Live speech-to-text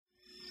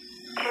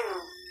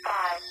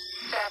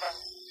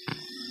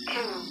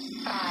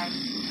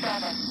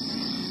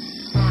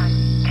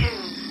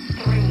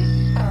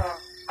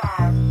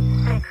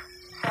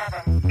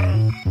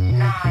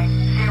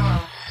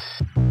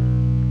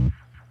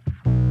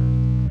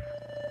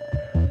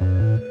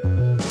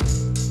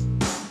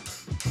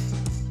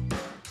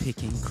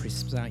picking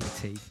crisps out your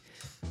teeth.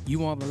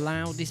 You are the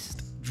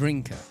loudest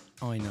drinker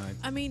I know.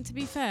 I mean, to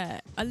be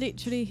fair, I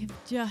literally have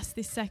just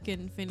this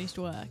second finished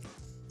work.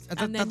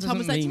 That And then doesn't Tom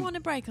was like, do you mean- want a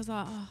break? I was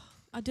like, oh,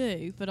 I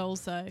do, but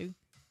also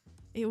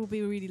it will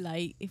be really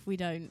late if we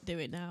don't do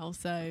it now.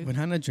 So When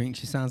Hannah drinks,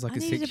 she sounds like I a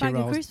needed a bag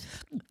of 6-year-old. crisps.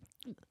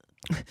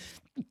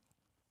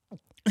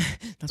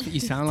 That's what you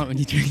sound like when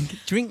you drink.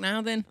 Drink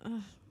now then.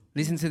 Ugh.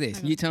 Listen to this.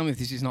 Hang on. You tell me if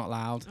this is not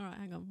loud. All right,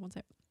 hang on, one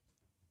sec.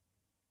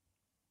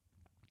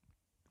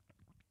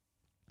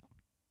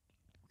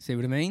 See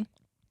what I mean?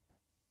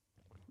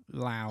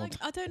 Loud. Like,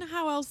 I don't know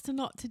how else to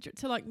not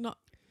not.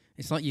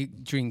 It's like you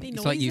drink. Be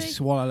It's like you noisy.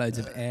 swallow loads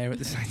of air at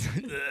the same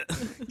time.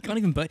 You can't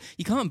even burp.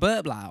 You can't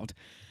burp loud,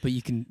 but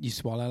you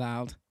swallow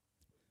loud.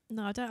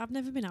 No, I don't. I've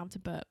never been able to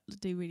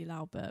do really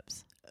loud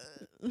burps.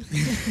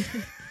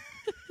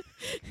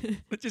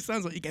 It just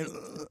sounds like you go.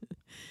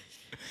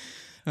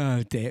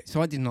 Oh dear!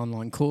 So I did an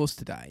online course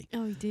today.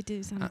 Oh, you did.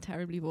 It sounded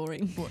terribly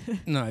boring.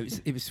 No,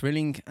 it was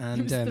thrilling,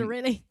 and It was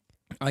thrilling.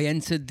 I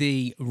entered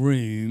the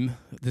room,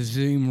 the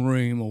Zoom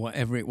room or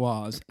whatever it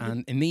was,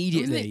 and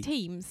immediately Wasn't it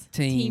Teams?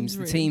 Teams, the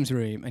room. Teams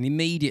room, and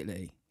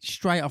immediately,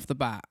 straight off the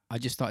bat, I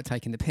just started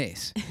taking the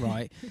piss,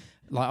 right?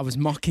 Like I was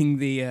mocking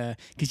the,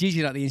 because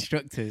usually like the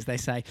instructors, they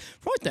say,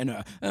 right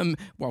then,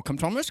 welcome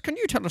Thomas, can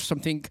you tell us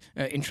something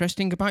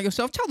interesting about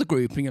yourself? Tell the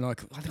group. And you're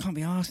like, I can't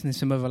be asked. And then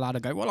some other lad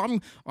will go, well,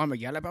 I'm a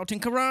yellow belt in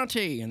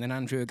karate. And then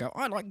Andrew will go,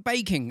 I like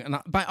baking. And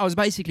I was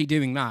basically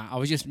doing that. I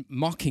was just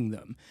mocking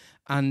them.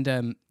 And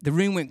the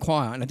room went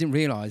quiet, and I didn't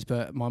realise,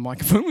 but my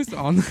microphone was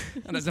on.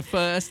 And that's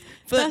That's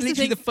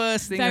literally the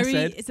first thing I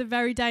said. It's a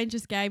very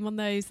dangerous game on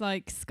those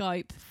like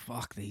Skype,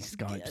 Fuck these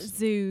Skypes.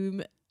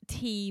 Zoom,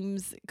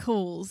 Teams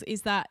calls.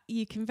 Is that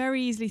you can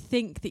very easily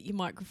think that your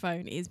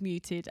microphone is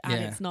muted and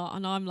Yeah. it's not.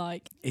 And I'm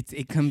like,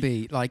 It can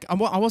be like I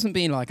wasn't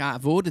being like out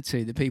of order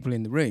to the people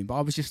in the room, but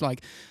I was just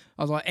like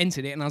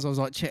entered it, and as I was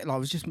like I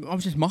was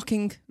just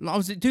mocking. Like, I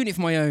was doing it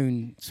for my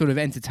own sort of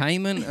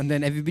entertainment, and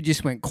then everybody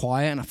just went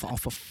quiet, and I thought, oh,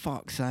 for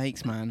fuck's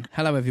sakes, man!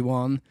 Hello,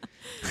 everyone.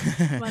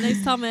 my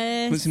name's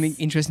Thomas. What's something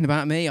interesting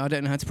about me? I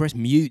don't know how to press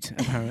mute.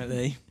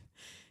 Apparently.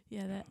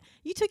 Yeah, that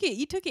you took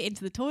it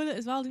into the toilet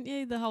as well, didn't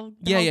you? The whole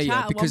Yeah. chat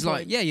at Because one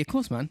like point. yeah, of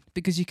course, man.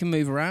 Because you can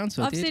move around.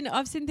 So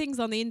I've seen things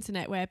on the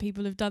internet where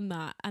people have done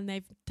that and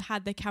they've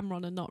had their camera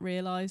on and not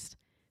realised.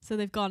 So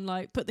they've gone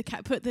like put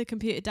the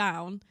computer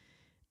down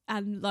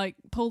and like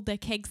pulled their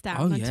kegs down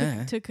Oh, and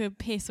yeah. took a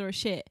piss or a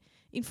shit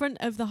in front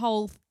of the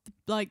whole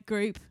like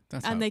group,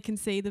 That's and how- they can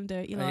see them do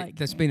it. You're like,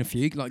 there's been a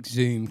few like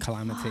Zoom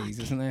calamities,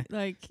 Fuck. isn't there?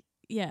 like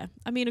yeah.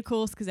 I mean, of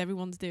course, because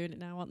everyone's doing it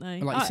now, aren't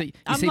they? Like you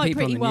I'm see like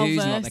people on pretty the well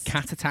news, and, like the versed.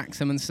 cat attacks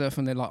them and stuff,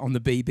 and they're like on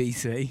the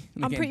BBC. and they're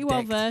I'm getting pretty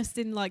well decked. versed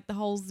in like the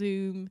whole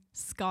Zoom,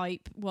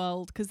 Skype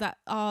world because that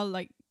are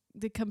like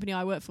the company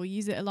I work for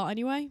use it a lot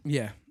anyway.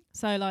 Yeah.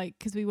 So like,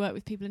 because we work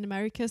with people in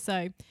America,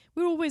 so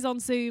we're always on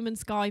Zoom and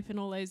Skype and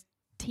all those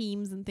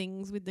Teams and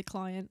things with the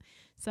client.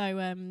 So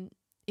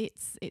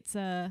it's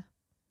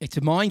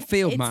a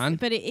minefield, man.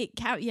 But it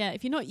can't. Yeah,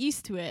 if you're not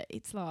used to it,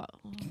 it's like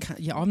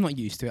Yeah, I'm not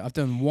used to it. I've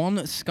done one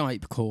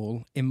Skype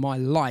call in my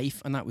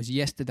life, and that was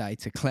yesterday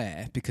to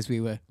Claire because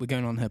we're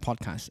going on her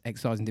podcast,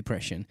 Exercise and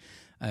Depression,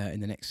 in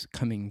the next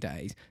coming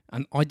days,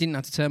 and I didn't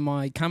have to turn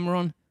my camera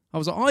on. I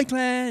was like, "Hi,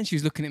 Claire," and she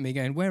was looking at me,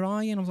 going, "Where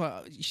are you?" And I was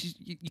like,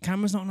 "Your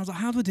camera's not." And I was like,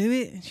 "How do I do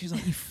it?" And she was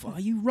like,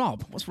 "Are you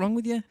Rob? What's wrong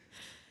with you?"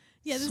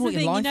 yeah. There's Sort the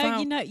your thing, life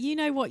out. you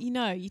know what you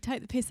know. You take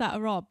the piss out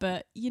of Rob,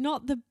 but you're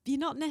not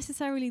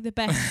necessarily the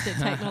best at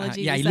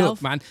technology yeah, yourself.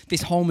 look, man,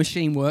 this whole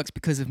machine works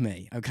because of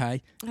me.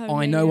 Okay, Oh,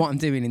 I yeah, know yeah. what I'm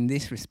doing in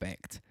this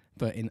respect,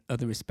 but in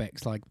other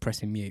respects, like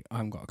pressing mute, I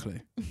haven't got a clue.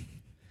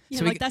 Yeah,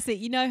 So we like that's it.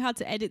 You know how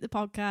to edit the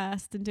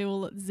podcast and do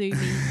all that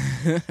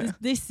zoomy,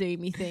 this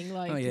zoomy thing,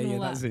 like Oh yeah, and yeah,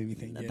 all that zoomy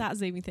thing. Yeah. that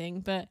zoomy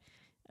thing. But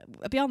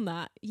beyond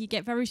that, you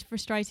get very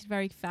frustrated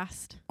very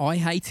fast. I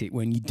hate it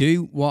when you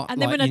do what. And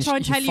then like, when I try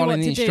and you tell you follow what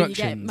the to do, you get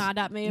instructions. mad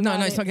at me. No, About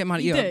no, it's it. not getting mad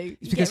at you. Do. It's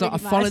You because get like, I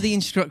really follow mad. the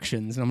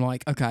instructions and I'm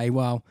like, okay,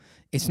 well,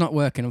 it's not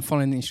working. I'm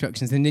following the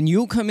instructions, and then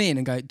you'll come in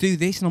and go, do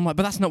this, and I'm like,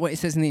 but that's not what it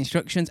says in the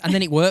instructions, and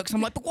then it works.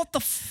 I'm like, but what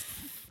the?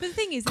 But the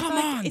thing is, Come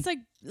on. it's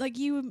like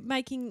you were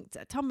making.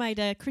 Tom made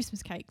a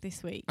Christmas cake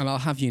this week. And I'll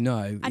have you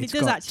know, And it's it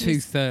does got actually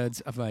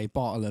 2/3 of a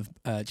bottle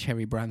of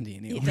cherry brandy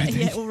in it Yeah, already.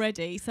 yeah,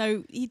 already.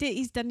 So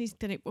he's done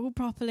it all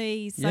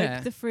properly. He's soaked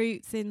Yeah. the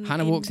fruits in.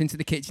 Hannah walks into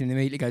the kitchen and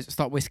immediately goes,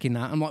 stop whisking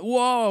that. I'm like,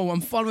 whoa,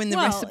 I'm following the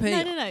recipe.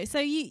 No. So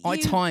I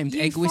timed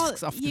egg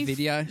whisks off the you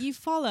video. You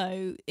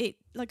follow it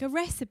like a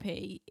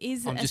recipe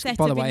is I'm a just, set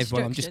by the of way,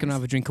 everyone, I'm just going to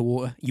have instructions. a drink of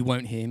water. You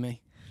won't hear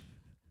me.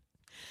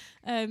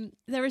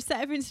 There are a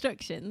set of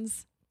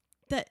instructions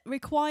that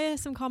require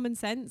some common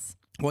sense.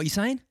 What are you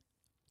saying?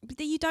 But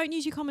you don't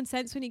use your common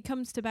sense when it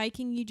comes to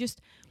baking. You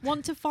just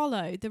want to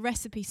follow the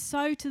recipe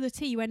so to the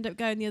T. You end up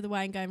going the other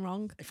way and going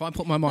wrong. If I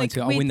put my mind Like to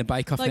it, I'll with- win the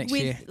bake-off next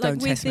year. Don't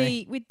with test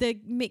me. with the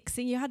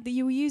mixing, you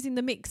were using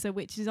the mixer,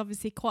 which is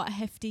obviously quite a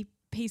hefty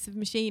piece of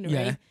machinery.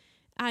 Yeah.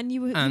 And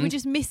you were And-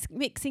 just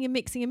mixing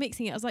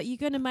it. I was like, you're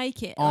going to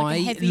make it like I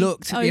a heavy,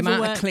 looked at the amount of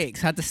overworked-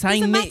 clicks, had the same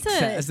Doesn't mixer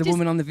matter. as the Just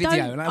woman on the video,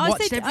 don't- and I I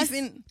watched said- I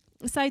everything.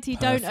 say to you,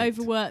 don't Perfect.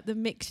 overwork the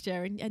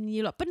mixture, and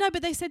you're like,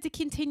 but they said to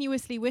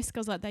continuously whisk. I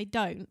was like, they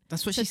don't.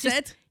 That's what So she just-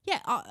 said. Yeah,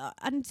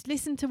 and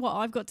listen to what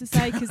I've got to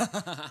say, because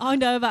I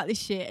know about this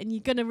shit, and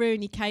you're gonna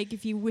ruin your cake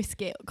if you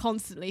whisk it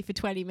constantly for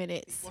 20 It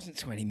minutes. wasn't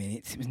 20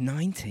 minutes. It was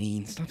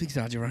 19. Stop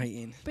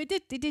exaggerating. But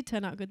it did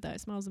turn out good though. It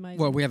smells amazing.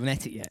 Well, we haven't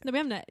ate it yet. no, we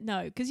haven't.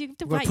 No, because you have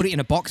to We'll wait. put it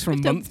in a box for a you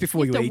have to- month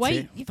before you have to eat wait. it.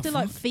 You have What to the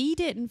like fuck? feed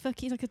it and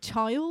fuck it like a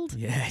child.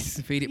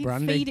 Yes, feed it You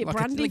brandy. feed it Like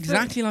brandy for-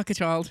 exactly like a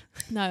child.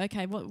 No,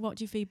 okay. What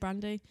do you feed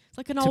Brandy? It's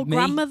like an To old me?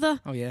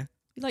 grandmother. Oh yeah.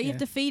 Like you Yeah. have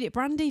to feed it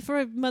Brandy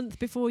for a month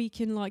before you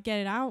can like get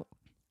it out.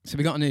 So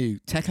we got a new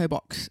Teco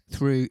box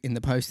through in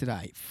the post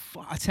today.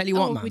 I tell you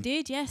what, man. we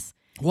did, yes.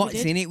 What's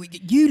did. in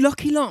it? You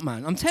lucky lot,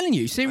 man. I'm telling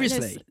you,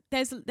 seriously.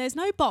 There's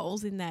no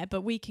bottles in there,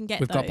 but we can get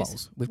We've those. got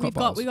bottles. We've got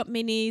bottles. We've got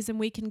minis, and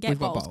we can get We've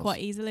got bottles bottles.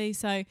 quite easily.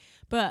 So,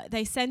 but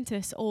they sent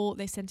us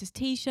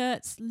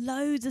t-shirts,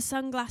 loads of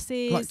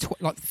sunglasses,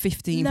 like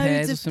 15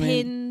 pairs loads or of something.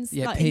 pins,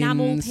 Yeah, like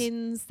enamel pins.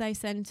 pins. They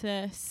sent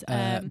us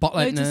Bottle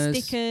loads openers,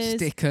 of stickers,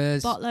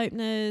 stickers, bottle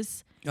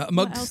openers, what else?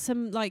 mugs.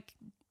 Some like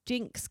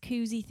Jinx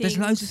koozie things. There's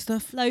loads of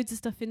stuff. Loads of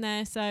stuff in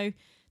there. So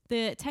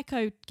the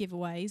Teco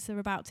giveaways are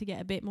about to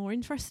get a bit more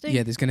interesting.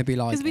 Yeah, there's going to be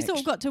like. Because we sort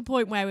of got to a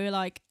point where we were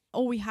like,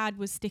 all we had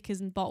was stickers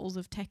and bottles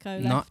of Teco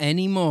left. Not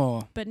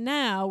anymore. But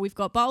now we've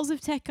got bottles of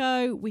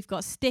Teco, we've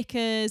got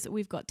stickers,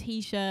 we've got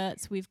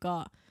t-shirts, we've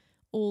got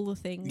all the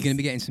things. You're going to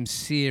be getting some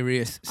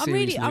serious. I'm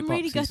really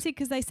boxes. gutted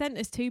because they sent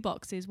us 2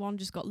 boxes. One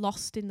just got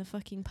lost in the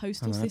fucking I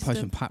postal know, system.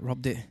 Postman Pat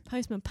robbed it.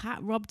 Postman Pat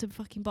robbed a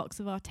fucking box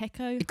of our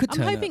Teco. It could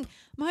turn I'm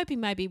hoping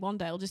maybe one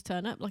day it'll just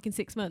turn up, like in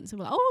 6 months, and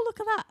we're like, oh,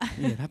 look at that.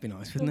 Yeah, that'd be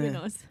nice, wouldn't That'd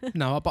it? be nice.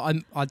 No, but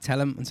I'd tell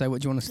them and say, what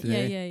do you want us to do?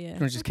 yeah. Do you want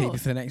to just Of keep it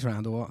course. for the next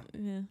round or what?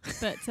 Yeah,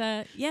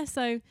 but yeah.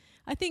 So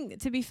I think,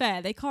 to be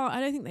fair, they can't.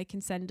 I don't think they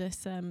can send us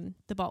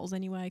the bottles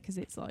anyway, because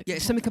it's like Yeah,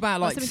 it's something about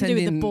like something to do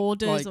with the sending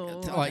borders like, or,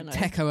 I like don't know.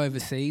 Teco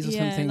overseas or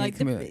yeah, something. like It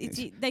can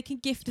be- they can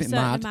gift a bit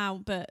certain mad.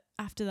 amount, but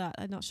after that,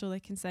 I'm not sure they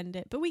can send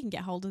it. But we can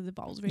get hold of the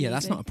bottles. Really yeah,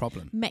 that's easy. not a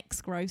problem.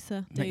 Mex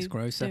Grocer. Mex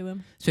Grocer. Do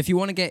 'em. So if you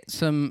want to get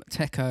some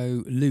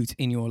Teco loot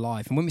in your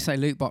life, and when we say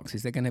loot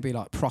boxes, they're going to be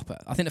like proper.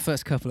 I think the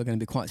first couple are going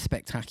to be quite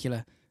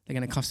spectacular. They're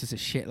going to cost us a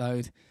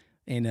shitload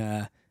in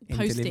delivery.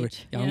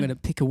 Postage, Yeah, I'm yeah. going to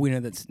pick a winner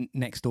that's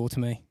next door to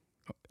me.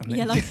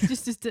 Yeah, like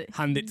just to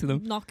hand it to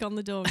them. knock on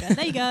the door and go,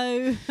 there you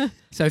go.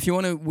 So if you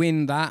want to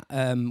win that,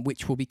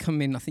 which will be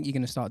coming, I think you're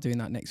going to start doing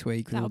that next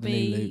week with all That'll the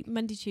new be loot.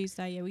 Monday,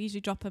 Tuesday. Yeah, we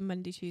usually drop them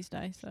Monday,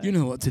 Tuesday. So You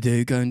know what to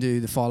do. Go and do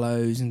the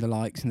follows and the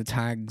likes and the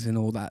tags and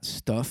all that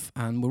stuff.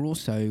 And we're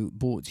also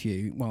brought to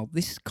you, well,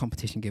 this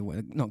competition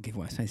giveaway, not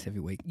giveaway, I say this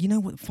every week. You know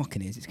what the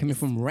fucking is. It's coming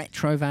from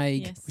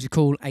Retrovag, Yes. which is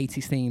called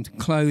 80s themed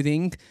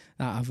clothing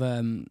that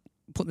have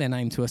put their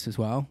name to us as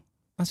well.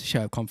 That's a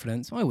show of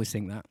confidence. I always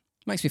think that.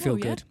 Makes me feel Oh,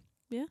 yeah. good.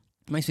 Yeah.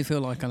 Makes me feel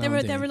like I know there what are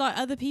I'm there doing. are like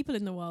other people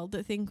in the world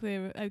that think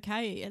we're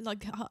okay,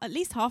 like at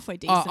least halfway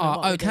decent. at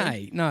what we do.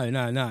 Okay.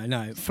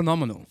 No.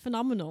 Phenomenal.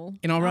 Phenomenal.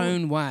 In our Oh,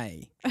 own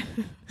way.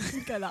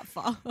 go that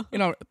far.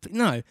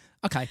 No.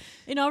 Okay.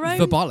 In our own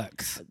The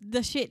bollocks.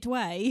 the shit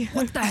way.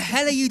 What the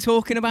hell are you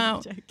talking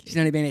about? Joking. She's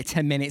only been here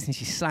 10 minutes and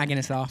she's slagging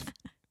us off.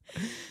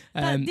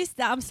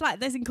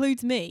 This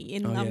includes me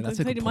in. Oh, yeah, I'm that's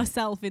a good including point.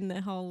 myself in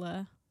the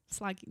whole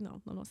slag.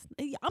 No, I'm not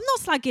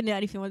slagging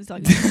anything. It's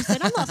like you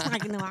said, I'm not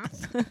slagging the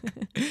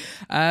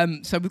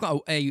ass. So we've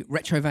got a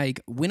Retrovag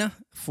winner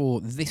for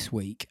this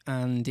week,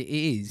 and it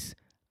is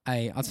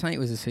I'd say it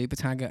was a super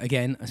tagger.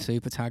 Again, a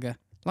super tagger.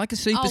 Like a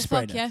super Oh, fuck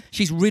spreader. yeah.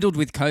 She's riddled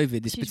with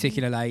COVID, this She's-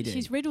 particular lady.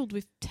 She's riddled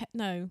with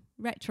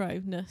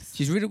retroness.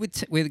 She's riddled with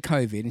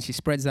COVID, and she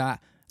spreads that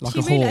like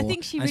a She really, whore. I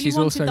think she and really she's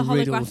wanted also the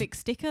riddled. holographic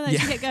sticker that Yeah.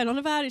 she kept going on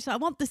about. It's like, I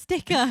want the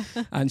sticker.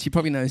 And she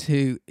probably knows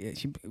who,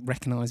 she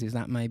recognises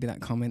that, maybe that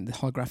comment, the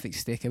holographic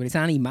sticker. But it's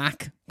Annie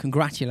Mac.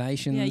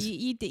 Congratulations.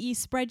 Yeah, you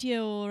spread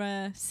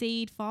your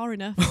seed far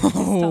enough.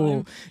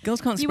 Oh, girls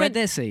can't You spread went-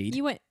 their seed.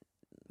 You went,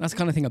 That's the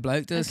kind of thing a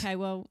bloke does. okay,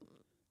 well,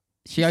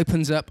 She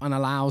opens up and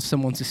allows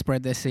someone to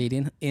spread their seed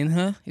in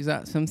her. Is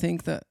that something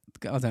that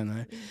I don't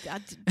know?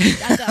 I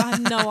have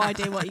no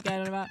idea what you're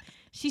going on about.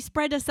 She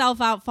spread herself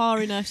out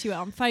far enough. She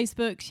went on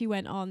Facebook. She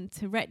went on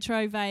to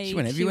Retrovag. She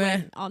went everywhere.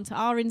 She went onto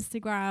our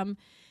Instagram.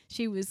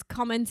 She was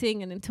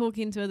commenting and then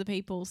talking to other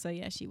people. So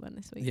yeah, she won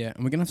this week. Yeah,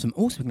 and we're gonna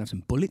have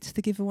some bullets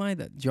to give away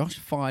that Josh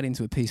fired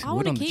into a piece of I wood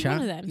want on to the keep chat.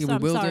 one of them. Yeah, So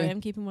we will I'm sorry, do.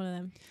 I'm keeping one of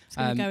them. It's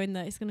gonna Um, go in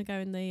the. It's gonna go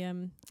in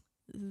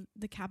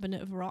the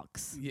cabinet of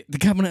rocks. Yeah, the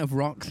cabinet of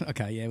rocks.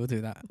 Okay, yeah, we'll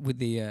do that with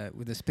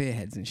the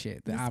spearheads and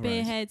shit. The arrows.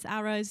 Spearheads,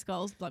 arrows, got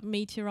all, like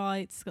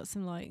meteorites, got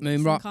some like Moon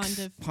some rocks, kind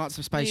of parts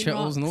of space moon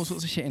shuttles, and all rocks.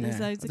 sorts of shit in there.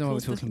 There's I loads of don't know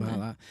what cool we're talking stuff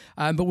in about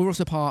that. But we're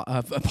also part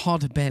of a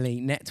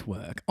Podbelly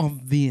network,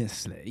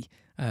 obviously.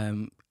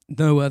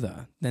 No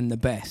other than the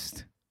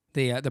best.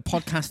 The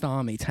podcast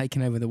army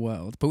taking over the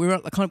world. But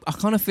I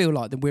kind of feel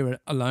like that we're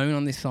alone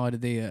on this side of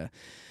the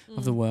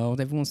world.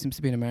 Everyone seems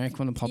to be in America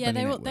on the Podbelly Yeah,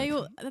 network.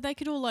 they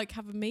could all like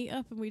have a meet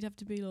up and we'd have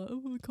to be like,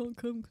 oh, we can't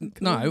come.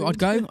 No, I'd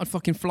go. I'd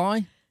fucking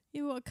fly.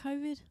 You what,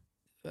 COVID?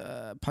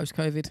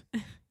 Post-COVID.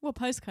 Well,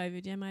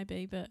 post-COVID, yeah,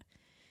 maybe, but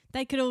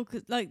They could all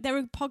like there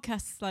are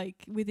podcasts like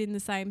within the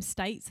same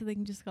state, so they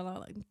can just go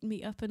like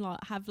meet up and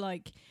like have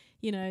like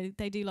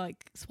they do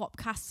like swap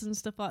casts and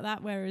stuff like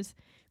that. Whereas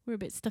we're a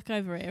bit stuck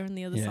over here on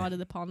the other side of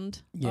the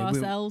pond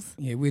ourselves.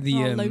 We're the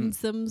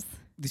lonesomes.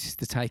 This is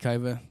the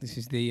takeover. This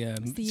is the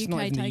it's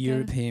not UK even the takeover.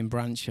 European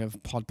branch of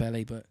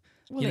Podbelly, but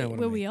you know what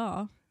I mean. We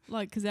are.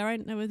 Like, because there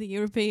ain't no other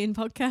European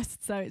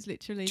podcast, so it's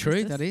literally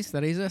true. just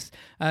That is us.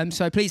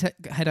 So please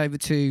head over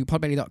to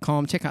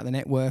podbelly.com, check out the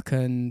network,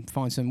 and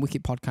find some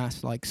wicked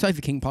podcasts like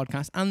Sofa King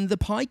podcast and the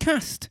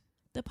Piecast.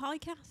 The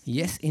Piecast.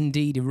 Yes,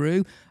 indeed,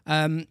 Aroo.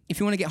 If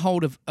you want to get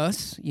hold of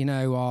us,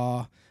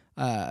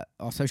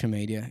 our social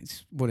media,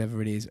 it's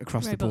whatever it is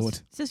across the board.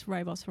 It's just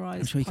Robots Rise.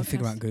 I'm sure you can podcast.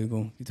 figure out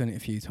Google. You've done it a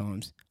few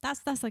times.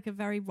 That's like a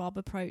very Rob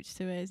approach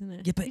to it, isn't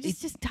it? Yeah, but you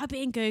just type it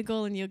in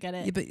Google and you'll get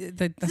it. Yeah, but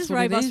This that's is what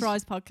it Robots is.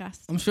 Rise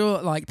podcast. I'm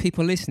sure, like,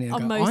 people listening,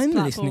 On go, most I'm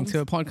listening platforms. to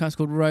a podcast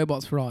called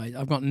Robots Rise.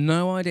 I've got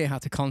no idea how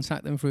to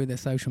contact them through their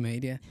social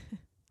media.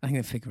 I think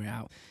they'll figure it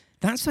out.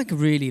 That's like a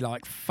really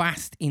like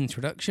fast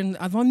introduction.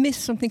 Have I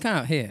missed something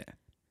out here?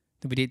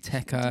 That we did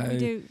Techo. We got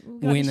any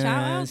winners.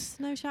 shout-outs?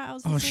 No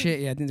shout-outs. Oh this week? shit!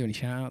 Yeah, I didn't do any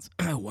shout outs.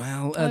 Oh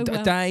well. Oh,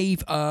 well.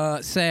 Dave,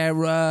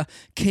 Sarah,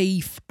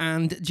 Keith,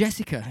 and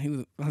Jessica.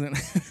 Who I don't know.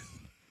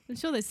 I'm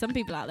sure there's some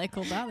people out there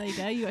called that. There you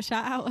go. You got a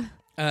shout-out.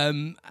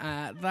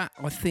 That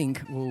I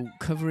think will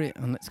cover it,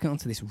 and let's get on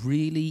to this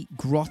really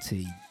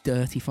grotty,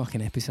 dirty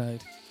fucking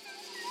episode.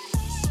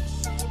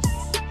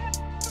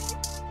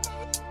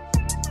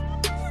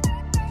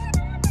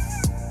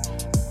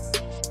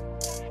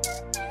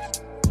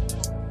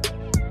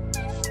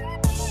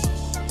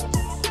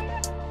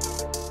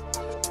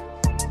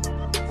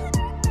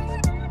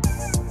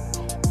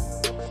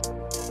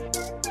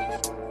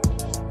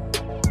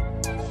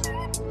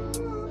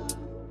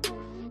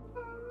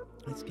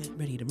 Let's get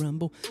ready to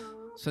rumble.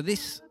 So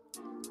this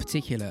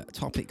particular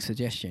topic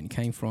suggestion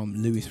came from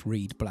Lewis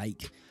Reed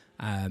Blake,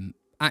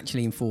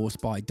 actually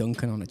enforced by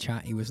Duncan on a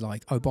chat. He was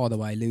like, oh, by the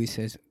way, Lewis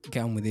says,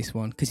 get on with this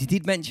one. Because he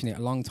did mention it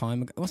a long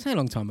time ago. Well, I say a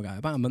long time ago,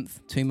 about a month,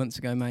 2 months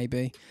ago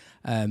maybe.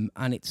 And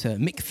it's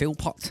Mick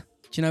Philpott.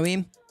 Do you know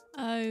him?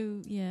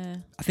 Oh, yeah.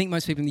 I think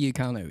most people in the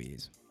UK know who he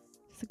is.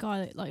 It's the guy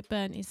that like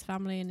burnt his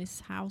family and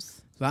his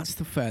house. That's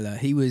the fella.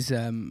 He was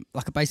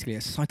basically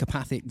a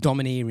psychopathic,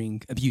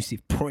 domineering,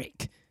 abusive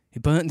prick who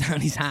burnt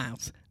down his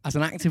house as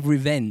an act of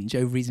revenge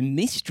over his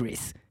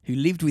mistress who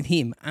lived with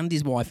him and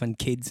his wife and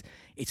kids.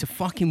 It's a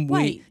fucking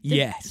weird... Wait,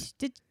 yes.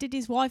 Did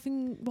his wife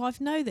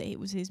know that it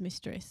was his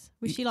mistress?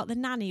 Was she like the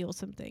nanny or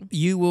something?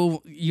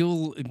 You'll...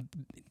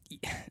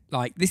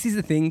 Like, this is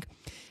the thing.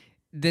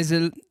 There's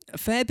a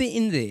fair bit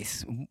in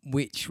this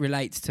which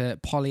relates to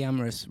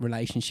polyamorous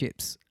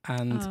relationships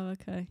and... Oh,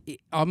 okay.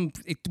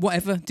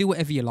 Whatever. Do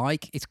whatever you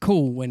like. It's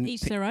cool when... Each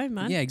their own,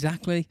 man. Yeah,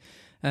 exactly.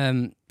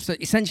 So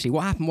essentially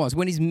what happened was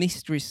when his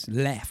mistress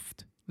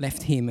left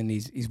him and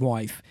his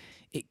wife,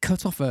 it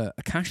cut off a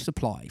cash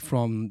supply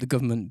from the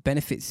government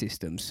benefit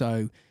system.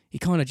 So he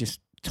kind of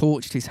just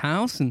torched his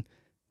house and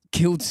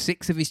killed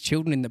 6 of his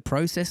children in the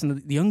process.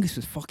 And the youngest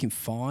was fucking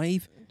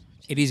 5.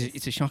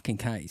 It's a shocking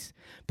case.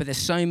 But there's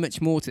so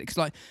much more to it. Because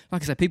like I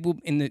said, people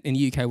in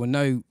the UK will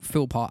know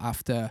Philpott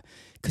after...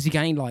 Because he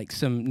gained like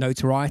some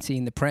notoriety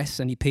in the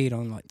press and he appeared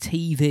on like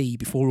TV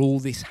before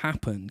all this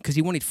happened because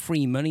he wanted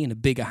free money and a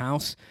bigger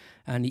house,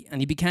 and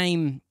he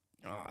became,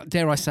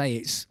 dare I say,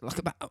 it's like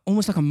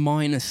almost like a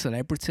minor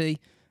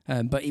celebrity.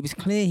 But it was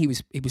clear he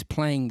was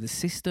playing the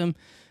system,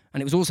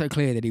 and it was also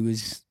clear that he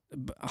was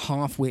a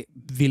half-wit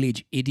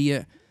village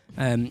idiot.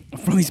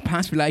 From his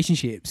past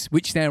relationships,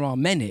 which there are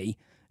many,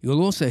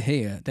 you'll also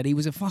hear that he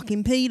was a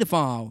fucking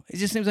paedophile. It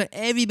just seems like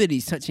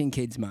everybody's touching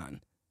kids,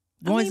 man.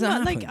 Why is that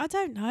happen? Like, I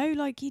don't know.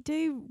 Like, you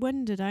do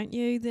wonder, don't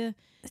you? The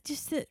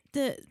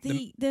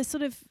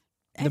sort of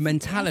the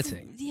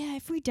mentality.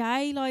 Every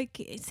day, like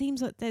it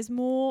seems like there's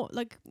more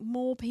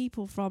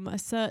people from a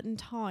certain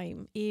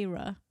time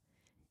era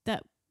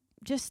that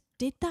just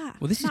did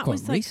that. Well, this is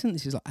quite recent.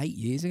 This is like 8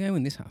 years ago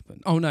when this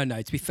happened. Oh no!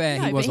 To be fair,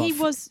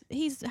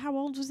 he's how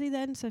old was he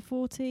then? So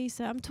 40.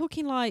 So I'm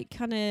talking like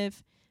kind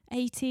of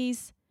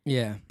 80s.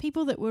 Yeah.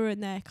 People that were in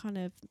their kind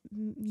of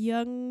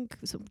young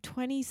sort of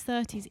 20s,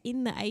 30s,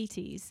 in the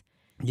 80s.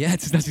 Yeah,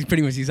 that's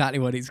pretty much exactly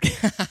what it's...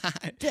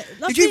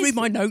 Did you read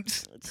my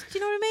notes? Do you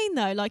know what I mean,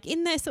 though? Like,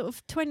 in their sort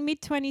of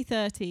mid-20s,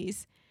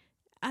 30s,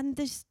 and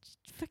there's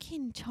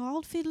fucking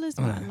child fiddlers,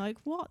 man. Like,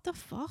 what the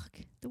fuck?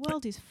 The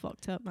world is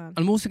fucked up, man.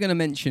 I'm also going to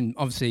mention,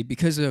 obviously,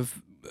 because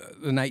of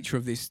the nature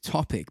of this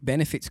topic,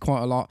 benefits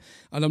quite a lot.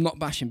 And I'm not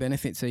bashing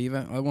benefits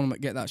either. I want to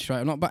get that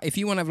straight. If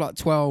you want to have like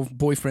 12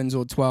 boyfriends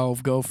or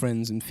 12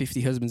 girlfriends and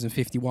 50 husbands and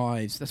 50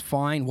 wives, that's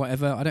fine,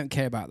 whatever. I don't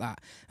care about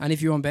that. And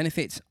if you're on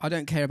benefits, I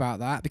don't care about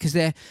that because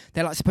they're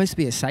like supposed to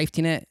be a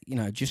safety net,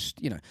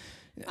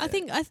 I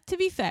think, to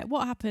be fair,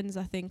 what happens,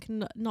 I think,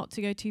 not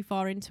to go too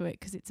far into it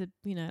because it's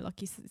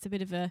it's a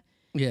bit of a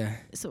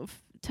sort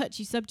of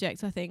touchy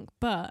subject, I think,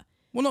 but...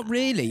 Well, not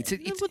really.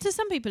 To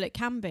some people it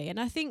can be. And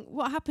I think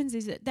what happens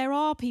is that there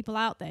are people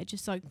out there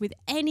just like with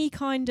any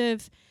kind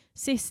of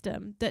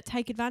system that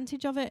take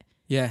advantage of it.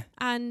 Yeah.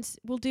 and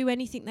will do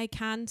anything they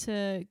can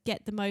to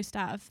get the most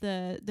out of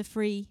the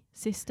free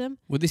system.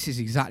 Well, this is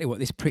exactly what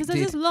this prick Because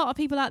did. there's a lot of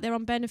people out there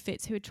on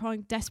benefits who are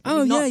trying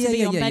desperately not to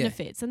be on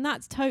benefits, and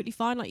that's totally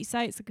fine. Like you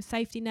say, it's like a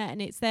safety net,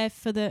 and it's there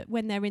for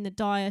when they're in the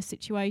dire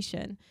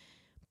situation.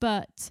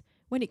 But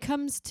when it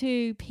comes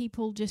to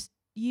people just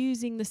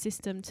using the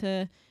system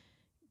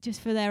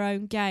just for their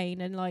own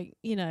gain, and like,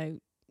 you know,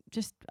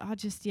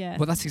 yeah.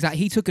 Well, that's exactly.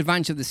 He took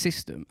advantage of the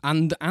system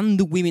and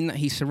the women that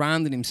he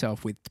surrounded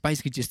himself with,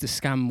 basically just to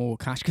scam more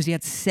cash, because he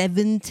had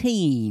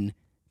 17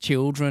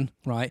 children.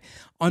 Right?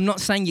 I'm not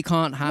saying you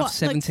can't have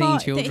 17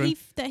 children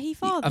that he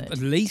fathered. At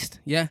least,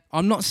 yeah.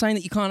 I'm not saying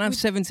that you can't have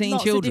 17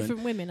 lots children. Of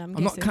different women. I'm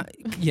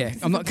guessing.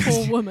 I'm not.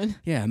 Poor woman.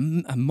 Yeah,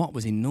 and Mott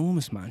was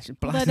enormous, man.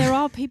 Although there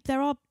are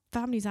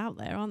families out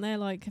there, aren't there?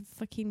 Like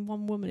fucking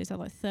one woman is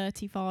like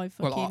 35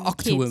 fucking well,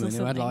 kids Octa woman or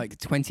who had something. like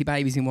 20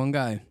 babies in one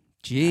go.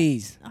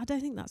 Jeez. I don't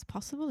think that's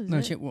possible, is No,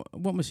 it?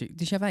 what was she?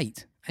 Did she have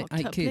eight?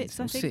 Eight kids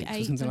I or think 6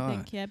 eight, or something I like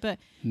think, that? yeah. But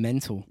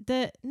Mental.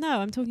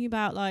 I'm talking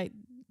about like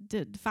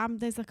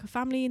there's like a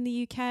family in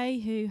the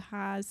UK who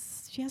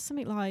has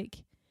something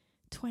like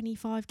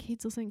 25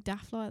 kids or something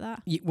daft like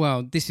that.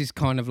 Well, this is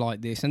kind of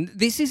like this. And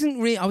this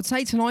isn't really, I would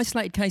say it's an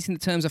isolated case in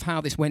the terms of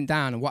how this went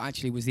down and what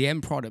actually was the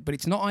end product, but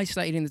it's not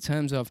isolated in the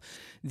terms of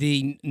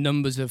the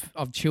numbers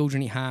of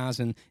children he has.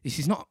 And this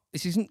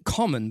isn't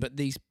common, but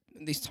this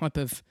type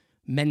of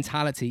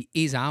mentality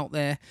is out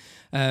there.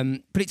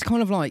 But it's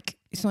kind of like,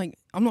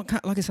 I'm not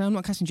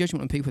casting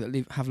judgment on people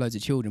that have loads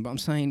of children, but I'm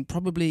saying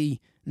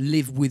probably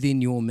live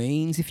within your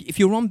means. If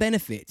you're on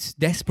benefits,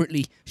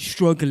 desperately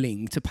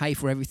struggling to pay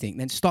for everything,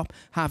 then stop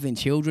having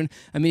children.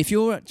 I mean, if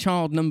you're at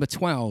child number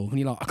 12 and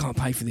you're like, I can't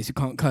pay for this, I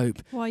can't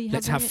cope,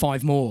 let's have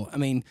 5 more. I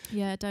mean,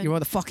 you're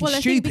either fucking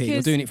stupid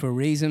or doing it for a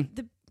reason.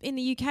 In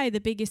the UK,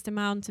 the biggest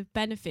amount of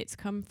benefits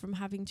come from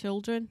having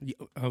children.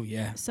 Oh,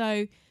 yeah.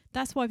 So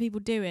that's why people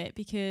do it,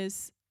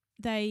 because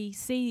they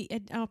see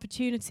an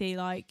opportunity,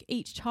 like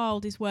each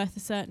child is worth a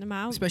certain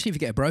amount. Especially if you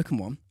get a broken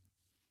one.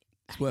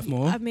 It's worth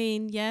more. I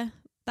mean, yeah,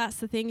 that's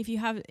the thing. If you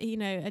have,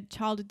 a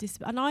child with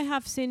disability, and I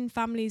have seen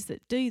families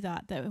that do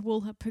that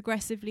will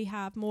progressively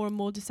have more and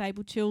more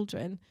disabled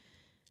children,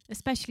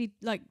 especially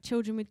like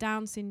children with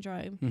Down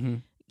syndrome. Mm-hmm.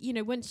 You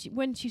know, once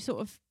you sort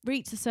of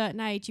reach a certain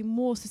age, you're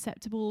more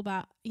susceptible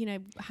about,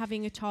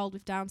 having a child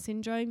with Down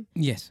syndrome.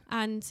 Yes.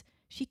 And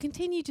she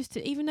continued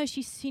even though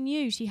she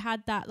knew she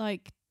had that,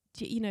 like,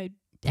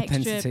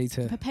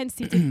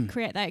 propensity to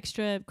create that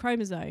extra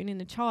chromosome in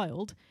a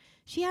child.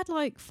 She had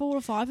like 4 or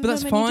 5 of them.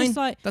 That's fine. Just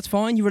like, that's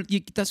fine.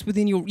 That's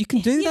within your. You can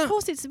do that. Of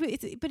course,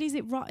 but is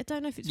it right? I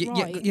don't know if it's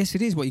right. Yes,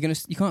 it is. What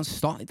you can't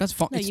stop. That's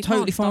fine. No, it's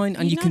totally fine,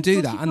 and you can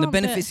do that. And the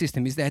benefit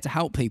system is there to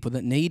help people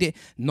that need it,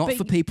 not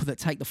for people that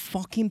take the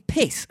fucking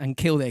piss and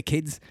kill their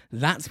kids.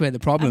 That's where the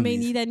problem is.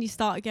 I mean, you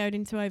start going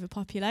into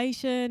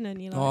overpopulation, and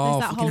you're like, oh,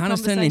 there's that whole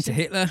Hannah's turning into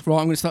Hitler. Right,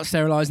 I'm going to start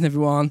sterilising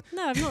everyone.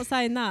 No, I'm not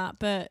saying that,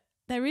 but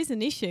there is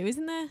an issue,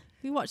 isn't there?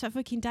 We watched that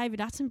fucking David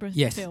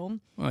Attenborough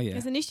film. Oh yeah.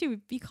 There's an issue.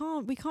 We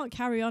can't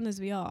carry on as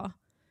we are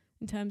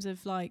in terms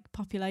of like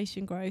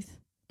population growth.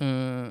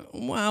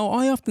 Well,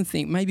 I often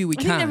think maybe we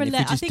can if we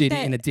just did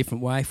it in a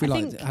different way. If we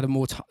had a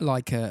more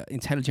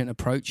intelligent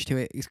approach to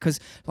it. It's because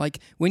like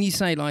when you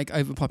say like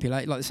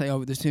overpopulate, like say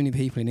there's too many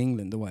people in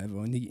England or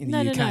whatever in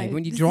the UK. No.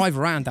 When you drive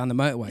around down the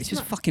motorway, it's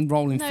just fucking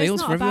rolling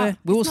fields for everywhere.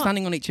 We're all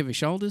standing on each other's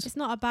shoulders. It's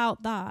not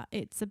about that.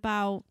 It's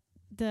about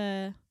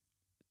the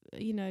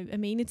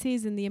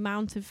amenities and the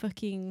amount of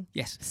fucking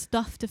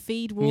stuff to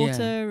feed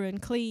water and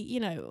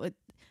clean.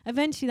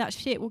 Eventually that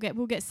shit will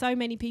get so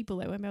many people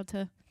that won't be able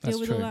to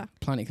deal with all that.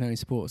 Planet can only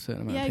support a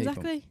certain amount of people.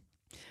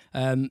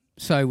 Exactly.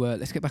 So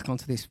let's get back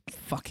onto this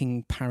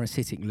fucking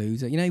parasitic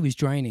loser. He was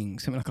draining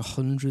something like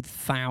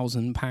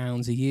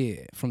 £100,000 a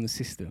year from the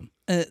system.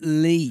 At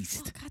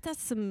least. Oh God,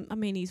 that's some. I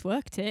mean, he's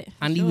worked it.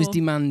 And he was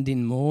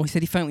demanding more. He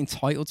said he felt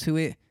entitled to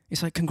it.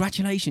 It's like,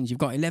 congratulations,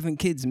 you've got 11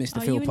 kids,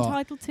 Mr. Philpott. Are you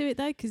entitled to it,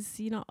 though? Because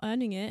you're not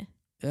earning it.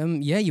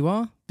 Yeah, you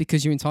are.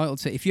 Because you're entitled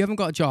to it. If you haven't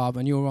got a job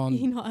and you're on...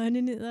 You're not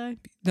earning it, though.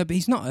 No, but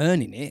he's not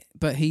earning it,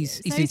 but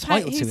he's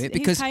entitled to it.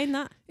 Because he's paying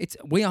that?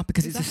 We are,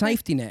 because it's a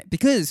safety net.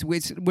 Because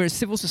we're a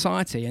civil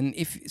society, and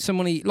if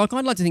somebody... Like,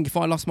 I'd like to think if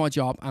I lost my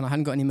job and I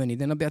hadn't got any money,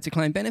 then I'd be able to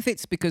claim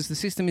benefits because the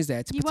system is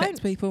there to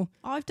protect people.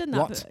 I've done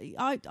that. What?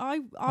 But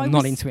I'm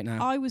not into it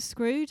now. I was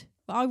screwed.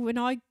 When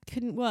I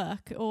couldn't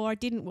work or I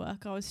didn't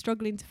work, I was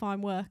struggling to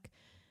find work.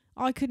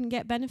 I couldn't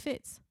get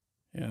benefits.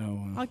 Yeah,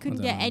 well, I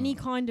couldn't get any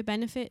kind of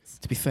benefits.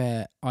 To be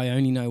fair, I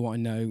only know what I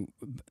know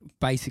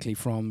basically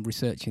from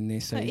researching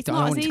this. So it's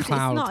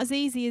not as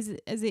easy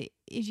as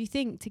you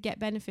think to get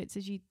benefits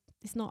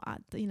it's not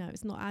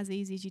as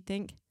easy as you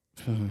think.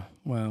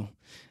 Well,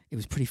 it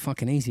was pretty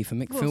fucking easy for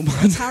Mick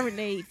Philpott.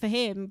 Apparently for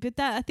him, but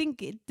that I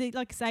think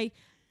like I say,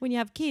 when you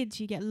have kids,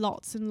 you get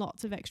lots and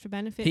lots of extra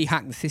benefits. He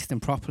hacked the system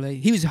properly.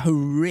 He was a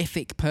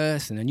horrific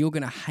person, and you're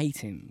going to hate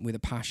him with a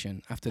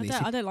passion after this.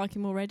 I don't like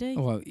him already.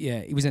 Oh, well, yeah.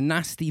 He was a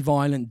nasty,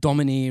 violent,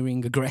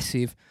 domineering,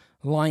 aggressive,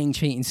 lying,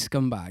 cheating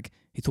scumbag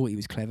who thought he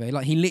was clever.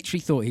 Like, he literally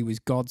thought he was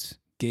God's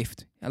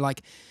gift.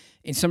 Like,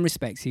 in some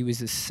respects, he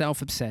was a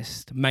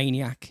self-obsessed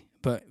maniac,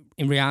 but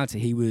in reality,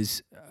 he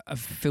was a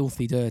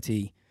filthy,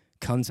 dirty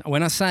cunt.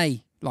 When I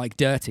say like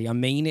dirty, I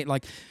mean it.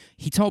 Like,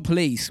 he told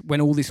police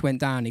when all this went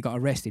down, he got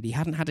arrested, he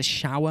hadn't had a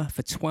shower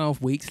for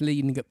 12 weeks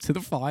leading up to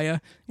the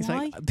fire. It's Why?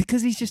 like,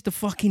 because he's just a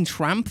fucking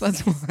tramp.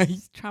 That's why.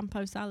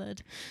 Trampo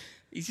salad.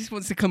 He just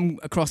wants to come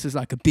across as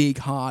like a big,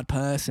 hard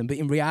person. But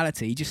in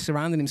reality, he just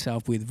surrounded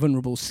himself with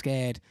vulnerable,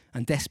 scared,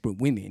 and desperate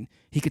women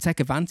he could take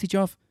advantage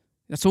of.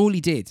 That's all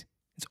he did.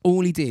 That's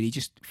all he did. He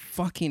just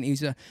fucking,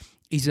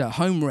 he's a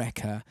home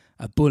wrecker,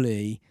 a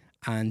bully,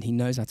 and he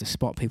knows how to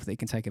spot people that he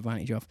can take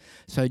advantage of.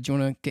 So do you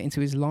want to get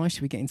into his life?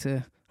 Should we get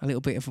into a little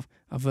bit of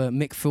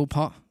Mick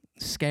Philpott,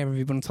 scare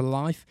everyone to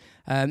life?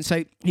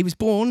 So he was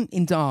born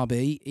in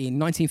Derby in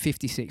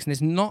 1956, and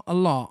there's not a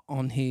lot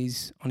on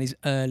his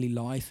early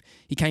life.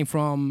 He came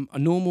from a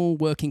normal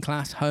working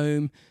class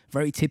home,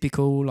 very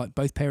typical, like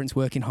both parents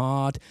working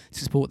hard to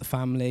support the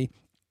family.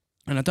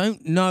 And I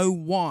don't know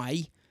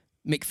why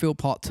Mick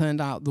Philpott turned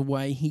out the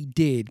way he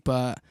did,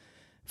 but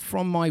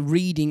from my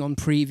reading on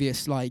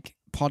previous like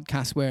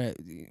podcasts where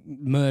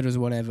murders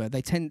or whatever,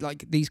 they tend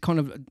like these kind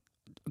of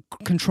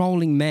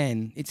controlling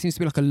men. It seems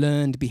to be like a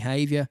learned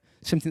behaviour,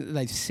 something that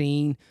they've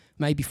seen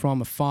maybe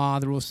from a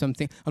father or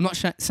something. I'm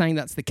not saying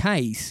that's the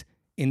case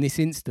in this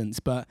instance,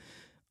 but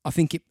I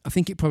think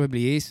it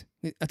probably is.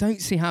 I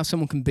don't see how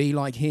someone can be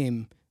like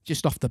him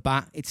just off the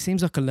bat. It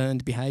seems like a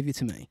learned behaviour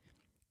to me.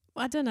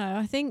 I don't know.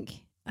 I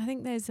think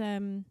there's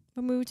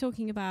when we were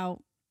talking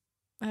about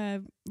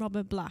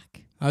Robert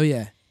Black. Oh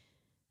yeah.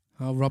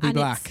 Oh, Robbie and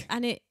Black.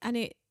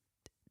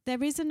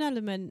 There is an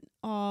element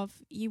of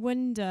you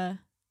wonder.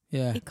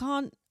 Yeah. It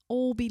can't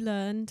all be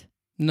learned.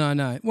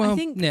 No. Well,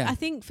 I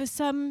think for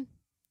some,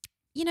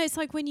 it's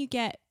like when you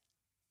get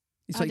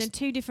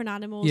two different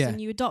animals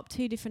and you adopt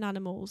two different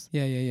animals.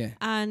 Yeah.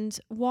 And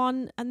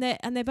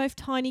they're both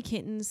tiny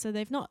kittens, so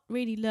they've not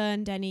really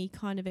learned any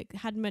kind of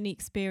had many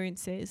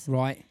experiences.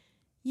 Right.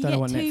 You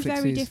get two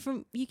very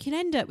different. You can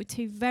end up with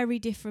two very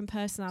different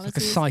personalities.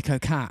 It's like a psycho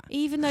cat.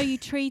 Even though you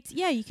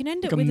you can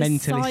end like up with a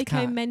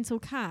psycho mental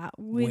cat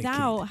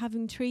without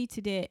having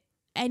treated it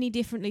any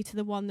differently to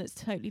the one that's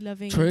totally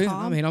loving. True. And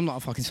calm. I mean, I'm not a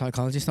fucking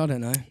psychologist. I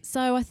don't know.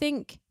 So I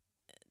think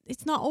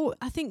it's not all.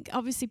 I think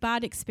obviously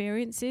bad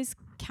experiences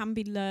can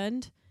be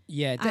learned.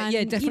 Yeah,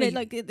 definitely.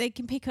 Like they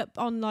can pick up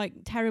on like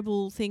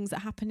terrible things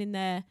that happen in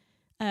their,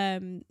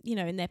 in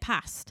their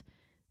past.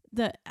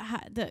 That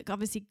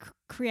obviously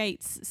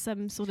creates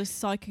some sort of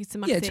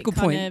psychosomatic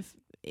of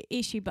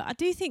issue. But I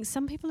do think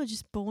some people are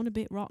just born a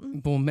bit rotten.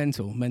 Born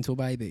mental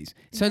babies.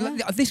 So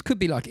this could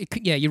be like,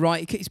 you're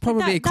right. It's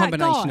probably a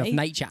combination of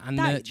nature and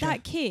nurture.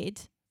 That kid,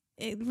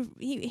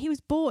 he was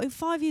born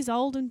 5 years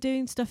old and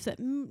doing stuff that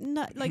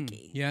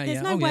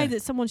there's no way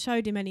that someone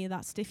showed him any of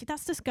that stuff.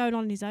 That's just going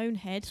on in his own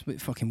head. It's a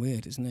bit fucking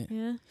weird, isn't it?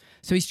 Yeah.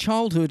 So his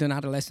childhood and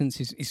adolescence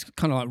is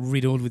kind of like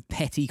riddled with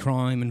petty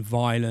crime and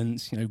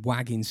violence,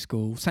 wagging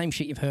school. Same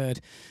shit you've heard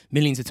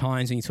millions of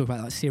times when you talk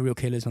about like serial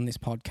killers on this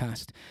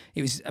podcast.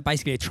 It was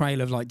basically a trail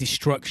of like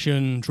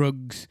destruction,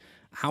 drugs,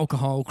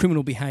 alcohol,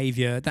 criminal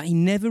behaviour that he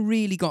never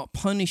really got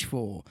punished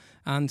for.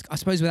 And I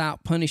suppose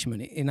without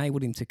punishment, it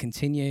enabled him to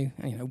continue.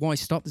 Why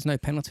stop? There's no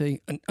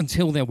penalty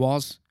until there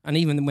was. And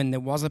even when there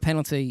was a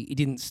penalty, he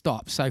didn't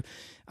stop. So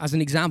as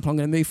an example, I'm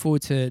going to move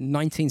forward to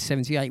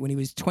 1978 when he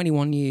was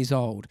 21 years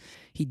old.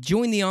 He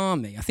joined the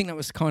army. I think that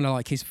was kind of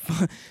like his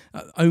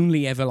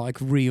only ever like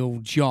real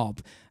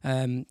job,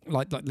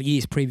 like the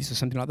years previous or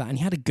something like that. And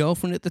he had a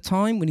girlfriend at the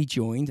time when he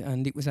joined,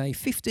 and it was a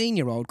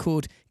 15-year-old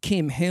called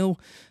Kim Hill.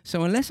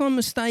 So unless I'm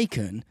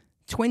mistaken,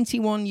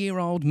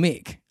 21-year-old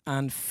Mick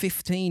and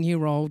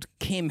 15-year-old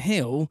Kim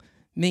Hill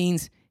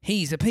means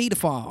he's a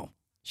paedophile.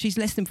 She's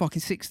less than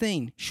fucking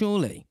 16,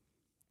 surely.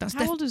 That's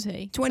How old is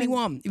he?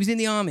 21. He was in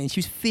the army and she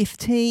was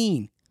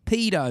 15.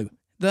 Pedo.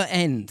 The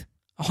end.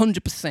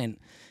 100%.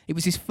 It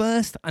was his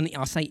first, and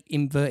I say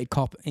inverted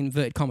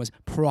commas,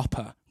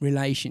 proper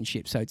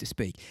relationship, so to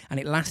speak. And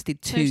it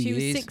lasted 2 years. So she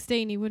was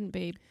 16, he wouldn't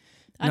be.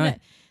 No.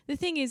 The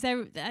thing is,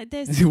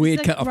 there's a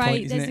weird cut-off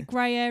point, isn't it? There's a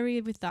grey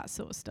area with that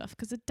sort of stuff,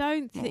 because I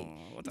don't think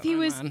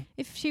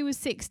if she was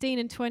 16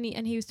 and 20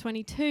 and he was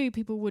 22,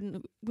 people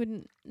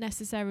wouldn't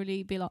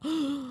necessarily be like.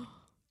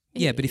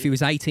 Yeah, but if he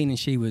was 18 and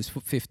she was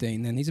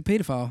 15, then he's a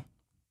paedophile.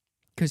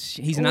 Because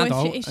he's an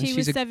adult. If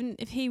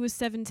he was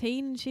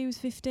 17 and she was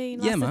 15,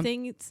 that's the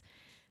thing.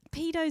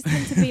 Pedos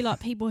tend to be like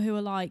people who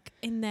are like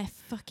in their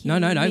fucking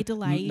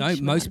middle age. No,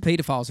 most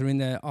paedophiles are in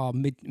their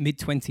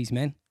mid-20s,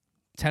 men.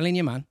 Telling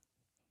you, man.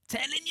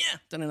 Telling you.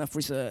 Done enough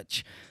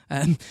research.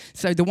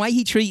 So the way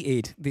he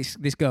treated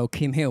this girl,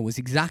 Kim Hill, was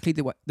exactly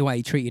the way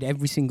he treated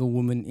every single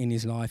woman in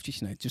his life.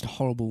 Just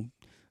horrible,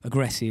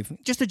 aggressive,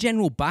 just a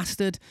general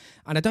bastard.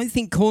 And I don't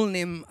think calling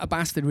him a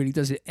bastard really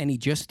does it any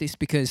justice,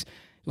 because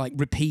like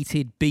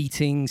repeated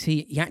beatings,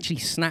 he actually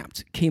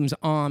snapped Kim's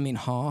arm in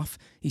half.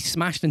 He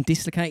smashed and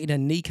dislocated her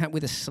kneecap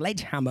with a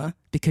sledgehammer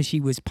because she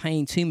was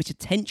paying too much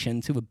attention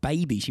to a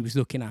baby she was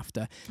looking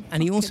after.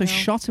 And he also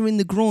shot her in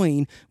the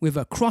groin with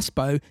a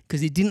crossbow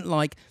because he didn't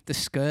like the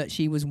skirt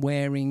she was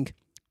wearing.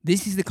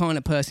 This is the kind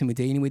of person we're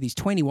dealing with. He's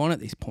 21 at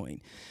this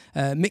point.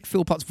 Mick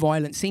Philpott's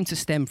violence seemed to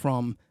stem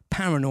from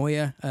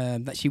paranoia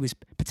that she was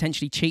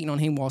potentially cheating on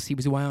him whilst he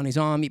was away on his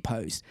army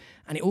post.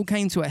 And it all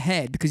came to a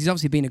head because he's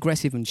obviously been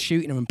aggressive and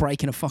shooting her and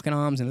breaking her fucking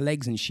arms and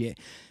legs and shit.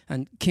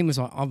 And Kim was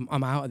like,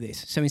 I'm out of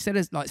this. So instead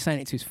of like saying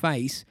it to his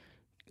face,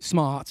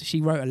 smart,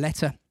 she wrote a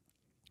letter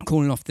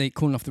calling off the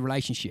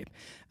relationship.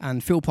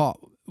 And Philpott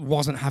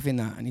wasn't having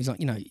that, and he's like,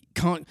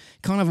 can't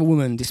have a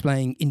woman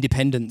displaying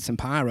independence and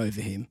power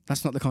over him.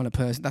 That's not the kind of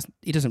person.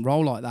 He doesn't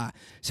roll like that.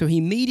 So he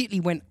immediately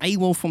went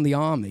AWOL from the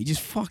army, just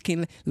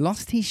fucking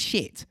lost his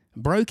shit,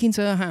 broke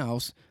into her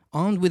house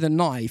armed with a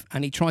knife,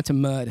 and he tried to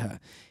murder her.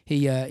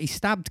 He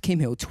stabbed Kim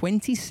Hill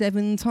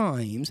 27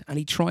 times, and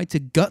he tried to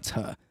gut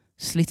her,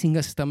 slitting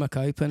her stomach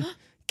open.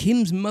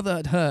 Kim's mother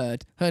had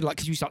heard like,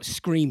 because she was like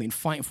screaming,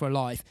 fighting for her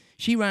life.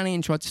 She ran in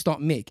and tried to stop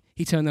Mick.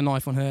 He turned the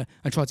knife on her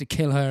and tried to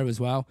kill her as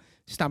well,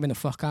 stabbing the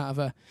fuck out of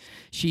her.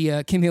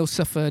 Kim Hill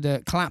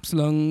suffered collapsed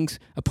lungs,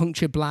 a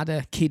punctured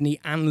bladder, kidney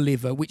and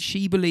liver, which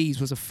she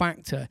believes was a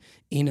factor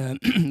in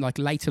like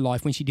later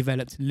life when she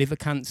developed liver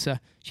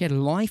cancer. She had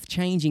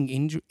life-changing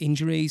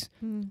injuries.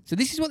 So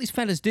this is what this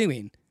fella's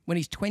doing when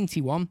he's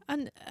 21.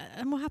 And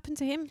what happened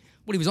to him?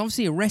 Well, he was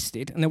obviously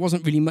arrested, and there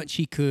wasn't really much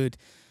he could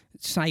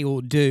say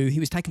or do.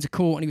 He was taken to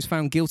court and he was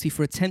found guilty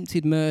for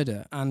attempted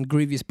murder and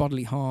grievous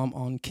bodily harm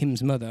on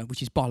Kim's mother,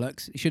 which is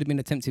bollocks. It should have been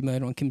attempted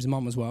murder on Kim's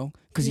mum as well,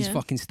 because he's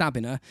fucking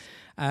stabbing her.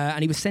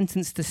 And he was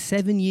sentenced to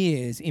 7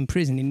 years in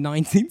prison in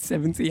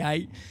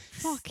 1978.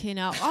 Fucking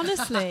hell.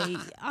 Honestly,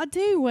 I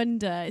do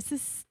wonder.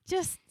 It's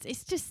just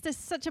there's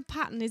such a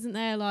pattern, isn't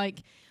there?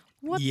 Like,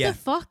 what the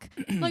fuck?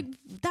 Like,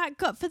 that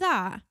gut for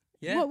that.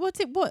 Yeah. What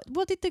did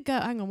the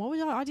girl? Hang on. What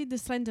was I did the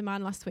Slender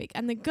Man last week,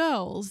 and the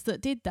girls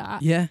that did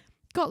that. Yeah.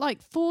 Got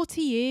like 40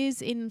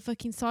 years in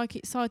fucking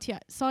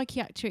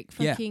psychiatric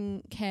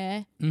fucking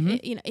care.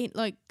 Mm-hmm. In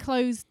like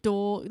closed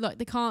door, like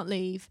they can't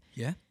leave.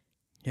 Yeah.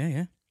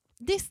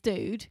 This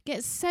dude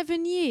gets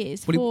 7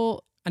 years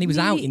and he was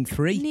out in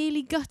 3.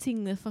 Nearly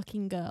gutting the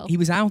fucking girl. He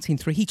was out in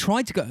 3. He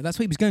tried to go. That's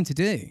what he was going to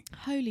do.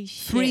 Holy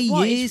shit. 3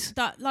 years. Is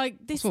that like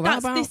this?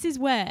 This is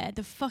where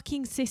the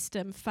fucking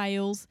system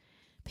fails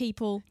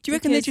people. Do you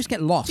reckon they just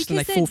get lost and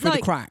they fall through the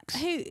cracks?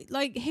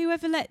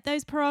 Whoever let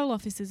those parole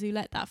officers who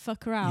let that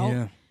fucker out?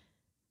 Yeah.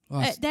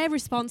 Well, they're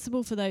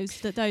responsible for those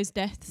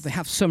deaths. They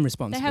have some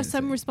responsibility. They have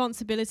some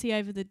responsibility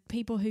over the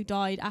people who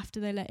died after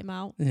they let him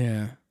out.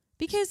 Yeah.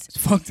 Because it's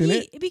fucked,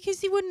 isn't it?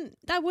 Because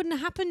that wouldn't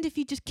have happened if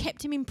you just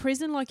kept him in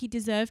prison like he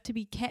deserved to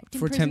be kept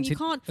in for prison. You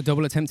can't a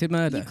double attempted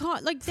murder. You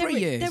can't 3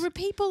 years. There are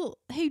people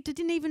who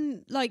didn't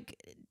even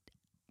like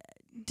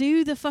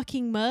do the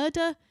fucking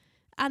murder.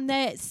 And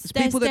they're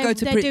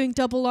doing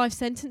double life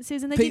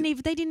sentences, and they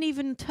didn't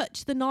even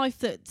touch the knife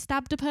that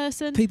stabbed a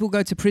person. People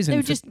go to prison they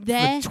were just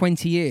there for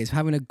 20 years,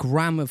 having a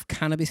gram of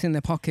cannabis in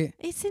their pocket.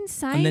 It's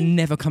insane. And then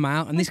never come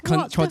out. And this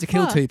cunt tried to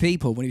kill 2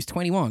 people when he was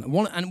 21.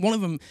 And one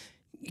of them,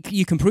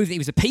 you can prove that he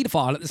was a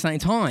paedophile at the same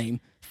time.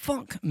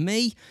 Fuck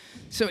me.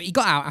 So he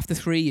got out after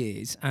 3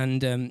 years,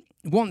 and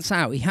once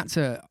out, he had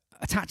to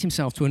attach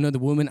himself to another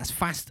woman as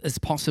fast as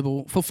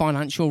possible for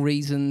financial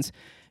reasons.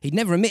 He'd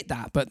never admit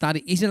that, but that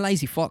he's a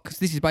lazy fuck.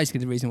 This is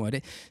basically the reason why I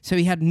did. So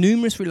he had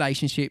numerous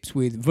relationships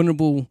with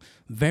vulnerable,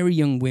 very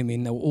young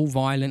women. They were all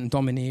violent and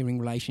domineering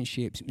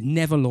relationships,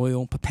 never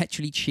loyal,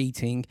 perpetually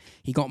cheating.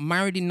 He got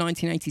married in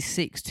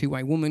 1986 to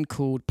a woman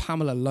called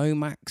Pamela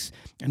Lomax,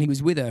 and he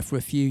was with her for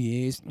a few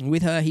years. And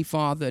with her, he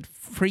fathered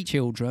 3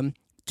 children,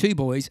 2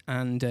 boys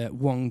and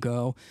 1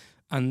 girl.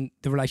 And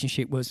the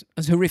relationship was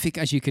as horrific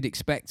as you could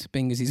expect,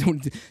 being as he's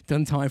already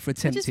done time for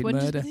attempted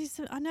murder.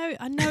 I know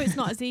it's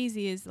not as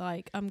easy as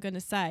like I'm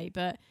gonna say,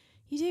 but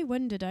you do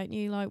wonder, don't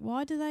you? Like,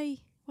 why do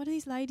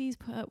these ladies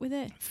put up with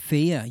it?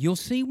 Fear. You'll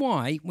see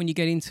why when you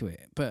get into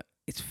it, but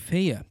it's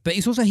fear. But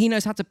it's also he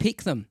knows how to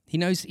pick them. He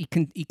knows he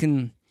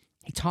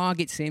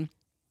targets him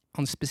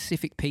on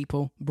specific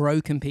people,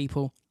 broken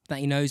people that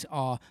he knows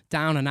are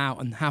down and out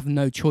and have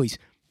no choice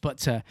but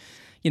to,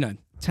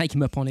 take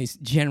him up on his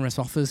generous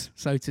offers,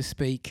 so to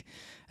speak.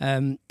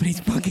 But he's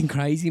fucking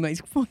crazy, mate.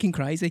 He's fucking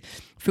crazy.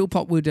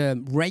 Philpott would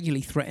regularly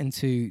threaten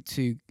to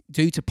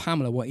do to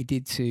Pamela what he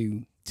did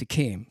to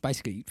Kim.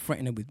 Basically,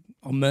 threaten her with,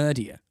 "I'll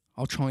murder you.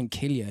 I'll try and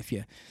kill you if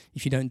you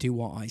don't do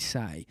what I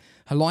say."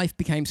 Her life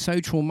became so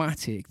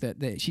traumatic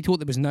that she thought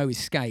there was no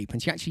escape,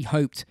 and she actually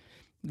hoped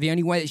the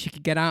only way that she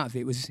could get out of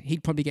it was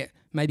he'd probably get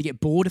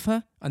bored of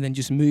her and then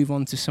just move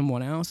on to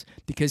someone else,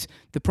 because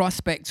the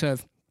prospect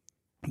of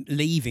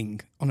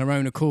leaving on her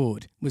own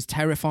accord was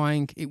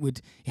terrifying. It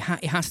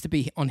has to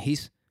be on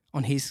his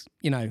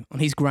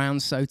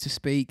grounds, so to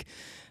speak.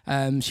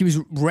 She was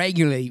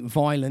regularly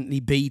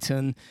violently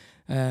beaten,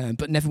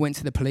 but never went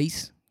to the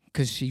police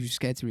because she was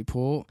scared to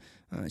report.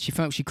 She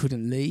felt she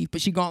couldn't leave,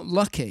 but she got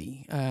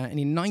lucky. And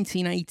in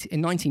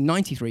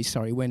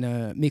 1993, when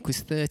Mick was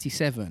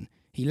 37,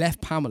 he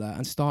left Pamela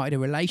and started a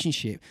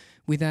relationship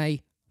with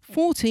a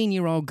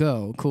 14-year-old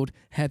girl called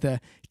Heather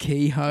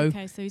Kehoe.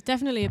 Okay, so he's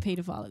definitely a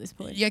paedophile at this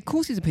point. Yeah, of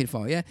course he's a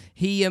paedophile. Yeah,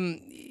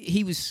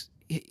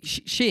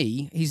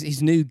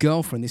 his new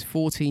girlfriend, this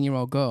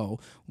 14-year-old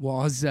girl,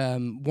 was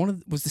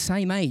the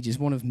same age as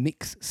one of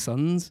Mick's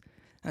sons,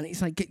 And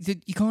it's like,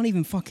 you can't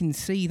even fucking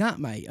see that,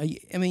 mate.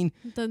 I mean,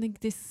 Don't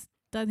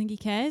think he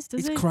cares, does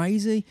it's he?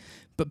 crazy.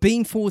 But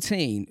being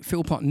 14,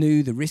 Philpott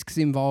knew the risks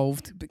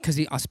involved because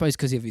I suppose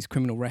because of his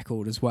criminal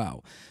record as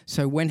well.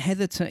 So when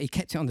Heather he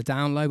kept it on the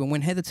down low, and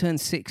when Heather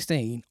turned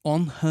 16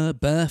 on her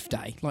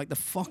birthday, like the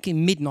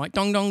fucking midnight,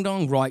 dong dong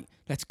dong, right,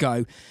 let's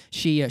go.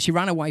 She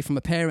ran away from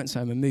her parents'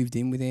 home and moved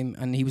in with him,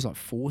 and he was like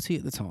 40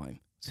 at the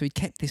time. So he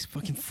kept this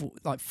fucking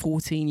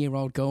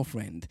 14-year-old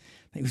girlfriend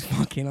that he was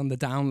fucking on the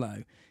down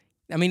low.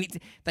 I mean,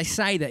 they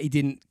say that he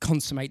didn't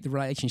consummate the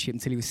relationship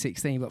until he was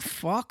 16, but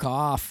fuck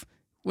off.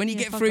 When you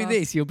get through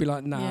this, you'll be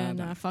like, nah. Yeah,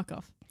 no, fuck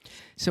off.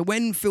 So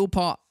when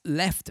Philpott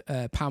left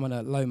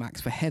Pamela Lomax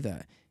for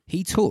Heather,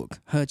 he took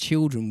her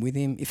children with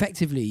him,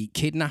 effectively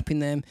kidnapping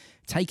them,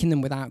 taking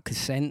them without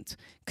consent,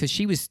 because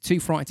she was too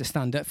frightened to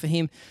stand up for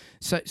him.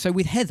 So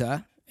with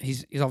Heather,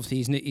 his new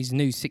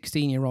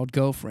 16-year-old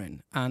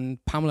girlfriend,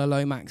 and Pamela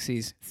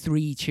Lomax's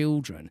 3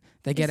 children,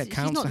 they get a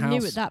council house. She's not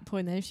new at that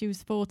point then. If she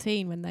was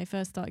 14 when they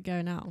first started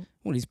going out.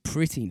 Well, he's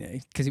pretty new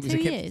because it was 2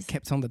 years.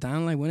 Kept on the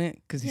down low, wasn't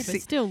it? Because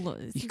but still,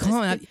 you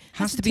can't. It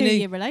has to be new. It's a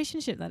 2-year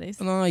relationship, that is.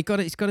 No,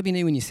 it's got to be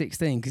new when you're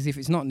 16. Because if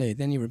it's not new,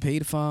 then you're a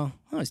paedophile.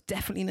 Oh, it's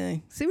definitely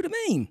new. See what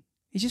I mean?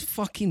 He's just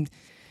fucking.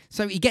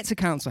 So he gets a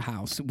council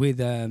house with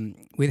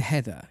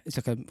Heather. It's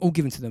like all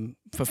given to them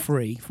for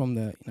free from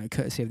the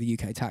courtesy of the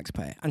UK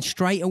taxpayer. And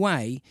straight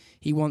away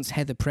he wants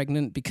Heather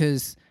pregnant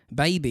because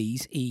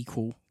babies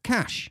equal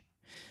cash.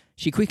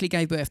 She quickly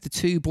gave birth to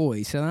 2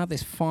 boys, so now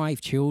there's 5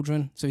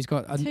 children. So he's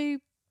got 2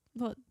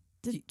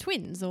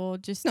 twins or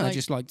just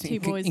just like 2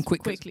 boys in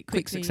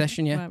quick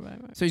succession. Yeah.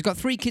 Right. So he's got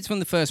 3 kids from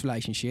the first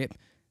relationship.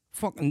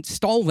 Fucking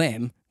stole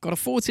them, got a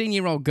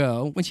 14-year-old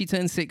girl when she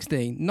turned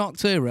 16,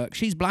 knocked her up,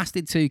 she's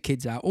blasted 2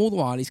 kids out, all the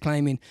while he's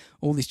claiming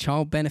all this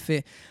child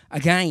benefit.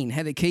 Again,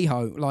 Heather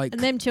Kehoe, like...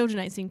 And them children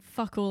ain't seen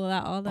fuck all of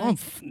that, are they?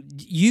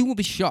 You will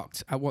be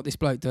shocked at what this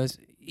bloke does.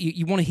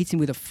 You want to hit him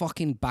with a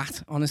fucking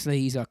bat,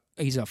 honestly. He's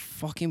a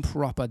fucking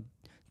proper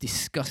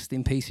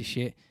disgusting piece of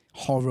shit,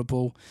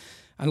 horrible.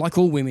 And like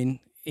all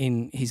women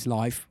in his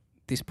life,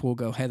 this poor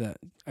girl Heather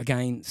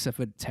again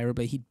suffered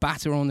terribly. He'd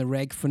batter her on the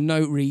reg for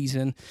no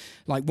reason.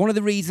 Like one of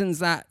the reasons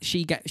that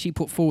she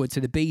put forward to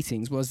the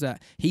beatings was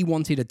that he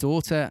wanted a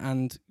daughter,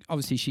 and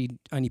obviously she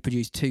only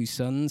produced 2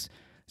 sons.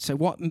 So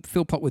what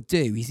Philpott would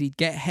do is he'd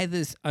get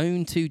Heather's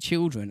own 2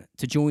 children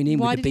to join in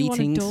with the beatings. Why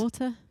did he want a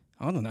daughter?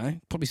 I don't know.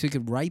 Probably so he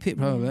could rape it,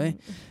 probably.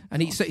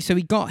 And so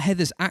he got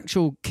Heather's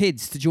actual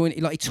kids to join.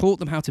 Like he taught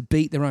them how to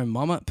beat their own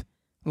mum up,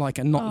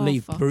 and not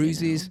leave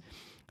bruises.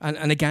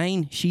 And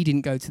again, she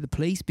didn't go to the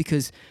police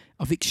because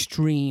of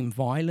extreme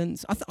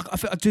violence. I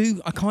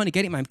kind of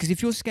get it, man. Because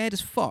if you're scared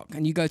as fuck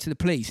and you go to the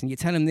police and you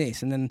tell them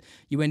this, and then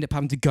you end up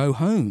having to go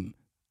home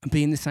and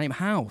be in the same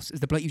house as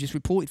the bloke you just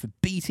reported for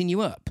beating you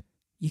up,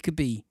 you could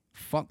be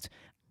fucked.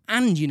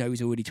 And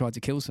he's already tried to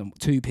kill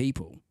 2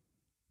 people,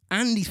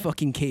 and his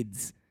fucking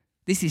kids.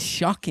 This is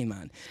shocking,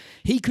 man.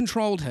 He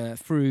controlled her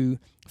through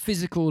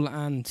physical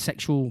and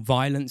sexual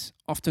violence,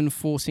 often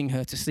forcing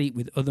her to sleep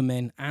with other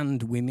men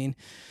and women.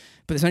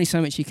 But there's only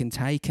so much he can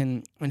take,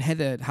 and when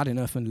Heather had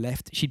enough and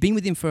left, she'd been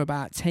with him for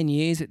about 10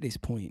 years at this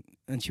point,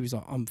 and she was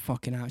like, I'm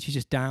fucking out. She's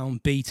just down,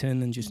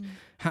 beaten, and just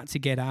had to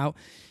get out.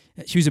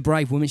 She was a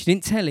brave woman. She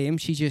didn't tell him.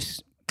 She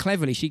just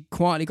she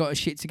quietly got her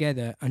shit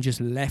together and just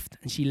left.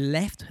 And she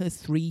left her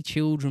 3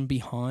 children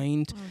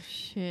behind. Oh,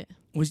 shit.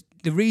 Was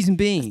the reason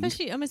being...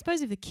 Especially, I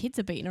suppose if the kids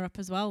are beating her up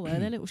as well, though.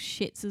 They're little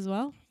shits as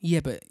well.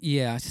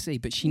 Yeah, I see.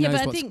 But she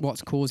knows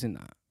what's causing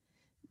that.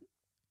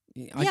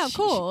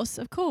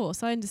 Of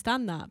course, I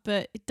understand that,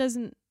 but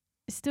it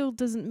still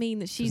doesn't mean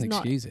that she's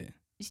not. Excuse it.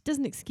 She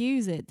doesn't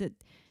excuse it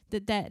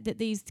that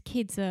these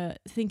kids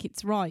think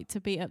it's right to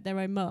beat up their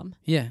own mum.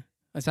 Yeah,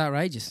 that's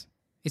outrageous.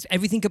 It's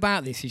everything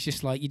about this. It's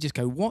just like you just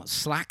go, what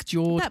slack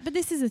jawed? But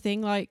this is the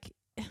thing. Like,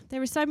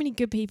 there are so many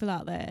good people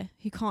out there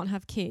who can't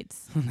have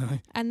kids. No.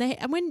 And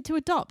when to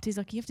adopt is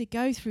like you have to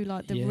go through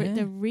like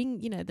the ring,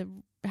 the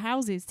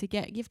houses to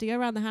get. You have to go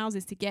around the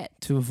houses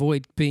to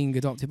avoid being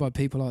adopted by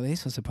people like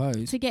this, I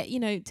suppose. To get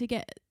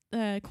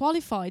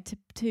qualified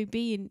to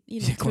be in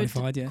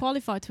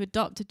qualified to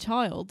adopt a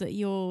child that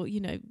you're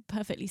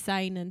perfectly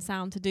sane and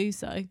sound to do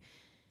so.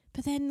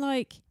 But then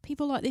like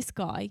people like this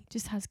guy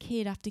just has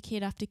kid after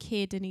kid after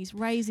kid, and he's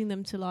raising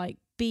them to like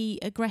be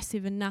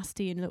aggressive and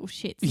nasty and little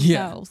shits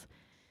themselves.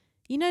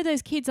 Yeah.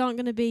 Those kids aren't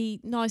going to be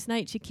nice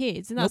natured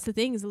kids, and that's the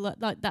thing is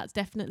like that's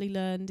definitely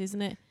learned,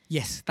 isn't it?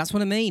 Yes, that's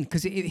what I mean.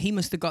 Because he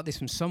must have got this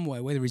from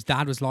somewhere, whether his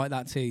dad was like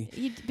that too.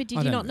 But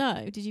did you not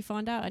know? Did you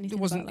find out anything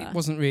about that? It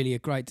wasn't really a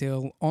great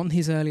deal on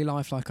his early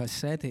life, like I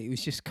said. It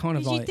was just kind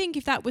of like... You'd think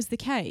if that was the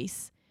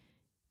case,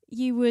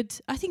 you would...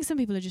 I think some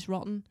people are just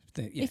rotten.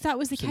 If that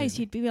was the case,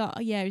 you'd be like,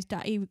 oh yeah, his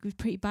dad, he was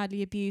pretty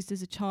badly abused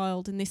as a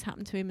child and this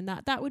happened to him and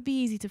that. That would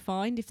be easy to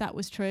find if that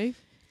was true.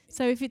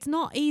 So if it's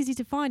not easy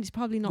to find, it's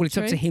probably not true. Well, it's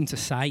up to hhim to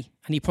say.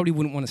 And he probably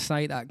wouldn't want to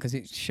say that because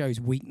it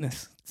shows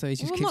weakness. So he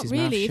just keeps his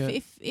mouth shut.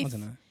 I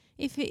don't know.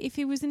 If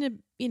he was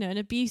in an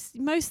abuse,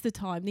 most of the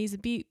time these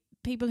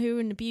people who are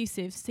in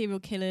abusive serial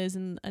killers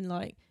and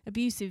like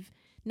abusive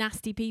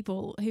nasty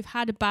people who've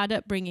had a bad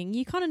upbringing,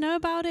 you kind of know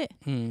about it.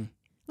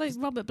 Like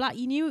Robert Black,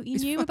 you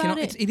knew about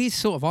it. It is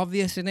sort of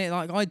obvious, isn't it?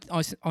 Like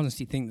I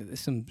honestly think that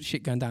there's some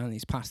shit going down in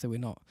his past that we're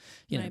not,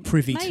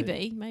 privy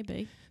to.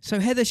 Maybe. So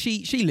Heather,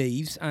 she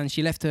leaves and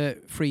she left her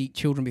 3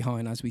 children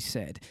behind, as we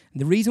said.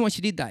 And the reason why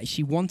she did that is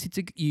she wanted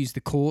to use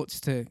the courts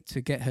to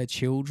get her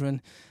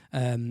children,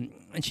 and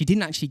she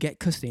didn't actually get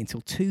custody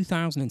until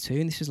 2002.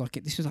 And this was like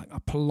a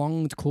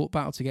prolonged court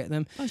battle to get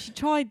them. Oh, she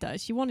tried though.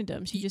 She wanted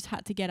them. She just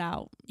had to get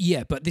out.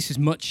 Yeah, but this is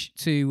much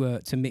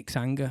to Mick's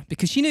anger,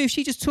 because she knew if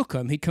she just took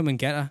him, he'd come and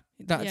get her.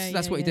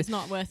 That's what he did. It's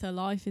not worth her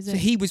life, is it? So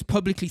he was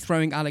publicly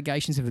throwing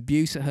allegations of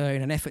abuse at her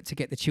in an effort to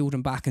get the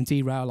children back and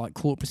derail like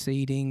court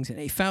proceedings. And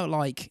it felt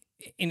like,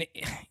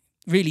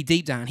 really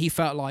deep down, he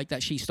felt like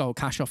that she stole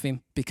cash off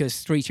him, because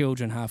 3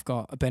 children have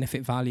got a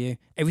benefit value.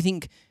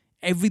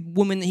 Every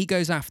woman that he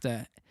goes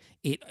after,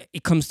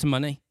 it comes to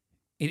money.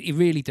 It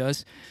really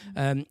does.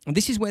 And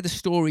this is where the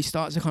story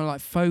starts to kind of like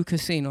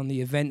focus in on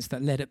the events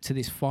that led up to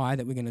this fire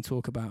that we're going to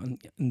talk about,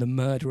 and the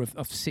murder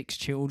of 6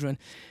 children.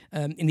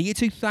 In the year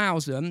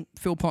 2000,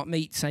 Philpott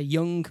meets a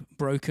young,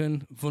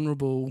 broken,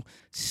 vulnerable,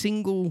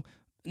 single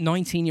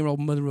 19-year-old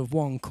mother of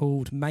 1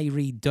 called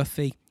Mayre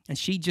Duffy. And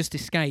she just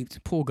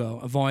escaped, poor girl,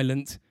 a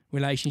violent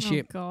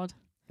relationship. Oh, God.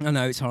 I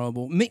know, it's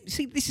horrible.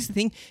 See, this is the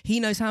thing.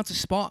 He knows how to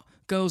spot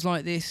girls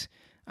like this.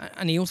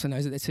 And he also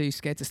knows that they're too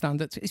scared to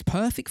stand up. It's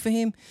perfect for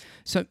him.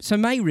 So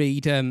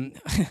Mayre,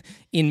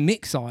 in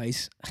Mick's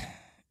eyes,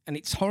 and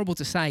it's horrible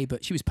to say,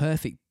 but she was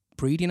perfect.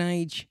 Breeding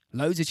age,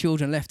 loads of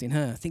children left in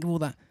her. Think of all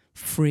that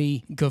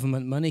free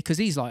government money, because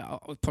he's like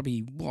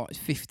probably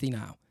 50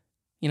 now.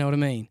 You know what I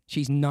mean?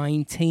 She's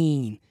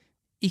 19.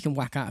 He can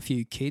whack out a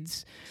few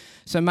kids.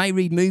 So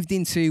Mayre moved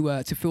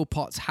into to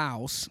Philpott's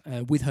house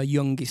with her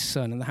youngest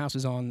son, and the house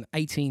was on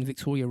 18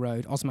 Victoria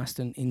Road,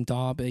 Osmaston in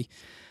Derby.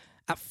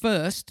 At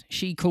first,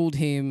 she called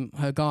him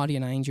her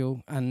guardian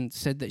angel and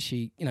said that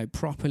she,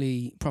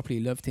 properly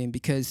loved him,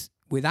 because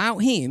without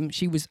him,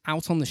 she was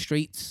out on the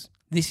streets.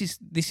 This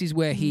is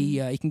where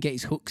he can get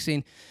his hooks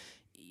in.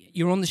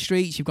 You're on the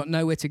streets, you've got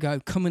nowhere to go.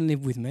 Come and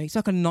live with me. It's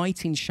like a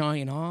knight in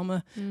shining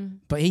armor,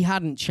 but he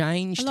hadn't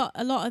changed.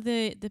 A lot of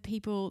the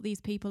people,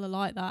 these people are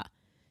like that.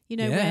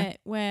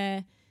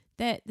 Where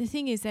the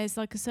thing is, there's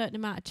like a certain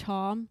amount of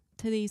charm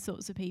to these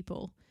sorts of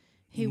people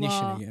who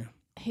are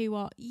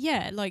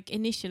like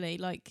initially,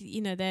 like,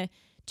 they're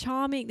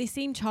charming. They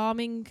seem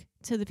charming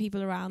to the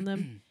people around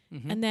them,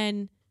 and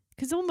then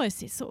because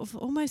it's sort of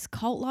almost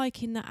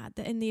cult-like in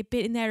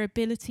their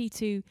ability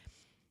to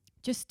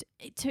just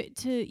to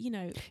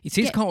it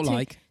is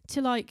cult-like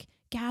to like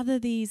gather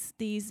these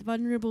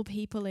vulnerable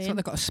people in. It's like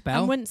they've got a spell,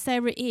 and once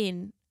they're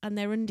in and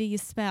they're under your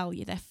spell,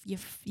 you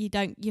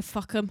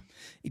fuck them.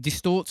 It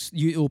distorts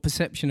your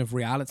perception of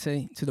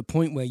reality to the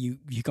point where you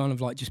kind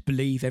of like just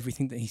believe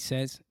everything that he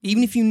says,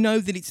 even if you know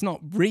that it's not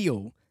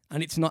real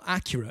and it's not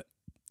accurate.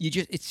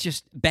 It's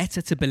just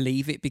better to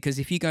believe it, because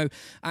if you go,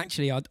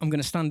 actually, I'm going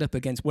to stand up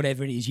against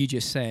whatever it is you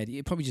just said,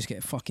 you probably just get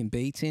a fucking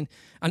beating.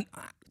 And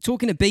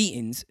talking of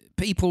beatings,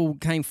 people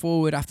came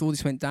forward after all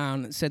this went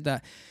down and said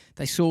that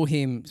they saw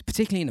him,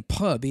 particularly in a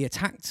pub, he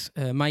attacked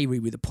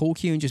Mayre with a pool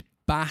cue and just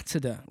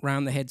battered her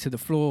round the head to the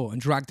floor and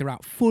dragged her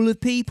out full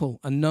of people,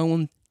 and no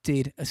one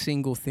did a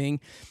single thing.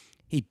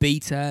 He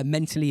beat her,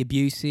 mentally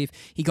abusive.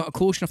 He got a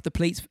caution off the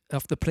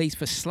police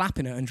for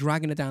slapping her and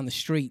dragging her down the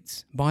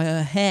streets by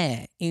her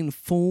hair in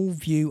full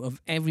view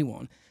of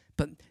everyone.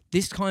 But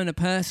this kind of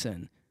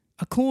person,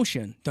 a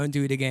caution, don't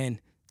do it again.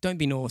 Don't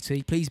be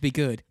naughty. Please be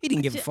good. He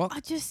didn't give a fuck. I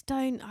just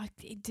don't.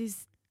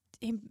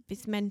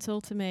 It's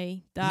mental to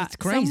me that it's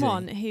crazy.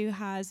 Someone who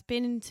has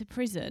been into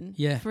prison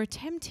for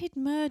attempted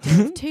murder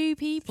of 2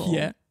 people.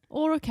 Yeah.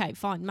 Or okay,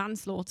 fine,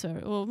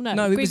 manslaughter, or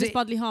grievous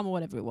bodily harm, or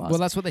whatever it was. Well,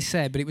 that's what they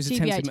said, but it was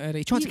attempted murder.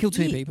 He tried to kill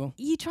 2 people.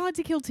 You tried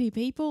to kill 2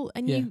 people,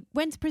 and you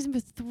went to prison for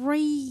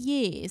 3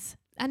 years.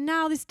 And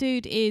now this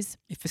dude is...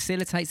 It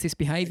facilitates this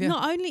behaviour.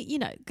 Not only,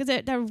 because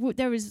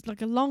there is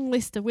like a long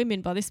list of women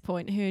by this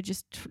point who are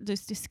just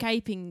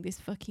escaping this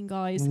fucking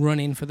guy's...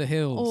 running for the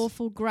hills.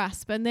 Awful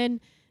grasp. And then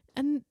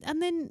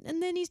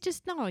he's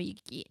just, no, you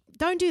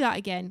don't do that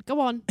again. Go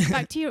on,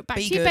 back to your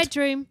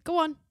bedroom. Go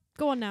on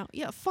now.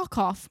 Yeah, fuck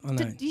off. I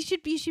know. You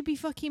should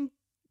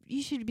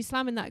be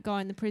slamming that guy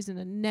in the prison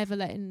and never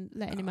letting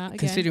him out again.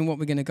 Considering what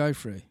we're going to go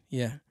through,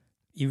 yeah.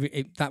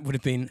 That would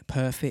have been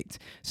perfect.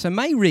 So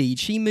Mayre,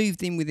 she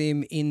moved in with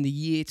him in the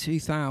year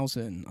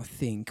 2000, I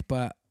think,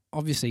 but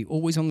obviously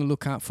always on the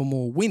lookout for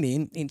more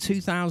women. In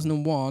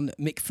 2001,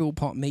 Mick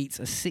Philpott meets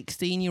a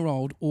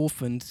 16-year-old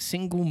orphaned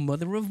single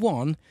mother of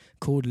 1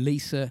 called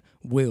Lisa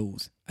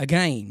Wills.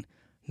 Again,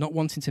 not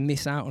wanting to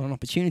miss out on an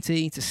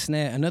opportunity to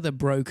snare another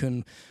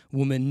broken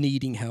woman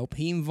needing help,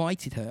 he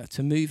invited her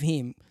to move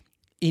in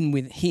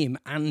with him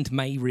and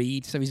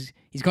Mayre. So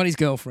he's got his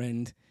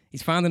girlfriend.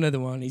 He's found another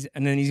one,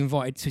 and then he's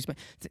invited to...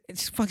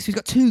 So he's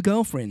got 2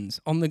 girlfriends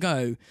on the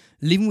go,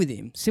 living with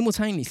him,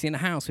 simultaneously in a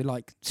house with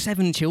like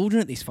 7 children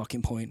at this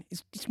fucking point.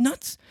 It's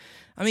nuts.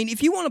 I mean,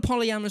 if you want a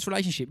polyamorous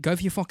relationship, go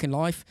for your fucking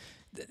life.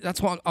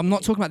 That's what I'm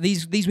not talking about.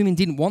 These women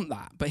didn't want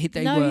that, but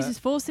they were. He's just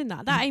forcing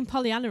that. That ain't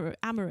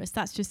polyamorous.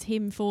 That's just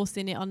him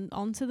forcing it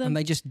onto them. And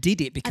they just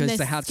did it because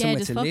they had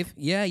somewhere to live.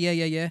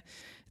 Yeah.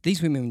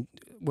 These women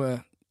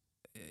were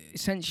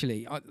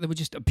essentially, they were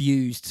just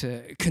abused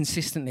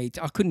consistently.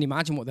 I couldn't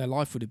imagine what their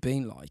life would have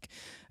been like.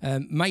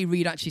 May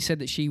Read actually said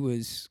that she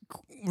was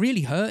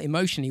really hurt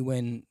emotionally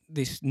when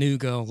this new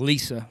girl,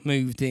 Lisa,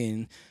 moved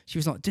in. She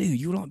was like, dude,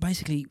 you were like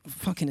basically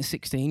fucking a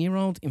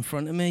 16-year-old in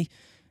front of me.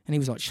 And he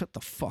was like, shut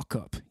the fuck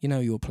up. You know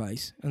your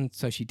place. And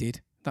so she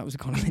did. That was the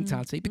kind of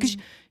mentality. Because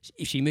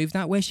if she moved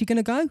out, where's she going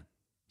to go?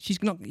 She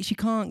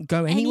can't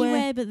go anywhere.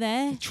 Anywhere but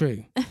there.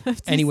 True.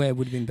 Anywhere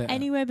would have been better.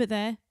 Anywhere but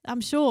there.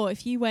 I'm sure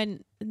if you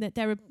went,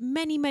 there are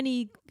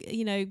many,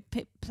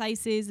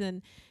 places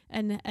and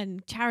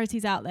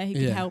charities out there who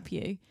can help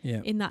you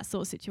in that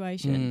sort of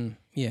situation.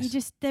 Yes. You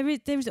just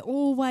there's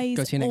always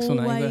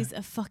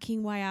a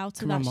fucking way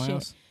out of that shit.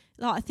 House.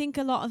 Like, I think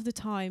a lot of the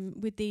time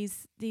with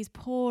these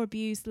poor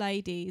abused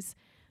ladies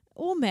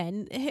or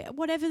men,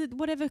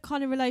 whatever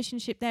kind of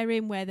relationship they're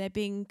in, where they're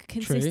being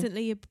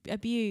consistently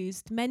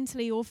abused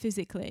mentally or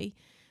physically,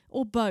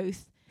 or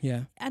both.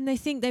 Yeah. And they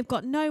think they've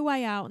got no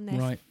way out, and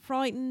they're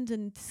frightened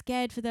and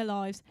scared for their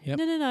lives. Yep.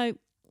 No.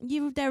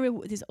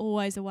 There's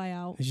always a way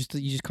out. You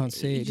just can't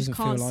see it. It doesn't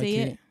can't feel like see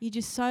it. You're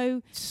just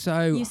so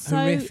so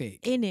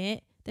horrific. in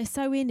it. They're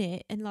so in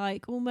it, and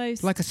like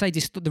almost like I say,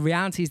 the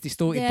reality is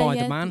distorted by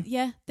the man.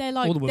 They're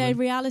like their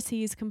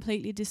reality is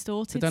completely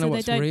distorted. They don't know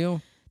what's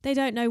real. They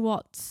don't know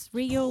what's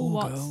real.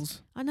 Poor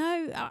girls. I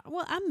know.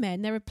 And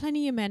men. There are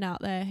plenty of men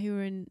out there who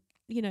are in.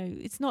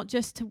 It's not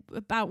just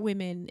about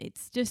women.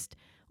 It's just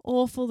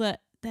awful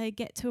that they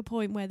get to a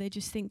point where they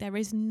just think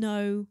there's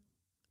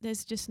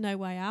just no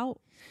way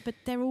out. But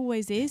there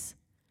always is.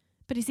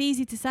 But it's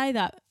easy to say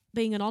that,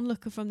 being an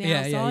onlooker from the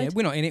outside. Yeah.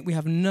 We're not in it. We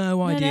have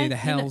no idea the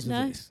hells of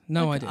this.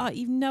 No idea.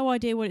 You've no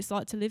idea what it's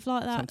like to live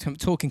like that. So I'm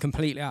talking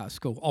completely out of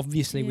school,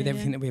 obviously, with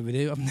everything that we ever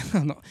do.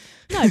 I'm not.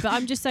 No, but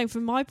I'm just saying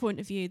from my point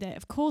of view that,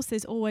 of course,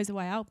 there's always a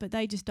way out, but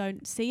they just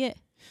don't see it.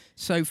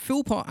 So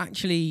Philpott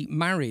actually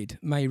married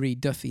May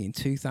Read Duffy in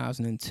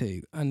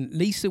 2002, and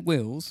Lisa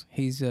Wills,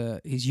 his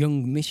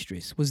young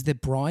mistress, was the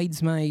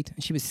bridesmaid,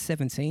 and she was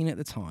 17 at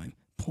the time.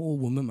 Poor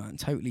woman, man,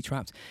 totally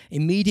trapped.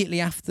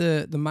 Immediately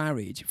after the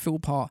marriage,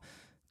 Philpott,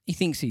 he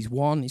thinks he's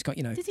won. He's got,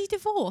 Did he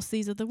divorce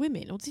these other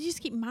women, or did he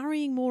just keep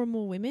marrying more and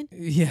more women?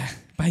 Yeah,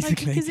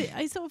 basically. Because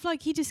it's sort of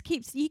like you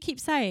keep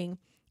saying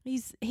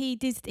he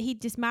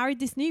just married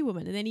this new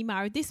woman, and then he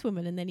married this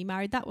woman, and then he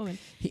married that woman.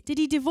 Did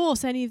he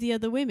divorce any of the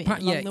other women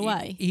along the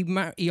way?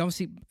 He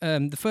obviously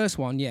the first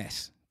one,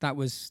 yes. That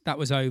was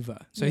over.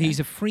 So he's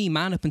a free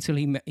man up until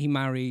he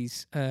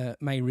marries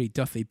May Read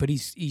Duffy. But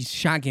he's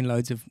shagging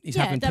loads of. He's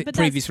having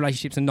previous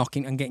relationships and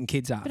knocking and getting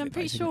kids out. But I'm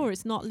pretty sure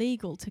it's not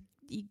legal to.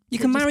 You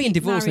can marry and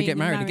divorce and get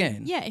married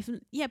again.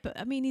 Yeah, but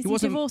I mean, is he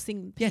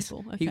divorcing people? Yes,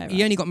 okay,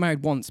 he only got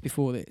married once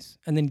before this,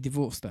 and then he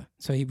divorced her.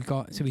 So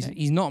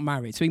he's not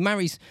married. So he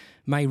marries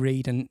May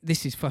Read, and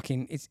this is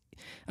fucking.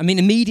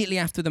 Immediately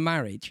after the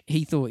marriage,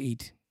 he thought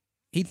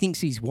he thinks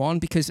he's won,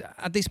 because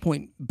at this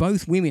point,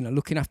 both women are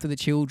looking after the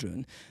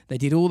children. They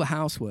did all the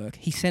housework.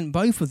 He sent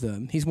both of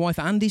them, his wife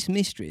and his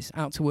mistress,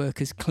 out to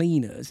work as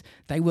cleaners.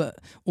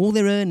 All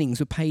their earnings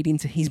were paid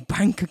into his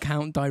bank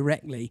account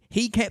directly.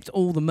 He kept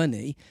all the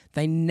money.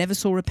 They never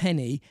saw a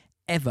penny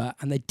ever,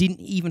 and they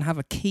didn't even have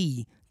a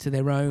key to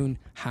their own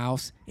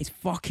house. It's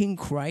fucking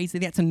crazy.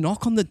 They had to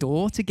knock on the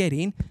door to get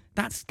in.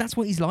 That's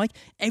what he's like.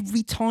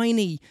 Every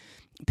tiny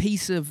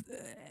piece of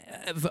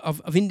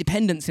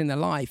independence in their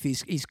life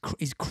is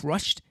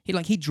crushed.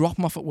 He'd drop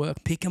them off at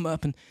work, pick them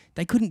up, and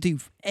they couldn't do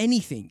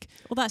anything.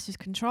 Well, that's just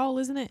control,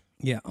 isn't it?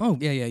 Yeah. Oh,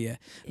 yeah.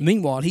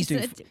 Meanwhile, he's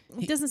doing.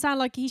 It doesn't sound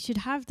like he should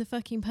have the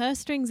fucking purse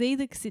strings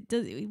either, because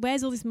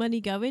where's all this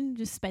money going?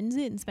 Just spends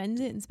it and spends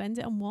it and spends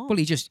it on what? Well,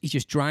 he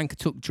just drank,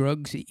 took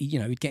drugs.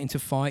 He'd get into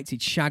fights.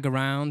 He'd shag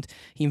around.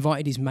 He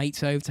invited his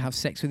mates over to have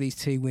sex with these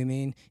two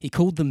women. He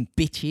called them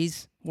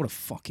bitches. What a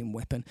fucking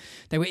weapon.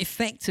 They were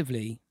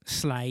effectively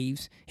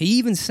slaves. He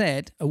even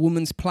said a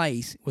woman's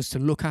place was to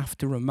look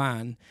after a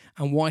man,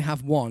 and why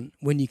have one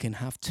when you can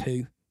have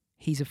two?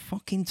 He's a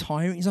fucking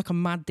tyrant. He's like a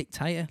mad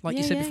dictator, like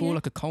you said before,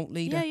 like a cult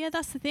leader. Yeah,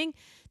 that's the thing.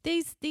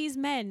 These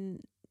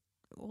men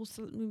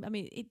also, I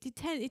mean, it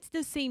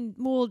does seem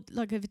more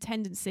like of a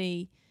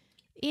tendency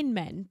in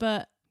men,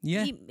 but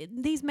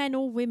these men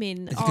or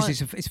women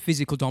because it's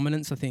physical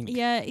dominance, I think.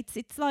 Yeah,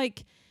 it's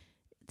like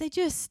they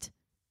just...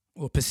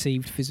 Or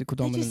perceived physical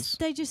dominance.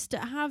 They just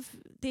have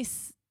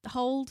this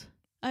hold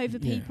over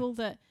people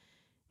that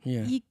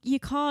you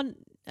can't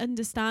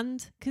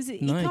understand, because you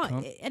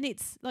can't. And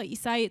it's like you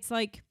say, it's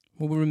like,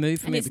 well, we're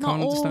removed from it. We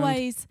can't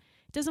understand.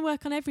 It doesn't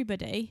work on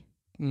everybody,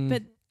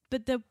 but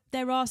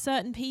there are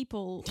certain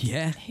people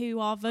who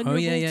are vulnerable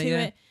to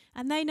it,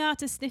 and they know how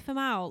to sniff them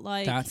out.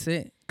 Like, that's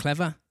it.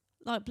 Clever.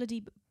 Like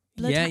bloody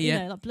you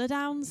know, like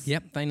bloodhounds.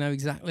 Yep, they know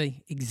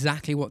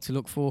exactly what to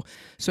look for.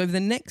 So over the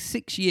next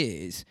 6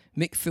 years,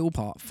 Mick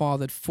Philpott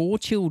fathered 4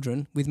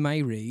 children with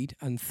May Read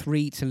and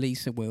 3 to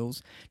Lisa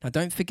Wills. Now,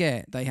 don't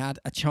forget, they had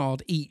a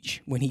child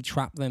each when he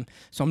trapped them.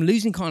 So I'm kind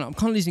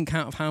of losing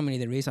count of how many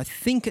there is. I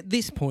think at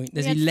this point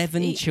there's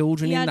 11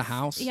 children in the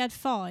house. He had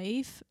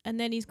 5, and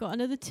then he's got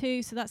another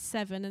 2, so that's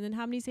 7. And then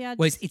how many's he had?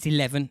 Well, it's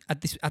 11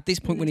 at this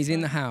point when he's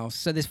in the house.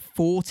 So there's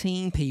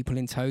 14 people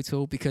in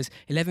total because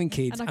 11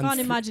 kids. And I can't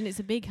imagine it's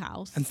a big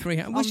house. And 3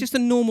 houses. Well, it's just a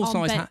normal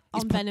size house.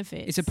 On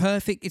benefits.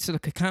 It's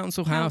like a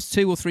council house,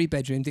 2 or 3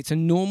 bedrooms. It's a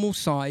normal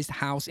sized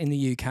house in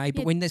the UK.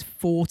 But when there's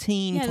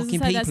 14 fucking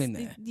people in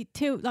there.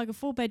 Like a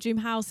 4-bedroom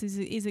house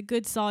is a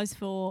good size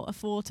for a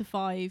 4 to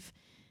 5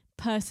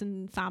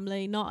 person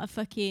family, not a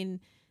fucking.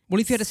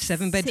 Well, if you had a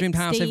 7-bedroom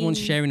house, everyone's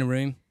sharing a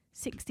room.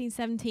 16,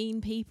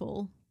 17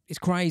 people. It's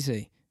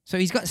crazy. So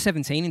he's got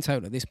 17 in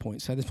total at this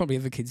point. So there's probably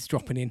other kids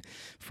dropping in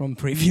from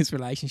previous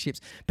relationships.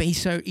 But he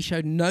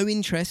showed no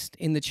interest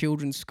in the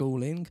children's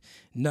schooling,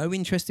 no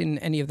interest in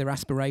any of their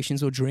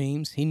aspirations or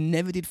dreams. He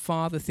never did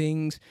father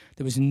things.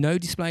 There was no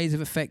displays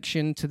of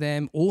affection to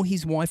them or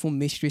his wife or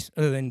mistress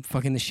other than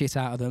fucking the shit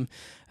out of them.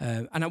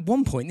 And at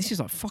one point, this is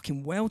like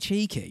fucking well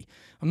cheeky.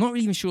 I'm not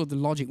really even sure of the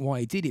logic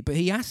why he did it, but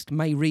he asked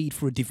May Read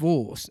for a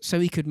divorce so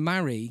he could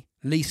marry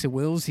Lisa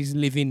Wills, his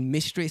live-in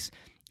mistress.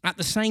 At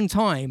the same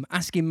time,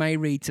 asking May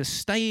Read to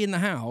stay in the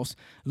house,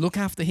 look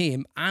after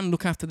him and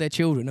look after their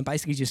children and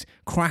basically just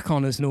crack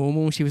on as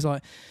normal. She was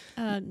like,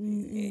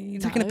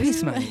 you're taking a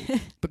piss, mate.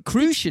 But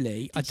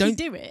crucially, Did she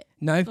do it?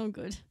 No. I'm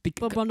good.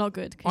 Well, not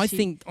good. I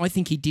think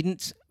he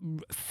didn't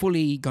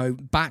fully go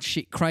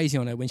batshit crazy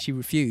on her when she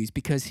refused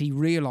because he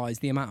realised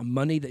the amount of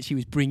money that she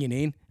was bringing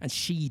in and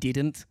she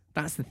didn't.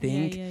 That's the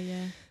thing.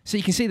 Yeah. So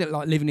you can see that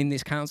like living in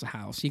this council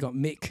house, you got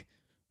Mick,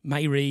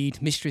 May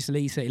Read, Mistress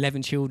Lisa,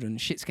 11 children.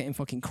 Shit's getting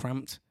fucking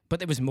cramped. But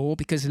there was more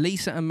because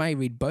Lisa and May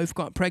Read both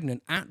got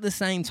pregnant at the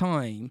same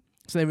time.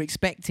 So they were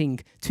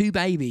expecting 2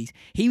 babies.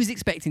 He was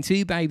expecting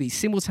 2 babies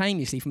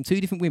simultaneously from 2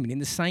 different women in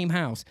the same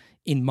house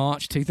in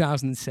March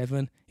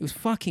 2007. It was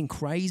fucking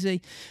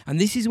crazy. And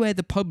this is where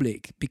the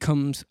public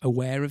becomes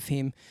aware of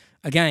him.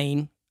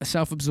 Again, a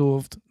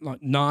self-absorbed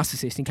like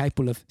narcissist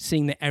incapable of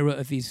seeing the error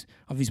of his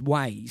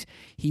ways.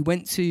 He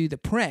went to the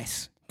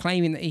press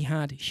claiming that he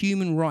had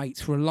human rights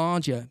for a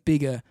larger,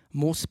 bigger,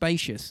 more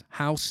spacious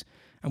house,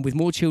 and with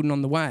more children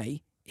on the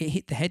way, it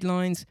hit the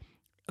headlines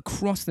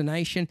across the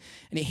nation,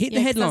 and it hit the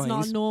headlines.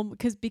 That's not normal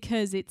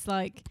because it's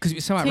like because it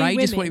was so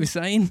outrageous what he was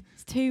saying.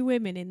 It's 2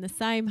 women in the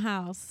same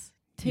house.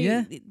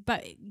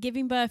 But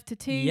giving birth to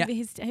 2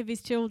 of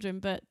his children,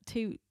 but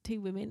two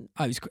women.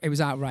 Oh, it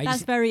was outrageous.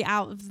 That's very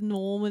out of the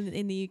norm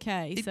in the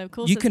UK. So of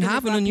course you can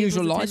have an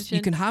unusual life.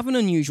 You can have an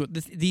unusual.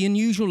 The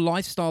unusual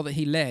lifestyle that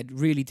he led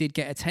really did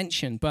get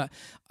attention, but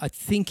I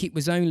think it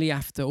was only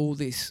after all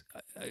this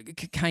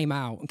came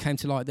out and came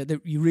to light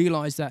that you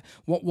realise that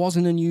what was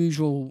an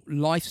unusual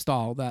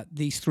lifestyle that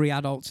these 3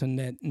 adults and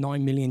their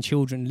 9 million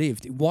children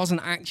lived, it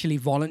wasn't actually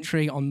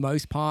voluntary on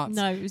most parts.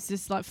 No, it was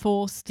just like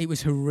forced. It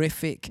was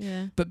horrific.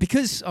 Yeah. But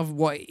because of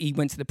what he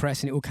went to the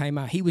press and it all came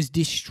out, he was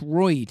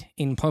destroyed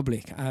in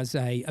public as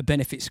a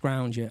benefit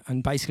scrounger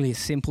and basically a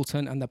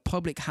simpleton, and the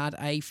public had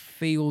a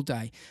field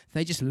day.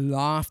 They just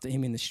laughed at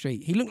him in the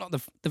street. He looked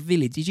like the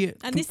village. Did you?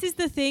 And this is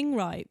the thing,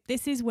 right?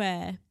 This is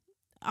where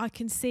I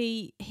can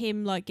see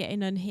him like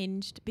getting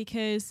unhinged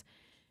because,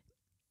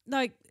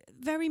 like,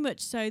 very much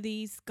so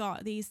these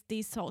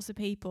sorts of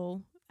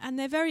people, and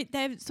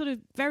they're sort of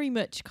very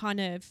much kind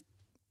of,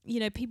 you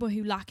know, people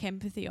who lack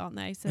empathy, aren't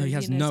they? So he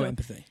has no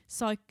empathy.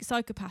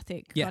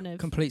 Psychopathic kind of.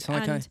 Complete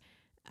psycho.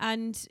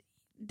 And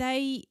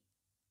they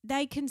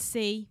can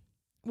see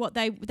what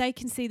they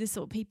can see the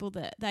sort of people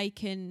that they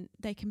can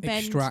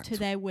bend to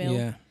their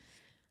will.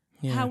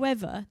 Yeah.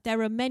 However,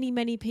 there are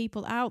many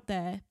people out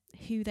there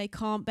who they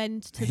can't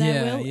bend to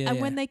their will. And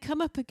when they come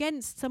up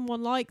against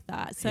someone like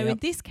that, so in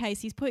this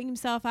case, he's putting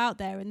himself out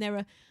there and there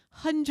are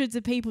hundreds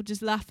of people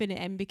just laughing at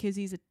him because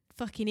he's a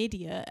fucking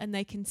idiot and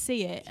they can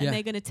see it and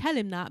they're going to tell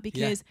him that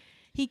because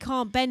he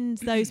can't bend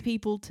those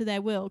people to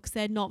their will because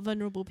they're not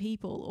vulnerable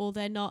people or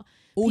they're not...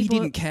 Or he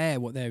didn't care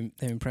what their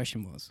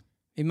impression was.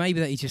 It may be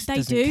that he just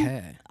doesn't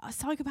care.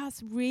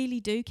 Psychopaths really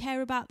do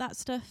care about that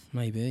stuff.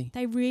 Maybe.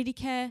 They really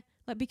care.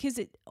 Like, because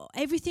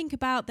everything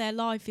about their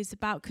life is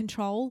about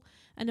control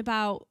and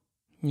about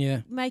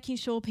making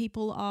sure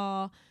people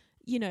are,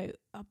 you know,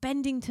 are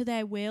bending to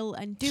their will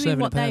and doing serving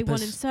what they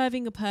want and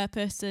serving a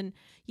purpose and,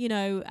 you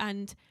know,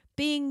 and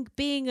being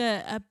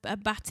a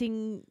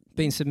batting...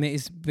 Being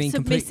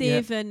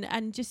submissive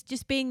and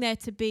just being there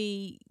to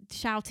be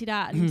shouted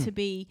at and to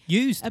be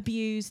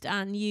abused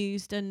and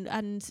used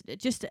and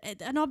just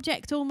an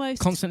object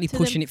almost. Constantly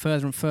pushing it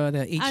further and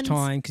further each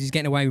time because he's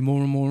getting away with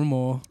more and more and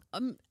more.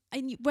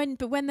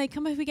 when they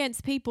come up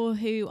against people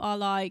who are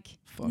like,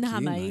 Fuck nah,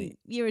 you, mate,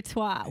 you're a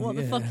twat. What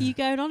the fuck Yeah. are you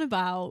going on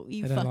about?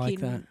 You They don't like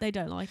fucking, that. they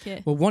don't like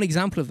it. Well, one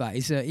example of that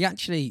is he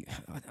actually,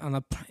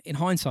 in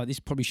hindsight, this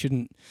probably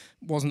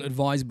wasn't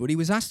advisable. He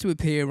was asked to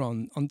appear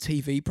on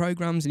TV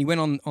programs, and he went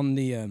on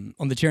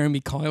the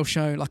Jeremy Kyle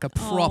show, like a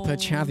proper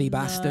chavvy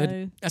bastard.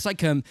 No. That's like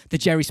the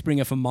Jerry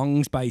Springer for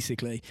Mongs,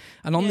 basically.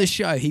 And on Yeah. this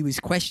show, he was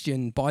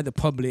questioned by the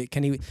public,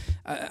 and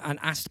and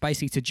asked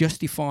basically to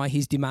justify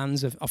his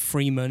demands of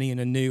free money and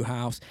a new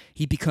house.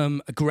 He'd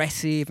become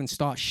aggressive and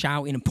start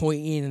shouting and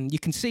pointing, and you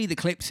can see the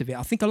clips of it.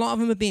 I think a lot of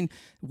them have been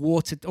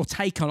watered or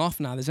taken off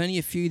now. There's only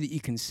a few that you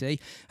can see,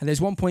 and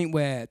there's one point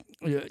where,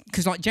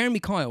 because like Jeremy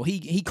Kyle,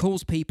 he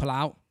calls people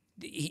out.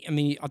 I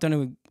mean, I don't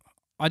know.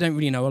 I don't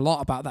really know a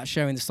lot about that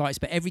show in the sites,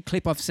 but every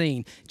clip I've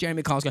seen,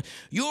 Jeremy Kyle's going,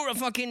 "You're a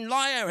fucking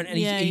liar," and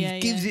he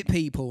gives it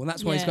people, and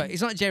that's why he's got.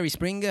 It's like Jerry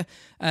Springer,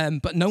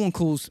 but no one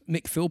calls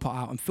Mick Philpott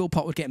out, and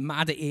Philpott would get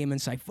mad at him and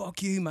say,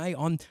 "Fuck you, mate!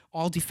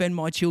 I'll defend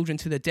my children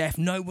to the death.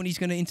 Nobody's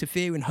going to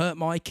interfere and hurt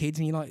my kids."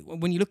 And you're like,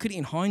 when you look at it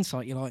in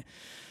hindsight, you're like,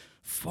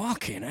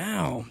 "Fucking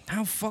hell!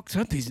 How fucked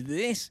up is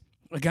this?"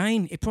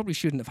 Again, it probably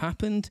shouldn't have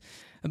happened.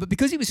 But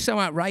because it was so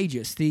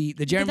outrageous, the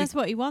Jeremy... But that's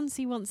what he wants.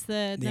 He wants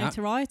the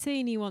notoriety,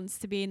 and he wants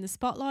to be in the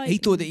spotlight. He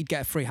thought that he'd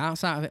get a free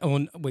house out of it.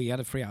 Well, he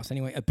had a free house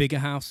anyway, a bigger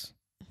house.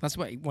 That's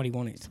what he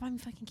wanted. Stop having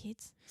fucking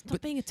kids.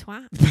 Stop being a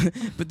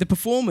twat. But the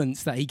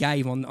performance that he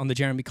gave on the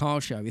Jeremy Kyle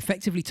show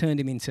effectively turned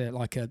him into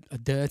like a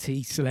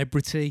dirty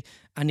celebrity,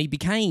 and he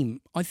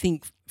became, I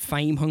think,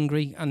 fame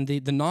hungry, and the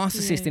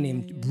narcissist in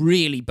him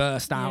really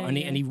burst out, and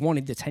he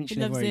wanted the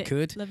attention everywhere he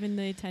could. Loving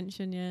the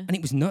attention, yeah. And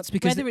it was nuts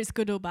because whether it's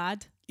good or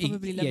bad,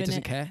 probably loving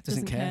it.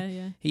 Doesn't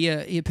care.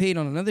 Yeah. He appeared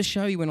on another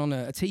show. He went on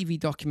a TV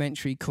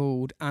documentary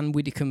called Anne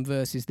Widdecombe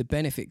versus the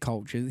Benefit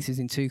Culture. This is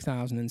in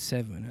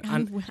 2007.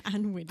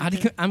 Anne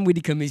Widdecombe. Anne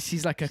Widdecombe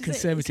is like a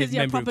conservative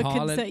member of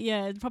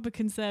Parliament. Proper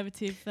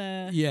conservative.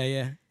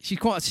 Yeah. She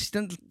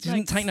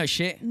doesn't take no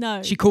shit.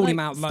 No. She called him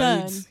out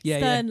loads.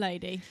 Stern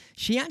lady.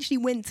 She actually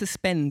went to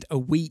spend a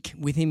week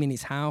with him in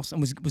his house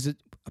and was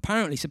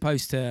apparently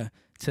supposed to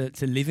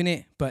live in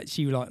it, but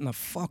she was like, "No,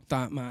 fuck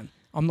that, man.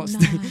 I'm not."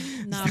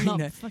 I'm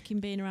not fucking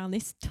being around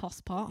this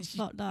tosspot.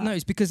 Fuck that. No,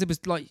 it's because it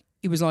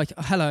was like,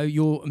 "Hello,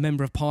 you're a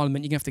member of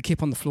Parliament. You're gonna have to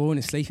keep on the floor in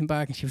a sleeping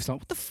bag." And she was like,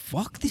 "What the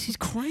fuck? This is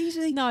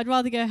crazy." No, I'd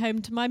rather go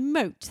home to my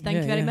moat. Thank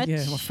you very much.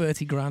 Yeah, my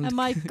 30 grand. And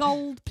my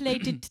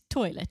gold-plated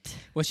toilet.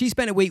 Well, she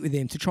spent a week with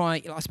him to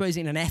try, I suppose,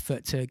 in an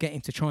effort to get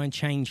him to try and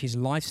change his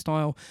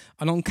lifestyle.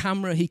 And on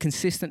camera, he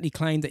consistently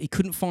claimed that he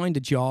couldn't find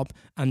a job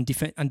and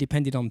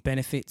depended on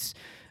benefits.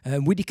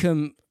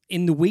 Widdecombe,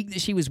 in the week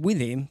that she was with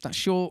him, that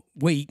short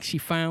week, she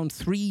found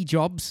 3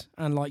 jobs,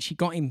 and like she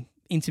got him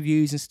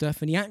interviews and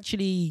stuff, and he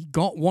actually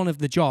got one of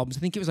the jobs. I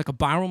think it was like a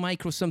barrel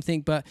maker or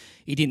something, but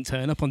he didn't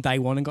turn up on day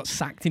one and got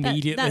sacked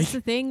immediately. That's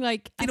the thing.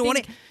 Like, you don't want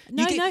it.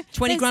 No, you get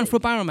 20 grand for a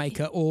barrel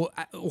maker, or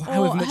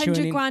however much you're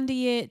 100 grand a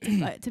year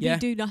to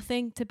do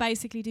nothing, to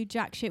basically do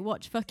jack shit.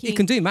 Watch fucking. You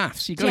can do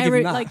maths. You got to give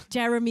him that. Like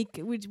Jeremy,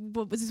 which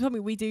is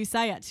something we do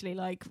say actually.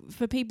 Like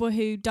for people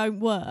who don't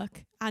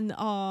work and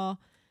are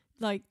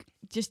like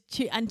just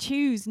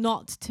choose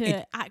not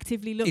to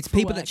actively look. It's for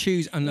people work. that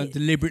choose and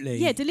deliberately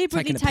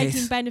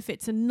taking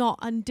benefits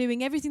and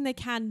doing everything they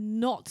can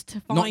not to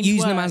find not using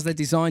work. them as they're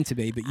designed to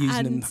be, but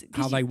using them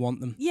how they want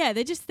them. Yeah,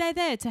 they're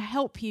there to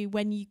help you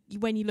when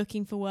you're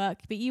looking for work.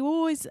 But you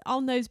always,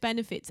 on those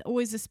benefits,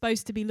 always are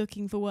supposed to be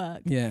looking for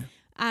work. Yeah.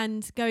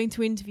 And going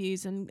to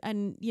interviews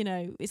and you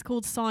know, it's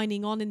called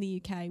signing on in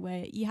the UK,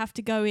 where you have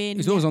to go in.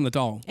 It's always on the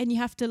dole. And you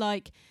have to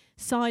like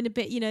sign a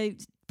bit, you know,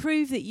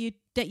 prove that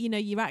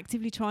you're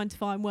actively trying to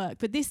find work.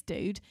 But this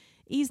dude,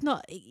 he's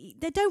not.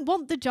 They don't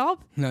want the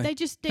job. No. They're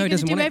going to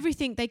do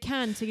everything they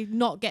can to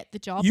not get the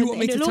job.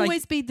 It'll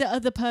always be the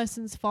other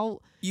person's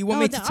fault. You want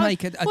me to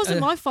take it? It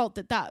wasn't my fault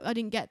that I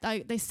didn't get.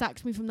 They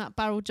sacked me from that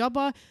barrel job.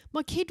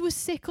 My kid was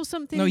sick or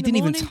something. No, he didn't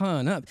even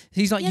turn up.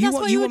 He's like, you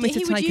want me to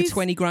take a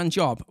 20 grand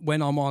job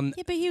when I'm on?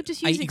 Yeah, but he'll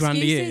just use 80 grand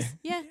a year.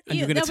 Yeah, and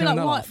you're going to turn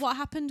that off. What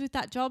happened with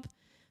that job?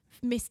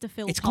 Mr.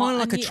 Philpott. It's kind of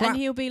like a trap. And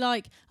he'll be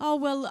like, "Oh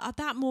well,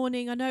 that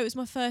morning I know it was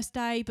my first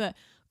day, but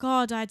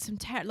God, I had some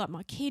like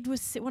my kid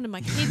was sick. One of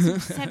my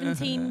kids,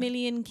 17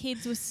 million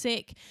kids, was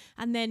sick,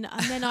 and then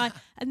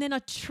I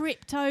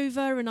tripped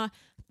over and I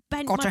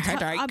bent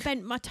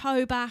my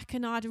toe back,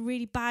 and I had a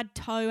really bad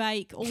toe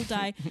ache all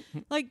day."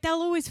 Like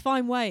they'll always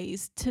find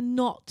ways to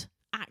not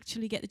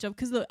actually get the job.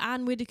 Because look,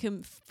 Anne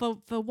Widdecombe, for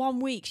 1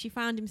 week she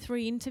found him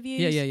 3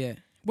 interviews. Yeah.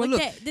 Well,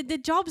 like look, the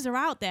jobs are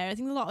out there. I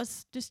think a lot of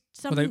just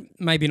some. Well,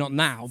 maybe not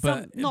now,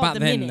 but back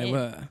then they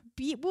were.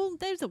 Well,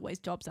 there's always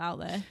jobs out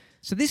there.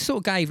 So this sort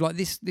of gave, like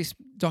this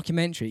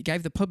documentary, it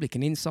gave the public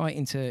an insight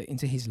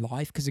into his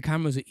life, because the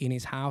cameras were in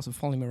his house and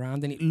following him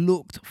around, and it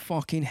looked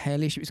fucking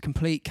hellish. It was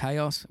complete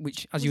chaos,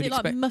 which, as you would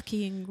expect, like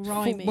mucky and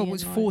grimy. Well, it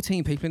was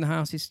 14 people in the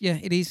house.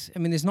 It is. I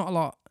mean, there's not a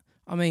lot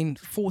I mean,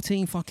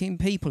 14 fucking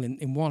people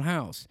in one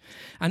house.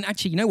 And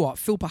actually, you know what?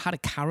 Philpott had a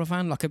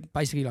caravan,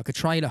 basically like a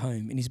trailer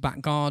home in his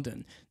back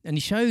garden. And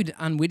he showed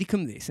Anne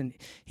Widdecombe this, and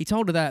he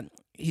told her that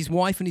his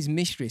wife and his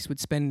mistress would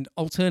spend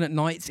alternate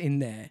nights in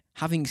there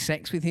having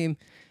sex with him.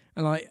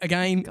 And like,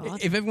 again,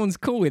 if everyone's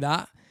cool with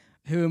that,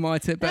 who am I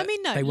to? But I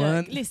mean, no, they look,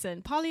 weren't.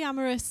 Listen,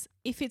 polyamorous,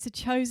 if it's a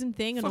chosen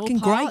thing and fucking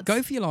all parts, great,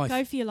 go for your life.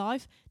 Go for your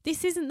life.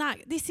 This isn't that.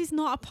 This is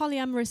not a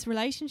polyamorous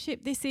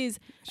relationship. This is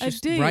a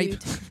dude rape.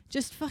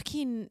 just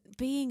fucking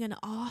being an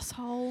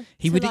arsehole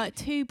He to would- like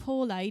two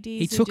poor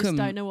ladies he who took just 'em-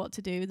 don't know what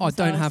to do with I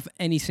themselves. don't have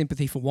any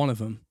sympathy for one of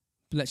them.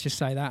 Let's just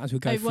say that as we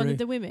go through. one of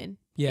the women.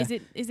 Yeah. Is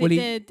it Well,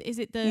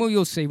 the Well,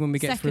 you'll see when we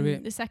get second through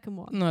it. the second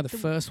one? No, the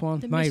first one,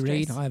 the May mistress.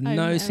 Reid. I have Oh,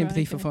 no no,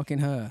 sympathy for okay. fucking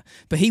her.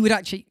 But he would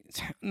actually.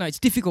 No, it's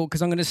difficult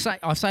because I'm going to say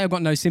I've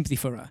got no sympathy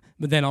for her.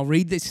 But then I'll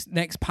read this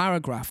next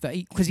paragraph that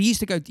because he used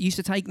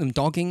to take them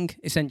dogging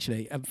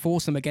essentially and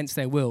force them against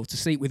their will to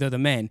sleep with other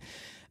men.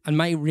 And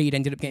May Reid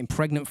ended up getting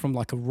pregnant from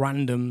like a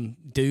random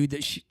dude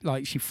that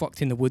she fucked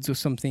in the woods or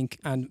something,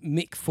 and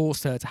Mick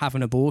forced her to have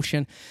an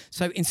abortion.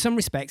 So in some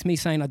respects, me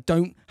saying I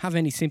don't have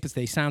any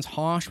sympathy sounds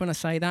harsh when I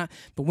say that,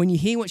 but when you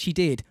hear what she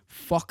did,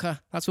 fuck her.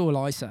 That's all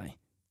I say.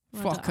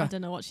 Well, Fuck I her.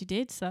 don't know what she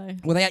did. So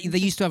Well, they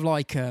used to have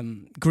like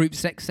group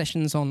sex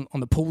sessions on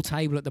the pool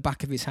table at the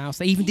back of his house.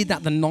 They even did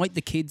that the night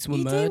the kids were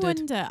you murdered. do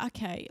wonder.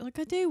 Okay, like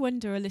I do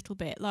wonder a little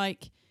bit.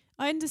 Like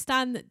I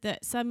understand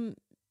that some,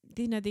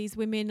 these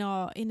women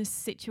are in a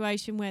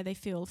situation where they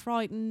feel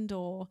frightened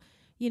or,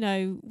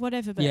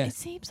 whatever. But Yeah. it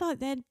seems like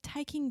they're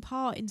taking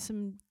part in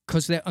some.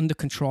 Because they're under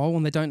control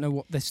and they don't know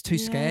what they're too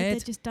They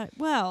scared. just don't.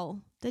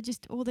 Well, they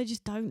just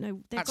don't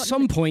know. At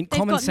some point, they've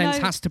common got sense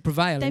no- has to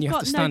prevail, and they've you have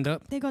got to stand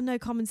up. They've got no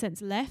common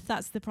sense left.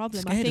 That's the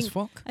problem. Scared as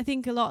fuck. I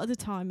think a lot of the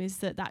time is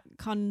that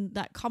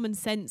common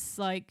sense,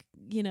 like,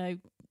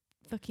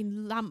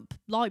 fucking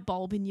light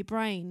bulb in your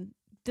brain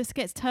just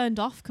gets turned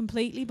off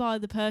completely by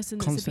the person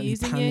that's Constantly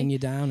abusing panning you. you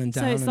down and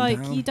down. So it's and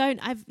like down. you don't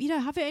have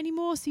it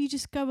anymore, so you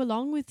just go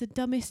along with the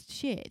dumbest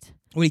shit.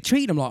 Well, he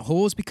treated them like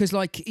whores because,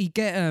 like,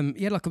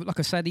 like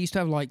I said, he used to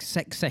have like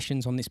sex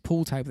sessions on this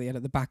pool table they had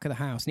at the back of the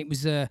house, and it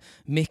was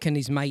Mick and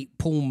his mate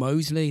Paul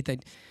Mosley.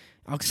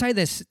 I'd say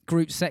there's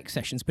group sex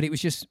sessions, but it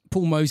was just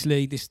Paul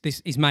Mosley, this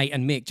his mate,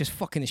 and Mick just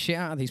fucking the shit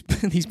out of these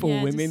these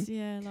poor women,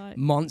 like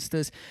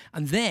monsters.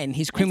 And then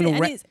his criminal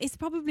it's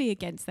probably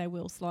against their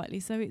will slightly,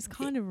 so it's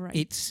kind of rape.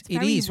 It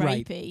very is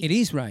rape. rapey. It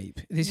is rape.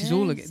 This is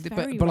all. it's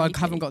very But I rapey.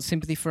 haven't got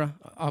sympathy for her.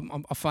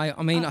 I fail.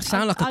 I mean, I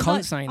sound like a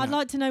cunt saying that. I'd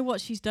like to know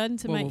what she's done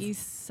to Well, make you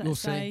we'll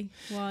say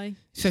why.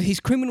 So his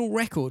criminal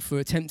record for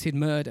attempted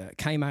murder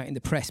came out in the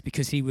press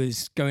because he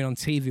was going on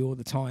TV all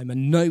the time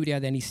and nobody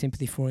had any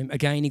sympathy for him.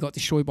 Again, he got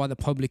destroyed by the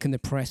public and the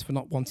press for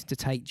not wanting to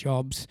take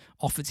jobs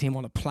offered to him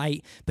on a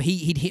plate. But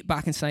he'd hit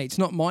back and say, it's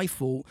not my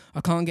fault.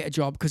 I can't get a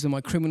job because of my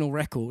criminal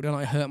record and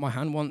I hurt my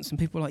hand once. And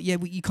people are like, yeah,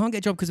 well, you can't get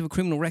a job because of a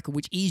criminal record,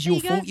 which is your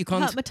fault. You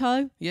can't. Hurt my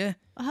toe. Yeah.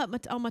 I hurt my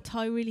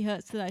toe really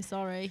hurts today.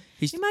 Sorry.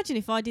 He's- Imagine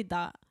if I did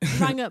that.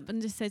 Rang up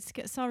and just said,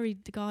 sorry,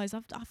 guys,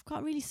 I've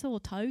got a really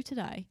sore toe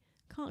today.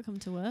 Can't come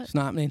to work. It's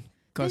not happening.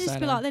 They'd Gotta just say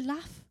be that. like, they'd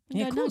laugh. And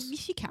Yeah, go, of no, course.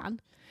 yes, you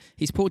can.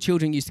 His poor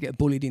children used to get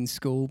bullied in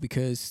school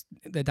because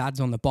their dad's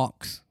on the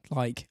box,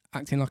 like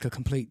acting like a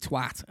complete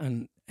twat,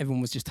 and everyone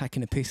was just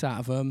taking a piss out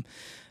of him.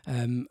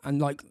 And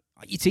like,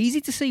 it's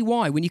easy to see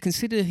why when you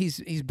consider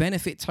his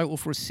benefit total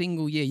for a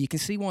single year. You can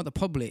see why the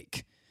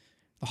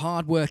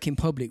hard-working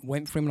public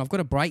went for him. And I've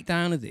got a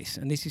breakdown of this,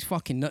 and this is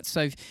fucking nuts.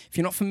 So if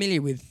you're not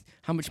familiar with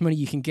how much money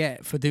you can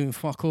get for doing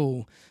fuck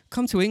all,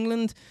 come to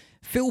England.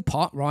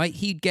 Philpott, right,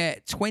 he'd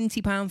get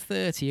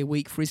 £20.30 a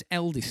week for his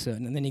eldest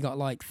son, and then he got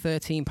like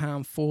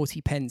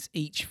 £13.40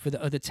 each for the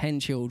other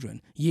 10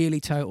 children. Yearly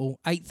total,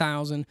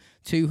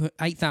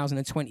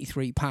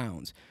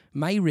 £8,023.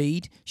 May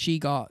Reid, she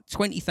got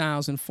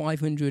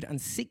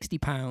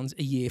 £20,560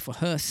 a year for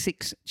her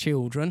 6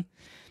 children.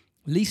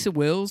 Lisa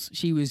Wills,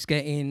 she was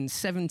getting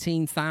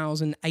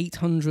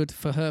 $17,800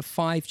 for her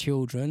 5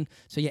 children.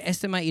 So your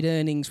estimated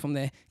earnings from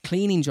their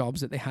cleaning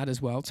jobs that they had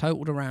as well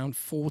totaled around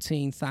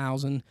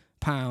 £14,000.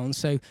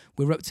 So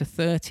we're up to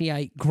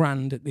 38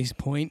 grand at this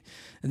point.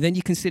 And then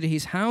you consider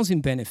his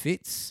housing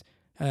benefits,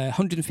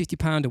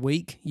 £150 a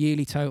week,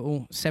 yearly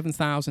total,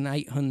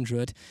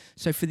 7,800.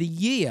 So for the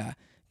year,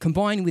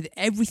 combined with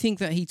everything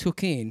that he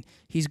took in,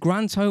 his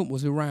grand total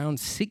was around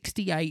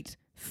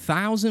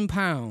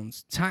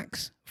 £68,000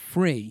 tax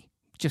free,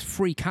 just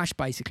free cash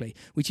basically,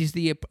 which is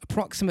the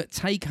approximate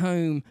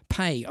take-home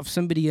pay of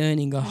somebody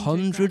earning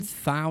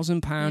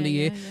 £100,000 a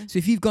year. Yeah. So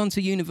if you've gone to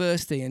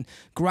university and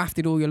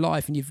grafted all your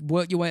life and you've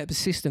worked your way up the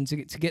system to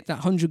get that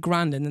 100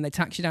 grand and then they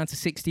tax you down to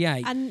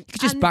 68, you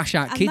could just bash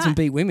out kids and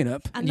beat women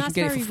up and you can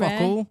get it for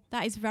fuck all.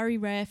 That is very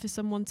rare for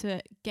someone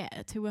to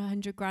get to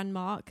 $100 grand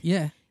mark.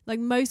 Yeah. Like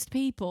most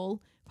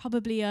people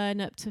probably earn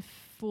up to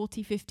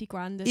 40, 50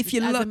 grand. If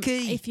you're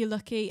lucky. If you're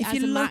lucky. If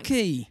you're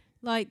lucky.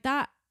 Like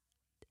that.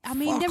 I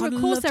mean, Fuck,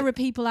 there are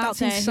people out that's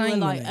there who are insane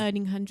like money.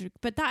 earning 100,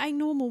 but that ain't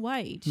normal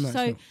wage. No, it's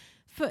so not.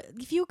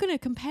 if you're going to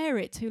compare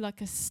it to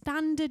like a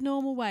standard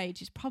normal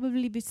wage, it's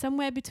probably be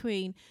somewhere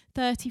between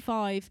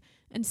 35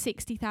 and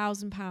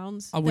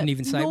 £60,000. I wouldn't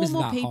even say it was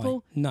that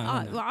people,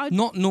 high. No.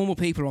 Not normal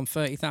people on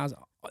 30,000.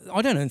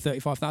 I don't earn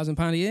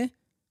 £35,000 a year.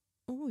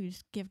 Oh, you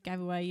just gave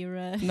away your...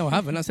 No, I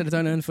haven't. I said I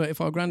don't earn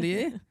 35 grand a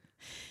year.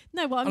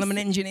 No, but I'm an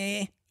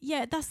engineer.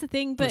 Yeah, that's the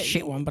thing. But I'm a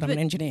shit one, but I'm an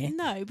engineer.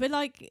 No, but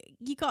like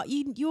you got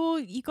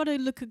to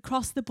look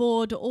across the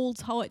board, all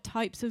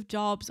types of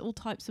jobs, all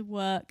types of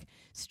work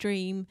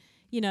stream.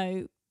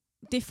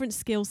 Different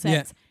skill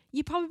sets. Yeah.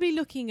 You're probably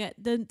looking at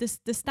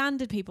the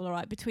standard people, all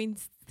right, between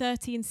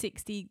 £30,000 and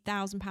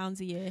 £60,000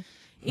 a year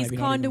is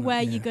kind of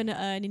where you're going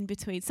to earn in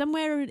between,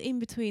 somewhere in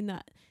between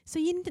that. So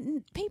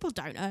people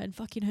don't earn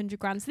fucking 100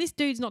 grand. So this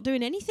dude's not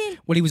doing anything.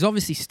 Well, he was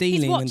obviously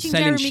stealing and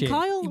selling Jeremy shit.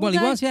 Kyle, well, he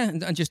was, yeah,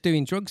 and just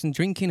doing drugs and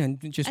drinking and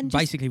just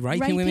basically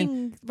raping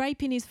women,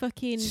 raping his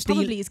fucking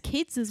probably his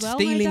kids as well.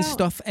 Stealing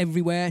stuff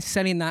everywhere,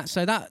 selling that.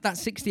 So that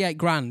 68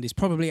 grand is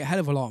probably a hell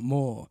of a lot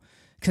more.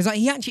 Because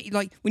he actually,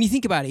 when you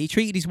think about it, he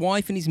treated his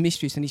wife and his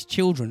mistress and his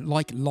children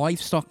like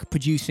livestock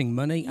producing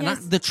money. And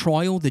at the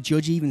trial, the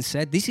judge even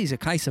said, this is a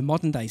case of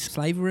modern day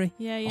slavery.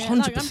 Yeah, yeah.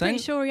 100%. I'm pretty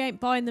sure he ain't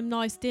buying them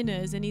nice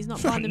dinners and he's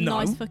not buying them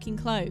nice fucking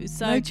clothes.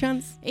 So no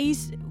chance.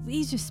 He's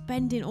just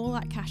spending all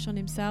that cash on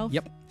himself.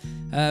 Yep.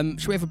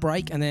 Should we have a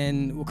break and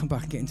then we'll come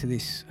back and get into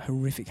this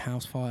horrific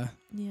house fire?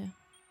 Yeah.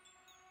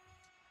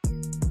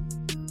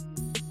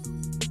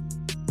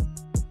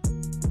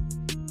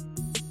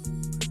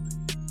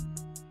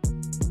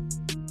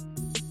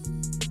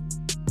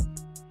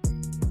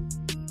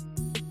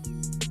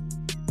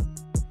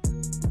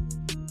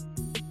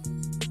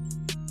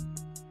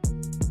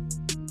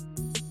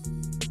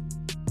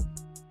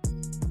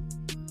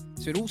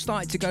 So it all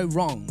started to go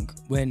wrong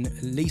when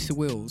Lisa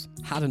Wills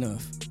had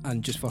enough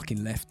and just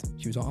fucking left.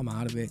 She was like, I'm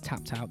out of it,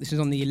 tapped out. This is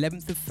on the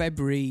 11th of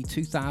February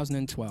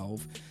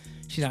 2012.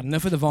 She'd had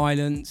enough of the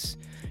violence.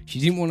 She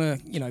didn't want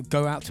to,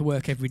 go out to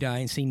work every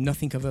day and see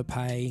nothing of her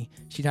pay.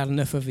 She'd had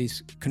enough of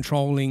his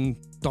controlling,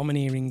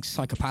 domineering,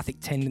 psychopathic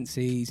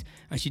tendencies.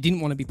 And she didn't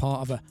want to be part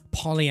of a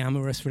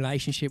polyamorous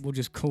relationship, we'll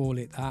just call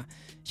it that.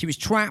 She was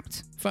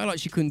trapped, felt like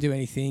she couldn't do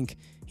anything.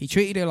 He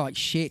treated her like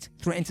shit,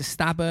 threatened to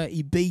stab her,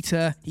 he beat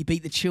her, he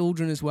beat the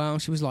children as well.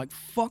 She was like,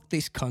 fuck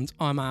this cunt,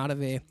 I'm out of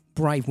here.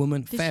 Brave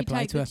woman, fair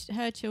play to her. Did she take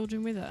her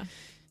children with her?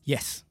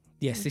 Yes,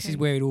 okay. This is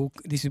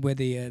where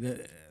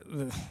the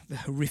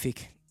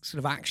horrific sort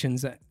of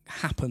actions that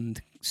happened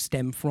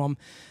stem from.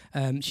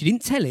 She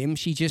didn't tell him,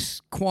 she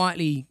just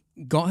quietly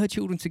got her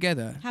children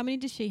together. How many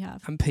did she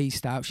have? And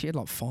pieced out. She had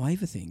like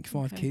 5, I think.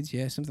 5 kids,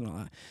 yeah, something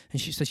like that.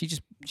 And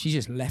she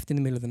just left in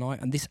the middle of the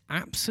night. And this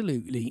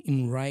absolutely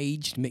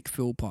enraged Mick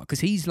Philpott because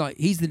he's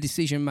the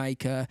decision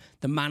maker,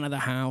 the man of the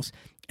house.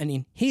 And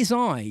in his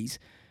eyes,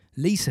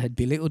 Lisa had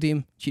belittled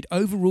him. She'd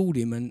overruled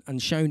him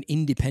and shown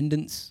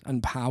independence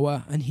and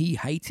power. And he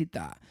hated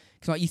that.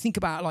 Because you think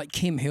about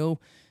Kim Hill,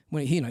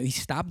 when he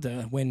stabbed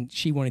her when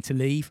she wanted to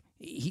leave.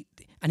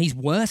 And he's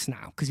worse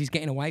now because he's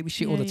getting away with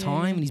shit all the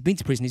time. And he's been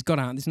to prison. He's got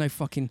out. And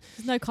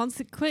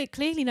there's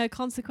clearly no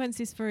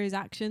consequences for his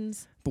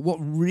actions. But what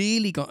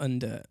really got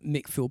under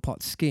Mick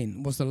Philpott's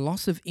skin was the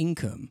loss of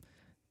income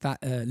that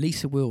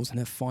Lisa Wills and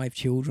her 5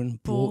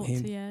 children brought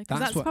him. Yeah,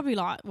 that's probably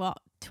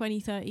 20,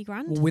 30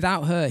 grand. Well,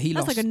 without her, that's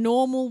lost... like a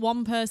normal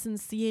one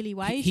person's yearly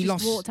wage. He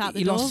walked out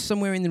the door. He lost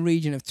somewhere in the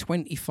region of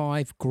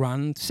 25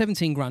 grand,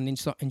 17 grand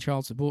in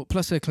child support,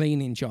 plus a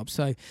cleaning job.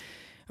 So,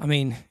 I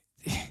mean...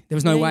 There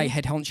was no way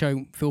head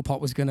honcho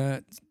Philpott was going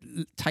to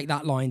take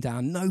that line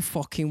down. No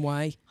fucking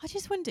way. I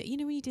just wonder,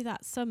 when you do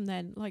that sum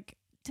then,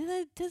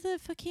 do the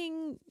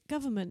fucking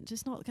government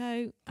just not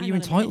go... You're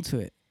entitled to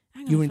it.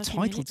 You're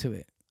entitled to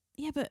it.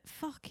 Yeah, but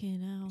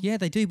fucking hell. Yeah,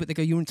 they do, but they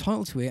go, you're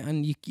entitled to it,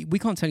 and we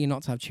can't tell you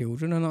not to have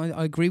children, and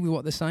I agree with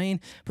what they're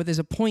saying, but there's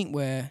a point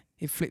where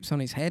it flips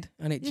on its head,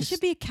 and there should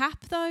be a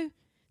cap, though.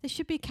 There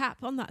should be a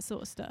cap on that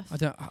sort of stuff.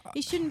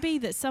 It shouldn't be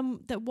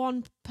that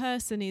one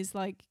person is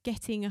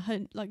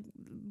getting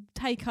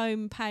take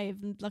home pay of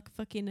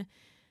fucking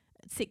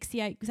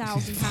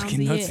 £68,000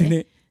 a year. Isn't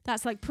it?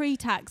 That's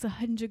pre-tax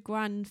 100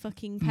 grand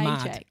fucking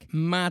paycheck.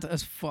 Mad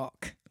as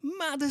fuck.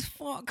 Mad as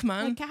fuck,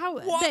 man.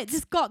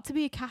 There's got to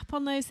be a cap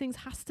on those things.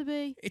 Has to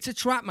be. It's a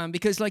trap, man.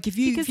 Because if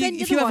you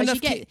have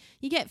enough,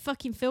 you get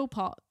fucking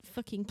Philpott,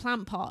 fucking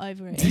Plant Pot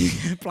over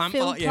here. Plant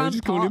Pot, yeah, we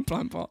just call him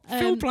Plant Pot.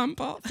 Phil Plant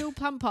Pot. Phil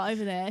Plant Pot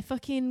over there,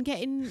 fucking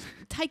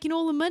taking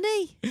all the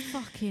money.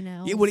 Fucking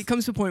hell. Yeah, well, it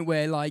comes to a point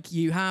where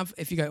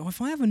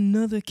if I have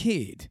another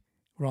kid,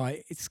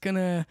 right, I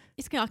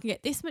can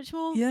get this much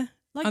more. Yeah.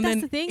 And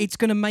that's the thing. It's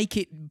going to make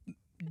it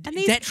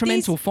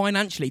detrimental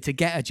financially to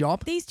get a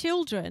job. These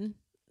children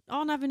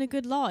aren't having a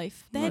good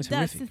life. That's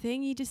the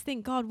thing. You just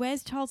think, God,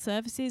 where's child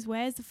services?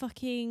 Where's the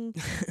fucking...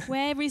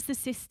 where is the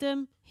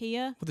system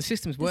here? Well, the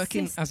system's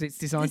working as it's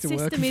designed to work,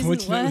 The system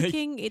isn't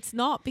working. It's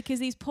not, because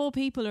these poor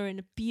people are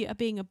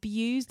being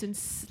abused and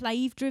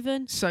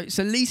slave-driven. So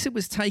Lisa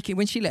was taken...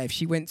 When she left,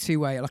 she went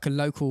to a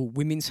local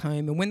women's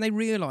home, and when they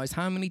realised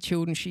how many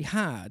children she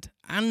had,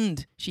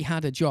 and she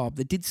had a job,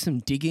 they did some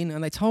digging,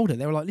 and they told her,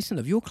 they were like, listen,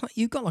 love, you've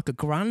got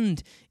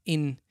 £1,000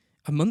 in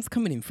a month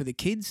coming in for the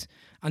kids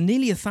and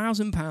nearly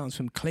 £1,000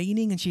 from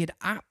cleaning, and she had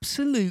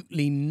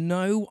absolutely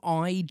no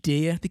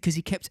idea because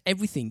he kept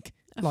everything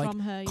like From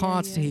her,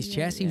 cards to his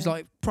chest. He was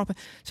like proper.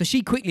 So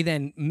she quickly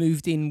then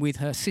moved in with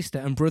her sister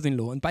and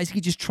brother-in-law and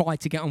basically just tried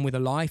to get on with her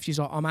life. She's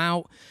like, I'm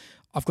out.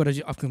 I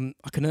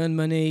can earn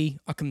money.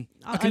 I can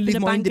live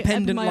my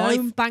independent life.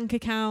 Own bank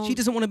account. She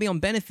doesn't want to be on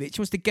benefits.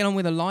 She wants to get on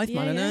with her life,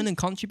 man, and earn and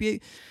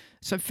contribute.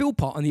 So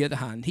Philpott, on the other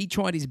hand, he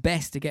tried his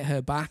best to get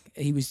her back.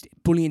 He was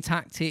bullying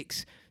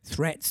tactics,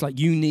 threats like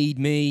 "you need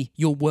me,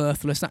 you're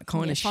worthless," that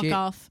kind of fuck shit.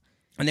 Off.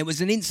 And there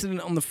was an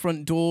incident on the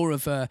front door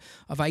of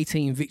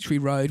 18 Victory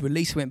Road where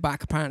Lisa went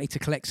back apparently to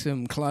collect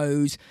some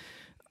clothes.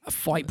 A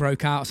fight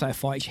broke out. So a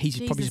fight. He's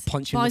probably just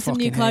punching the fucking head. Buy some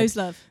new clothes,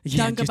 love.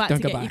 Yeah, don't go back to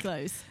get your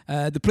clothes.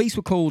 The police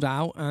were called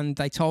out and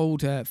they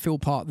told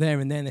Philpott there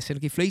and then, they said,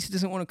 look, if Lisa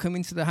doesn't want to come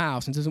into the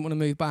house and doesn't want to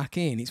move back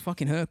in, it's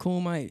fucking her call,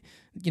 mate.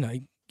 You know,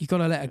 you got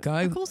to let her go.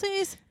 Of course it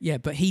is. Yeah,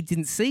 but he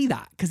didn't see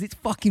that because it's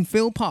fucking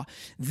Philpott.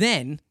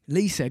 Then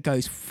Lisa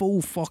goes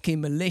full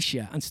fucking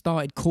militia and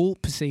started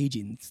court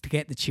proceedings to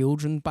get the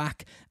children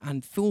back.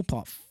 And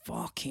Philpott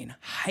fucking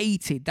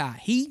hated that.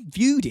 He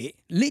viewed it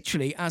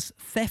literally as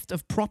theft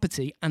of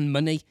property and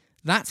money.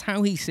 That's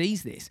how he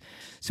sees this.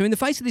 So in the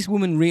face of this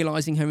woman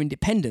realising her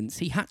independence,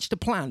 he hatched a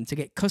plan to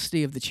get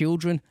custody of the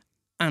children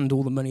and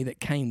all the money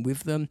that came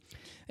with them.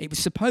 It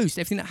was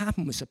everything that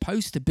happened was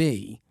supposed to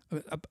be...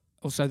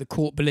 also the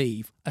court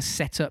believe, a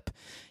setup.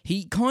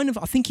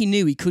 I think he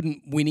knew he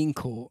couldn't win in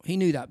court. He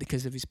knew that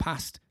because of his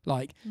past,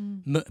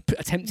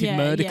 attempted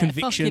murder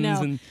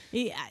convictions.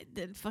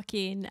 And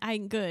fucking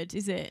ain't good,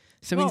 is it?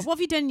 So what have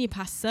you done in your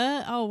past,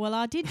 sir? Oh, well,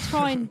 I did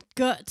try and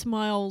gut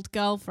my old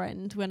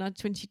girlfriend when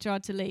she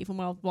tried to leave, or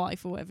my old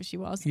wife, or whatever she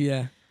was.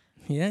 Yeah.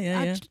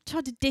 I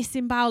tried to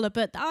disembowel her,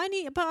 but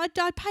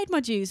I paid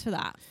my dues for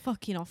that.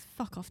 Fuck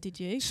off, did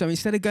you? So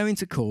instead of going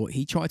to court,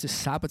 he tried to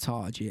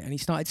sabotage it, and he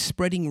started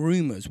spreading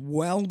rumours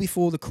well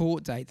before the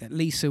court date that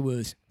Lisa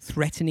was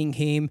threatening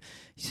him.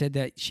 He said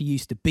that she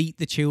used to beat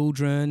the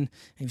children.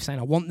 He was saying,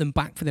 I want them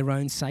back for their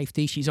own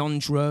safety. She's on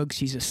drugs.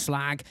 She's a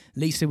slag.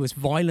 Lisa was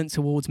violent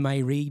towards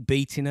May Reed,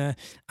 beating her.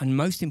 And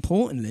most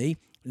importantly,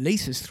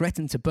 Lisa's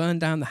threatened to burn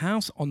down the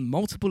house on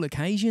multiple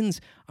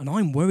occasions, and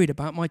I'm worried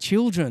about my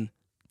children.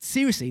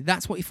 Seriously,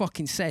 that's what he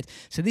fucking said.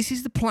 So this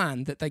is the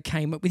plan that they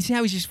came up with. See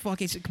how he's just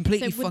fucking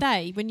completely... So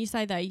when you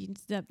say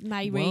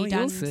May Reed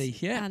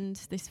and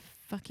this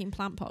fucking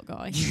plant pot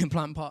guy.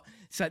 Plant pot.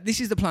 So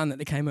this is the plan that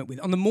they came up with.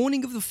 On the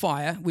morning of the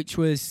fire, which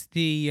was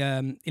the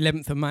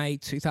 11th of May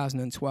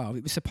 2012,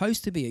 it was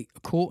supposed to be a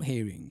court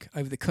hearing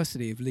over the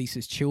custody of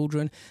Lisa's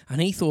children,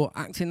 and he thought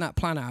acting that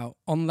plan out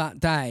on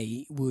that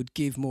day would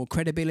give more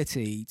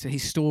credibility to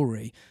his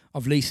story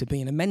of Lisa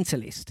being a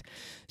mentalist.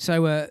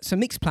 So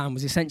Mick's plan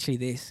was essentially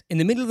this. In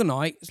the middle of the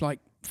night, it's like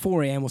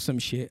 4 a.m. or some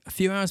shit, a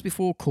few hours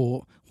before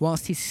court,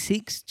 whilst his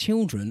 6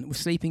 children were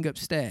sleeping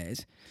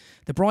upstairs,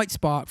 the bright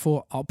spark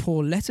thought, I'll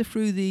pour petrol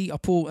through the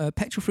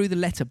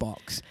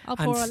letterbox. I'll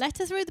pour a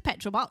letter through the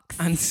petrol box.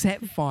 And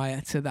set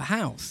fire to the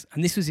house.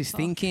 And this was his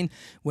thinking.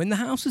 When the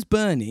house was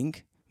burning,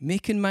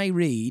 Mick and May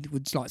Reed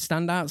would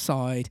stand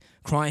outside,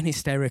 crying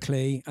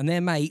hysterically, and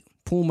their mate,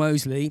 Paul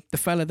Mosley, the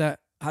fella that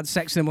had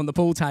sex with them on the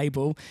pool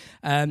table,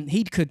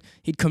 he'd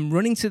come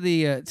running to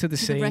the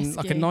scene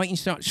like a knight in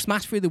shining,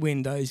 smash through the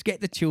windows,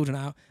 get the children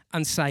out,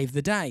 and save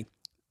the day.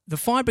 The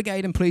fire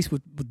brigade and police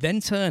would then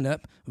turn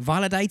up,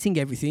 validating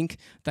everything.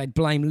 They'd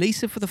blame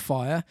Lisa for the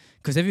fire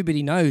because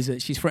everybody knows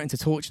that she's threatened to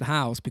torch the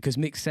house because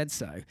Mick said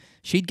so.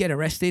 She'd get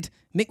arrested,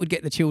 Mick would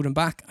get the children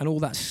back, and all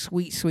that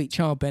sweet, sweet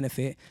child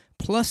benefit.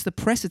 Plus, the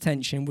press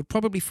attention would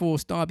probably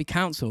force Derby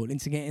Council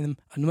into getting them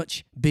a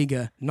much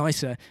bigger,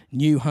 nicer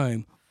new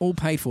home, all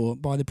paid for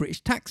by the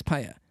British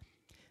taxpayer.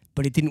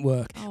 But it didn't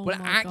work.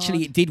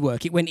 It did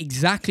work. It went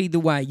exactly the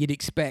way you'd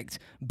expect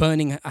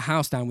burning a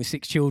house down with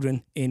 6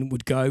 children in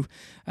would go.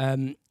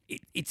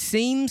 It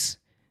seems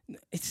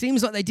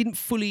like they didn't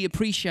fully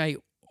appreciate,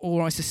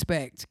 or I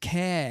suspect,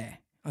 care.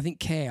 I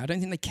don't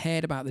think they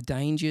cared about the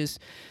dangers.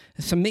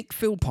 So Mick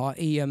Philpott,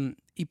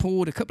 he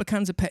poured a couple of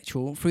cans of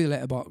petrol through the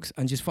letterbox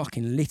and just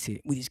fucking lit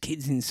it with his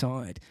kids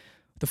inside.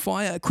 The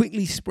fire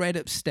quickly spread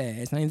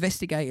upstairs. Now,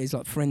 investigators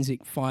like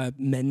forensic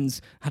firemen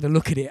had a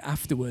look at it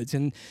afterwards,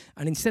 and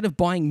instead of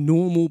buying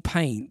normal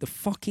paint, the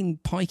fucking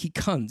pikey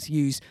cunts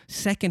used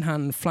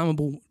second-hand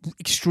flammable,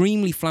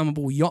 extremely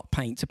flammable yacht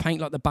paint to paint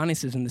like the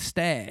banisters and the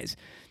stairs,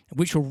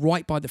 which were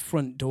right by the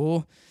front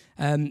door.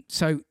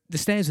 So the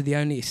stairs were the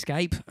only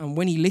escape, and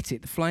when he lit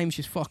it, the flames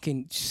just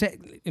fucking set.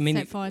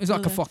 It was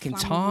like a fucking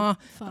tar,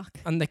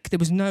 and there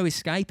was no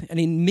escape. And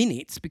in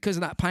minutes, because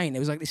of that paint, there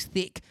was like this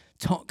thick,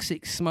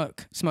 toxic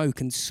smoke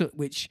and soot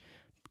which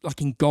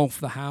like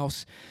engulfed the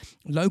house.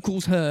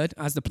 Locals heard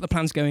as the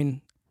plan's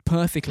going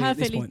perfectly at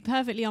this point.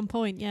 Perfectly on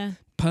point, yeah.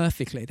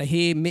 Perfectly. They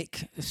hear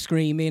Mick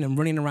screaming and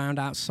running around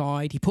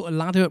outside. He put a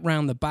ladder up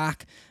round the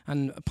back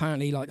and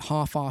apparently like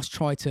half-assed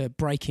tried to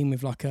break in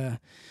with like a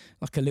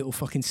little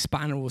fucking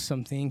spanner or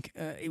something.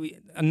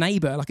 A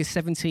neighbour, like a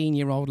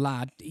 17-year-old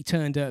lad, he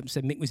turned up and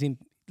said Mick was in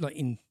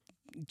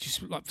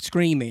just like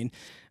screaming.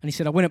 And he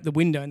said, I went up the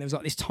window and there was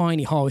like this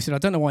tiny hole. He said, I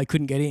don't know why I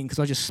couldn't get in because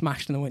I just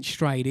smashed and I went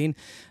straight in.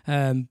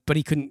 But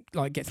he couldn't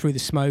like get through the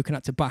smoke and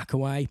had to back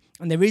away.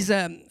 And there is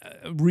a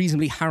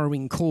reasonably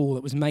harrowing call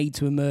that was made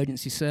to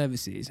emergency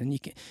services. And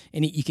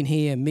you can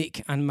hear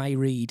Mick and May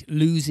Reed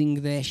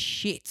losing their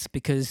shit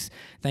because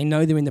they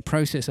know they're in the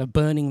process of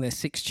burning their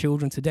 6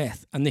 children to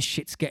death. And this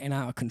shit's getting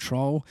out of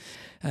control.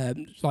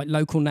 Like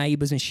local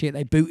neighbours and shit,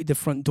 they booted the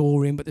front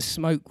door in, but the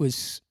smoke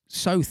was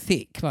so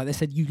thick, like they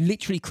said, you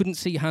literally couldn't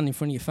see your hand in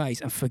front of your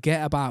face and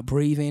forget about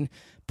breathing.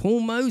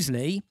 Paul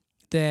Mosley,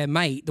 their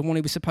mate, the one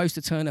who was supposed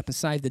to turn up and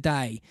save the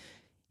day,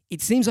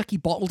 it seems like he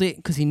bottled it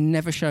because he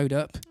never showed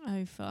up.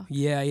 Oh, fuck.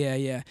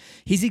 Yeah.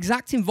 His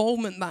exact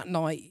involvement that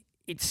night,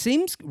 it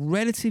seems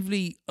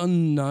relatively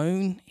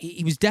unknown.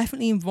 He was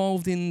definitely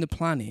involved in the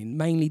planning,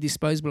 mainly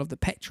disposal of the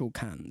petrol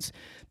cans.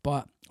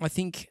 But I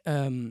think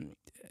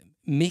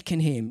Mick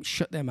and him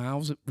shut their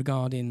mouths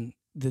regarding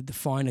the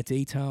finer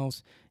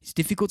details. It's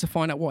difficult to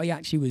find out what he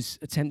actually was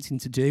attempting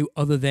to do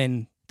other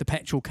than the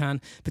petrol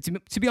can. But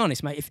to be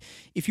honest, mate,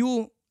 if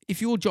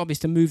your job is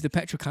to move the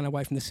petrol can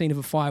away from the scene of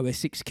a fire where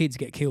 6 kids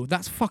get killed,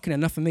 that's fucking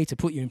enough for me to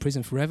put you in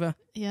prison forever.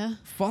 Yeah.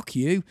 Fuck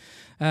you.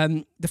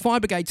 The fire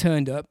brigade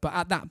turned up, but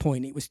at that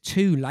point it was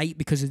too late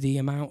because of the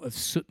amount of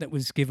soot that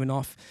was given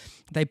off.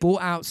 They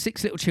brought out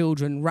 6 little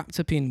children wrapped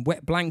up in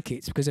wet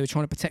blankets because they were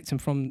trying to protect them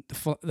from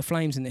the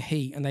flames and the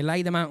heat, and they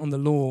laid them out on the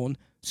lawn.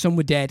 Some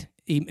were dead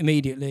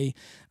immediately,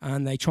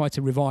 and they tried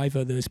to revive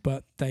others,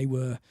 but they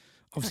were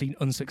obviously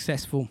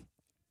unsuccessful.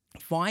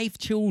 5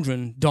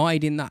 children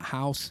died in that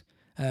house.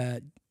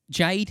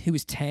 Jade, who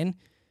was 10,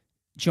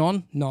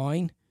 John,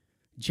 9,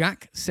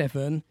 Jack,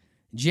 7,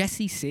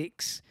 Jesse,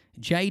 6,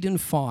 Jaden,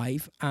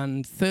 5,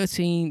 and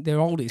 13, their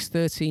oldest,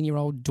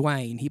 13-year-old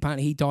Dwayne.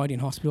 He died in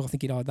hospital. I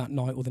think he died that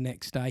night or the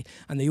next day.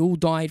 And they all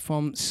died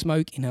from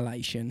smoke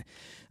inhalation.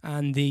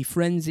 And the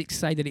forensics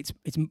say that it's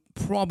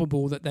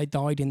probable that they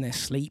died in their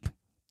sleep,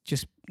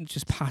 just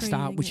passed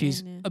out, which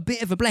is a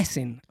bit of a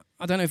blessing.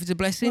 I don't know if it's a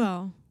blessing.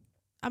 Well,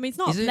 I mean, it's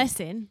not a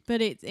blessing,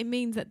 but it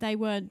means that they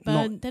weren't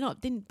burned.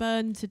 Didn't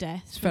burn to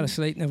death. Just fell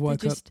asleep, never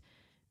woke up.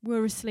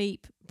 Were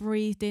asleep,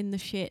 breathed in the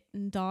shit,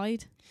 and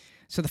died.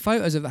 So the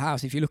photos of the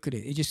house, if you look at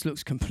it, it just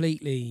looks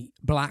completely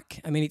black.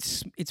 I mean,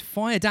 it's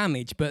fire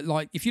damage, but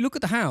like if you look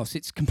at the house,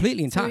 it's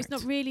completely intact. So it's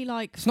not really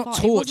like it's not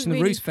torched and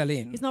the roof fell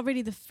in. It's not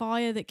really the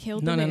fire that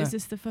killed them. It was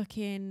just the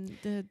fucking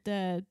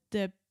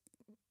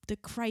the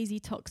crazy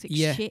toxic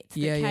shit that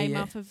came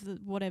off of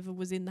whatever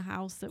was in the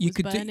house that was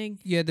burning.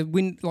 The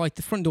wind, like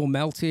the front door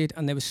melted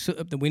and there was soot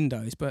up the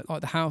windows, but like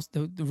the house,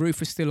 the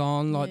roof was still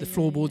on, like the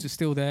floorboards are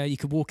still there. You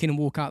could walk in and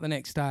walk out the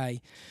next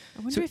day.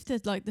 I wonder if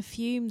the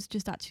fumes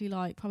just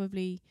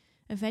actually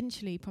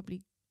eventually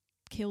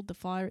killed the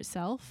fire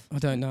itself. I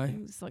don't know.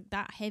 It's like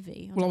that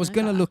heavy. I was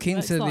going to look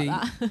into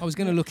I was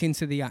going to look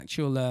into the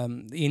actual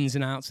the ins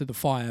and outs of the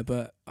fire,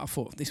 but I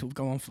thought this will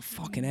go on for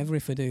fucking ever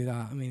if I do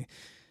that. I mean,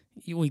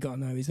 all you got to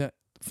know is that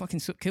fucking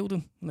soot killed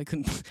them. And they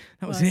couldn't.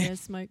 That was it. Yeah,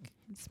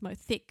 smoke,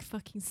 thick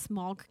fucking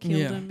smog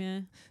killed them.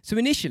 Yeah. So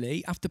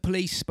initially, after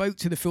police spoke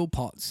to the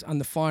Philpotts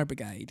and the fire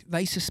brigade,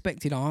 they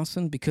suspected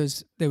arson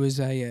because there was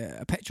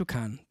a petrol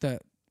can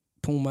that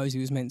Paul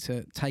Mosley was meant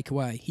to take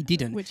away. He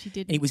didn't. Which he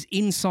didn't. It was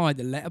inside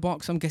the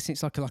letterbox. I'm guessing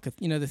it's like a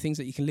the things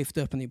that you can lift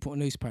up and you put a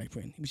newspaper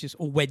in. It was just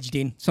all wedged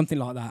in, something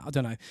like that. I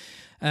don't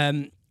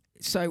know.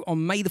 So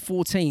on May the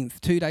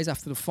 14th, 2 days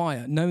after the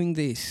fire, knowing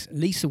this,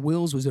 Lisa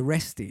Wills was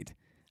arrested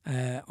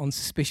on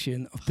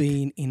suspicion of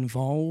being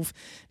involved.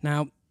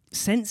 Now,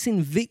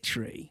 sensing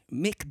victory,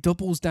 Mick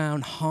doubles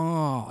down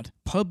hard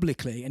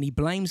publicly and he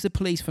blames the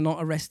police for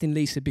not arresting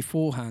Lisa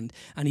beforehand,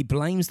 and he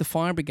blames the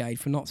fire brigade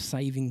for not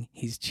saving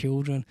his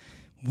children.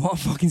 What a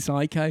fucking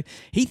psycho.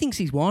 He thinks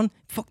he's won.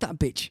 Fuck that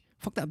bitch,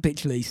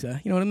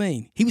 Lisa. You know what I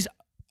mean? He was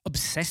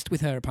obsessed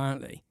with her,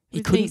 apparently.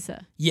 With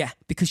Lisa? Yeah,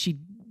 because she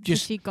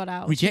got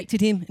out,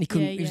 rejected him, and he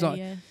couldn't.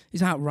 It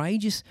was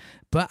outrageous.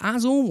 But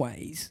as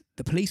always,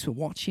 the police were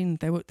watching.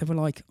 They were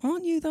like,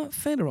 "Aren't you that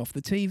fella off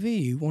the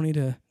TV who wanted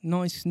a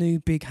nice new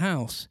big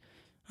house?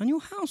 And your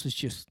house was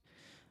just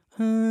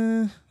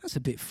that's a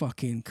bit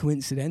fucking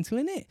coincidental,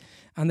 isn't it?"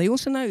 And they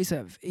also noticed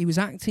that he was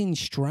acting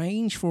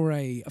strange for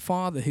a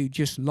father who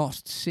just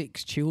lost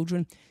 6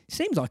 children.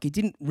 Seems like he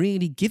didn't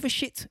really give a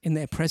shit in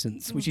their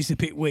presence, which is a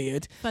bit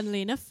weird.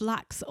 Funnily enough,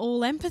 lacks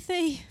all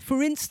empathy.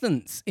 For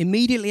instance,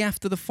 immediately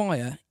after the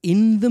fire,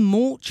 in the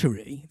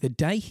mortuary, the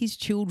day his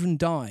children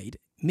died,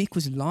 Mick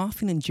was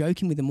laughing and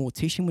joking with the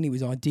mortician when he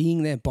was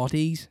IDing their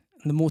bodies.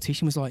 And the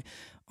mortician was like,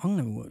 "I'm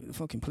going to work with the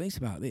fucking police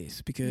about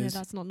this because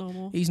that's not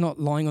normal. He's not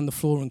lying on the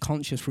floor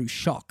unconscious through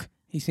shock.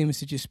 He seems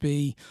to just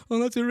be, oh,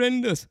 that's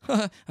horrendous,"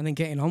 and then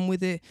getting on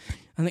with it.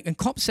 And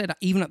cops said that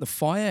even at the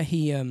fire,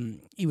 he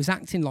was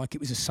acting like it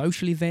was a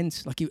social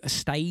event, like a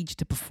stage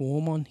to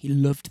perform on. He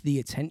loved the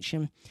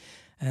attention.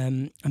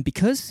 And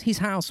because his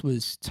house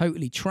was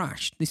totally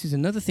trashed, this is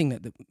another thing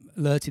that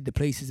alerted the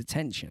police's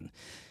attention.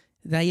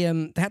 They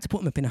had to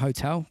put him up in a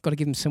hotel. Got to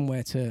give him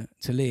somewhere to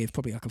live,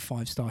 probably like a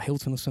 5-star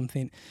Hilton or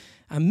something.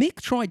 And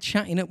Mick tried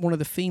chatting up one of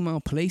the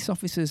female police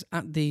officers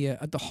at the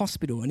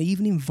hospital, and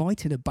even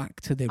invited her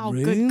back to their room.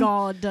 Oh, good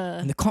God!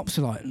 And the cops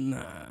are like,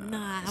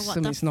 nah, what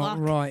something's the not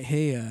fuck? right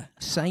here.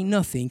 Say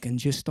nothing and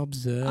just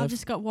observe. I've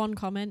just got one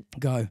comment.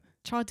 Go.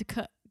 Tried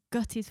to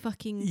gut his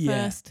fucking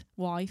Yeah. first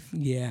wife.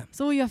 Yeah. That's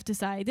all you have to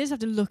say. They just have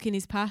to look in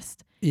his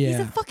past. Yeah. He's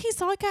a fucking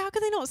psycho. How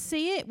can they not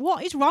see it?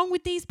 What is wrong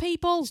with these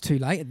people? It's too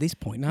late at this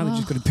point. Now they've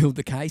just got to build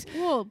the case.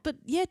 Well, but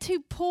yeah,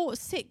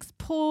 6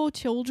 poor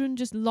children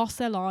just lost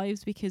their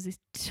lives because this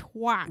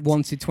twat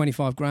Wanted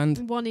 25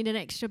 grand. wanted an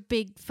extra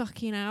big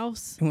fucking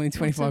house. Wanted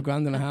 25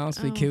 grand in a house,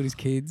 so he Oh. killed his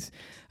kids.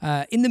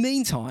 In the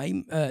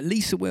meantime,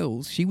 Lisa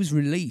Wills, she was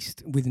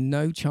released with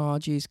no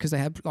charges because they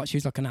had, like, she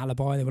was like an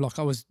alibi. They were like,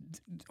 I was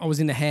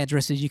in the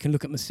hairdressers. You can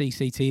look at my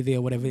CCTV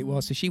or whatever it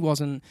was. So she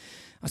wasn't.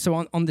 So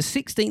on the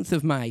 16th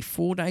of May,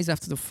 4 days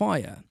after the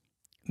fire,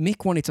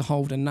 Mick wanted to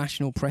hold a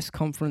national press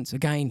conference.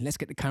 Again, let's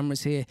get the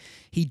cameras here.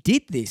 He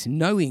did this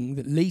knowing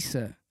that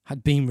Lisa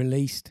had been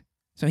released.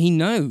 So he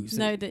knows.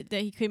 That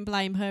he couldn't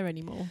blame her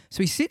anymore.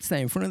 So he sits there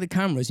in front of the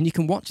cameras, and you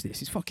can watch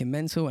this. It's fucking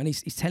mental, and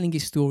he's telling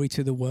his story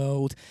to the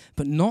world.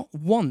 But not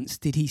once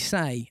did he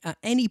say, at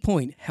any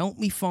point, help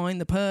me find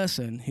the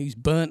person who's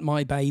burnt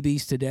my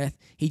babies to death.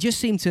 He just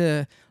seemed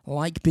to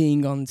like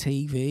being on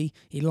TV.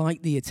 He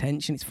liked the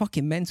attention. It's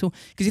fucking mental.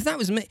 Because if that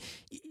was me,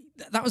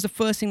 that was the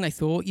first thing they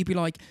thought. You'd be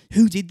like,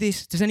 who did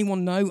this? Does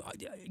anyone know?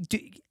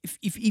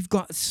 If you've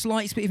got a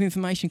slight bit of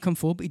information, come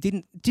forward. But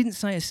he didn't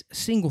say a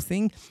single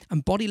thing.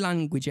 And body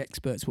language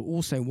experts were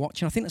also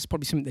watching. I think that's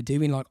probably something they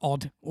do in like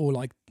odd or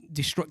like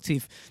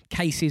destructive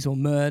cases or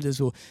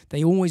murders, or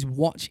they always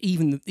watch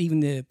even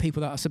the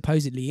people that are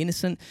supposedly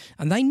innocent.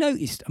 And they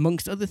noticed,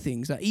 amongst other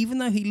things, that even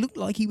though he looked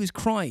like he was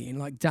crying,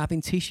 like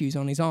dabbing tissues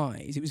on his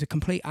eyes, it was a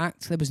complete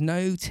act. There was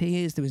no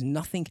tears. There was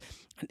nothing.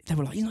 And they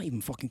were like, he's not even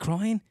fucking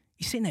crying.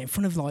 He's sitting there in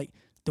front of like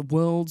the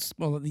world's,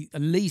 well,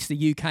 at least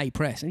the UK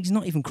press, and he's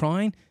not even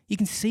crying. You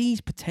can see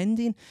he's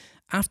pretending.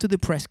 After the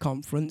press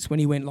conference, when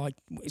he went like,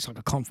 it's like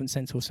a conference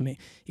centre or something,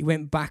 he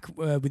went back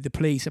with the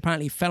police.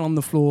 Apparently he fell on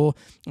the floor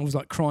and was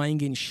like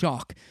crying in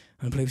shock.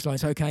 And the police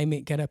was like, okay,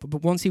 Mick, get up.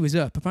 But once he was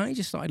up, apparently he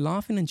just started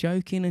laughing and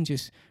joking and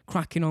just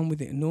cracking on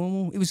with it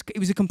normal. It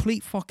was a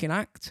complete fucking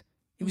act.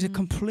 It was a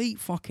complete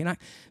fucking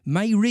act.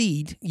 May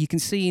Reid, you can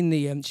see in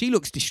the, she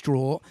looks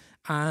distraught,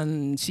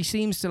 and she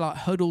seems to like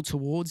huddle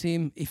towards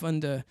him if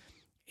under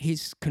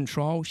his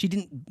control. She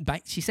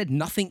said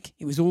nothing.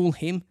 It was all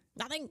him.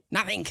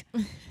 Nothing.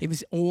 It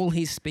was all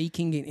his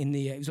speaking in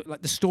the, it was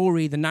like the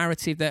story, the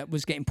narrative that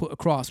was getting put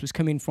across was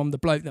coming from the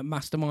bloke that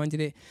masterminded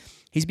it.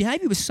 His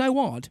behaviour was so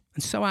odd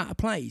and so out of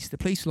place. The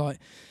police were like,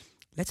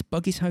 let's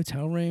bug his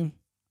hotel room.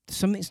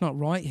 Something's not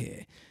right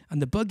here.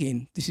 And the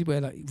bugging, this is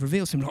where like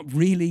reveals some like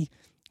really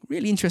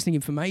interesting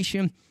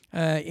information.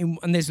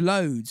 And there's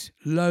loads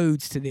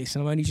to this,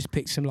 and I've only just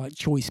picked some like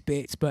choice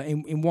bits. But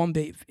in one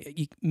bit,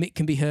 Mick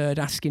can be heard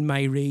asking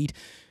May Reid,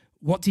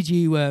 what did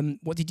you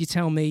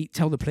tell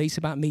the police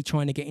about me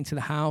trying to get into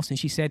the house? And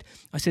she said,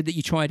 I said that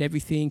you tried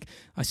everything.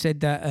 I said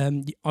that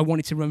I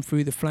wanted to run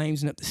through the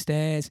flames and up the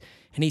stairs.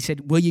 And he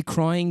said, were you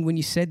crying when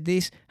you said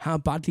this? How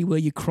badly were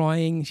you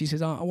crying? She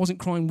says, I wasn't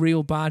crying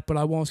real bad, but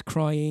I was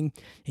crying.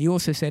 He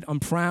also said, I'm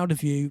proud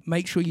of you.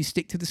 Make sure you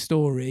stick to the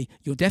story.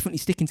 You're definitely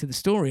sticking to the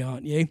story,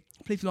 aren't you?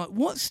 People are like,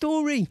 what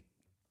story?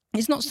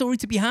 It's not story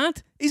to be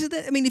had, is it?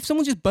 I mean, if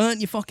someone just burnt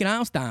your fucking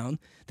house down,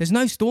 there's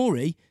no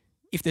story.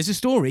 If there's a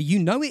story, you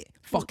know it.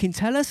 Fucking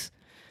tell us.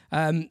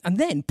 And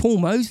then Paul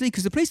Mosley,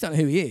 because the police don't know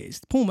who he is,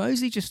 Paul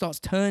Mosley just starts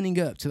turning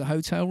up to the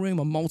hotel room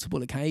on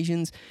multiple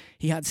occasions.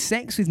 He had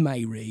sex with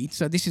May Reid,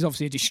 so this is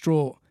obviously a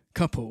distraught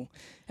couple.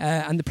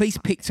 And the police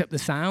picked up the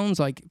sounds,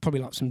 like probably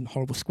like some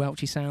horrible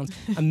squelchy sounds.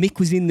 And Mick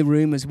was in the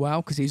room as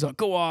well, because he was like,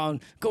 go on,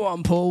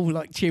 Paul,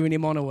 like cheering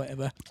him on or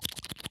whatever.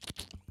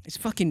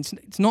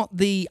 It's not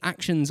the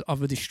actions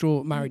of a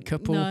distraught married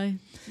couple.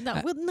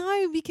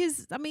 No,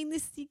 because I mean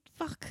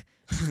fuck.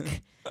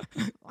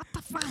 What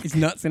the fuck? It's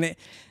nuts, isn't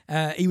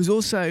it? He was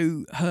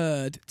also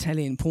heard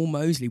telling Paul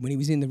Mosley when he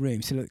was in the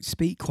room, so look,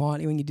 speak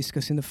quietly when you're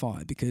discussing the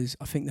fire, because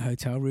I think the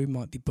hotel room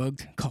might be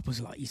bugged. Coppers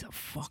are like,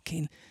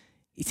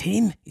 it's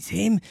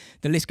him.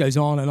 The list goes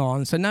on and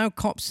on. So now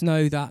cops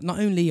know that not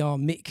only are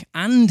Mick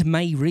and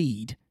May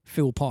Reid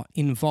Philpott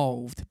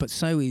involved, but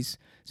so is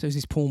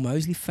this Paul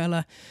Mosley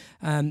fella.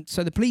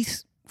 So the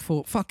police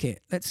thought, fuck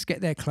it, let's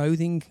get their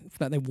clothing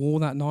that they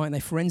wore that night, and they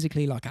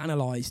forensically like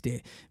analysed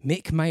it.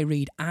 Mick, May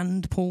Reid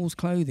and Paul's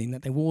clothing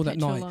that they wore that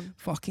night,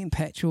 fucking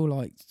petrol,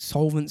 like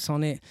solvents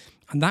on it,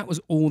 and that was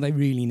all they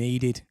really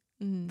needed.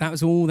 That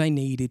was all they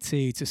needed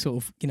to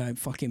sort of,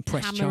 fucking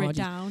press hammer charges.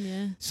 it down,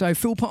 yeah. So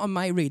Philpott and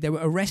May Reid, they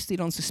were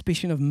arrested on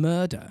suspicion of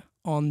murder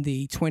on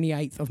the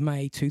 28th of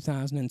May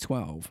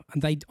 2012,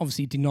 and they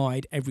obviously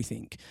denied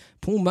everything.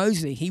 Paul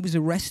Mosley, he was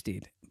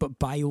arrested but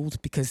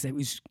bailed because it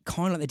was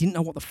kind of like they didn't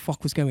know what the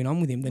fuck was going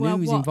on with him. They knew he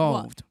was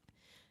involved.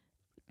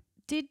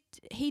 Did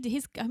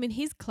his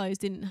clothes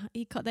didn't.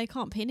 They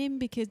can't pin him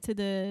because to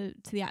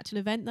the actual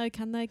event though,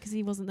 can they? Because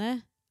he wasn't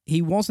there.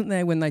 he wasn't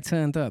there when they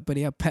turned up, but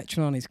he had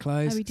petrol on his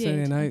clothes. Oh, he So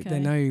did? they Okay.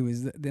 know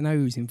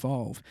he was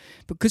involved.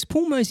 Because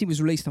Paul Mosley was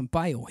released on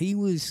bail, he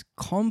was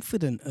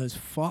confident as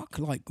fuck,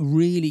 like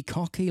really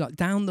cocky. Like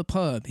down the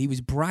pub, he was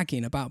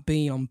bragging about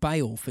being on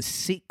bail for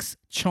 6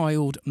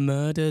 child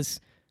murders.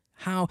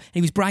 He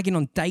was bragging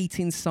on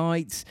dating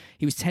sites.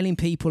 He was telling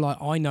people like,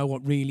 I know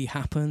what really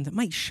happened.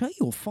 Mate, shut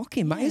your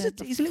fucking mouth.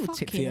 Here's a little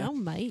tip for you. Hell,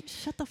 mate,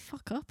 shut the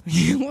fuck up.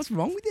 What's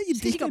wrong with you?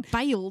 Just 'cause you got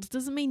bailed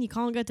doesn't mean you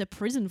can't go to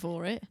prison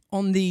for it.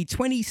 On the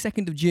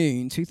 22nd of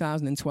June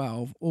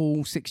 2012,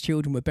 all 6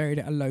 children were buried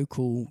at a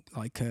local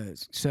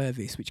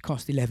service, which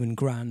cost 11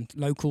 grand.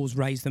 Locals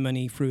raised the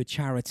money through a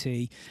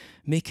charity.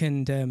 Mick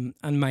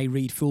and May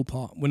Reed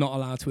Philpott were not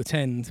allowed to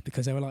attend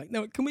because they were like,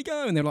 "No, can we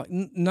go?" And they were like,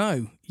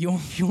 "No, you're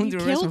under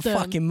arrest for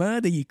fucking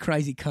murder, you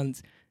crazy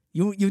cunt.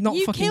 You're not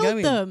fucking going."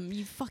 You killed them,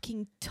 you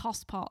fucking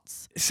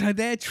tosspots. So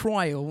their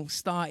trial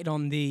started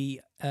on the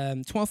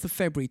 12th of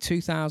February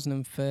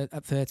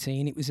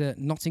 2013. It was at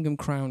Nottingham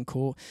Crown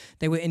Court.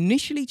 They were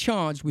initially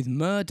charged with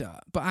murder,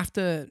 but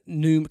after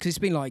because it's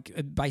been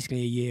like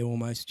basically a year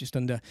almost, just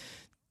under.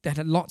 They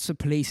had lots of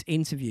police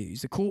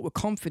interviews. The court were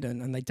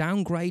confident and they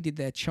downgraded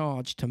their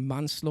charge to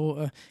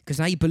manslaughter because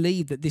they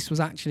believed that this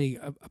was actually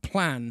a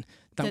plan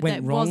that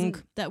went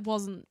wrong. That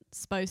wasn't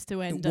supposed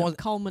to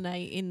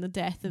culminate in the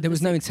death of There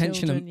was no 6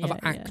 intention children. of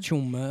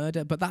actual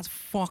murder, but that's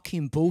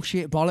fucking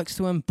bullshit. Bollocks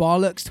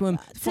to them.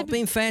 Stop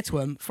being fair to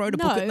them. Throw the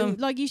book at them.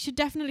 Like you should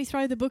definitely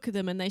throw the book at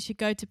them and they should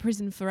go to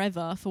prison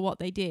forever for what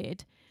they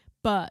did.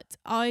 But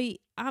I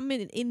am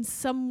in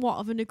somewhat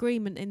of an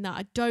agreement in that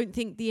I don't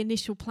think the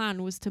initial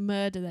plan was to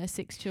murder their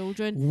 6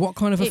 children. What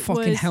kind of a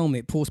fucking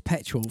helmet pours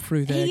petrol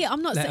through their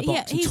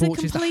letterbox and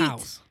torches the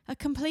house? A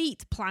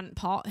complete plant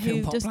pot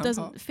who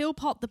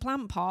Philpott the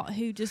plant pot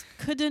who just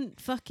couldn't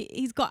fuck it.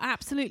 He's got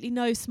absolutely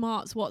no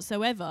smarts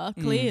whatsoever,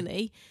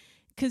 clearly,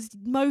 because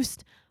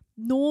most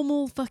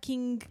normal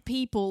fucking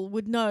people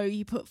would know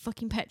you put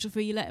fucking petrol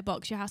through your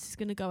letterbox, your house is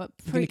going to go up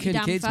pretty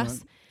damn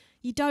fast. Man.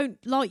 You don't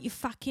light your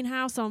fucking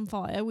house on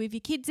fire with your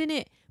kids in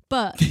it.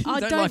 But I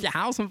don't light your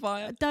house on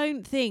fire. I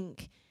don't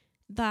think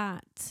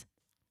that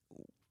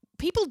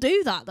people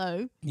do that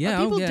though. Yeah,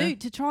 like, people do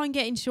to try and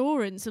get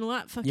insurance and all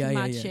that fucking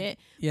mad shit.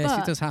 Yes, but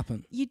it does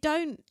happen. You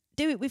don't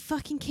do it with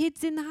fucking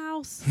kids in the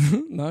house.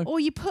 No.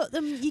 Or you put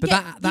them you put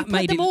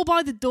them all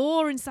by the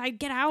door and say,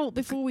 get out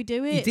before we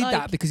do it. He did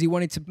that because he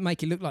wanted to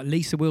make it look like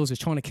Lisa Wills was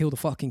trying to kill the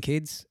fucking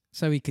kids.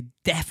 So he could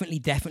definitely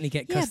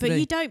get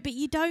custody. Yeah, but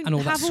you don't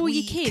have all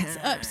your kids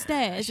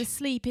upstairs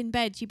asleep in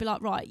bed. You'd be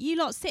like, right, you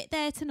lot sit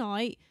there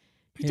tonight.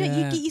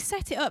 You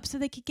set it up so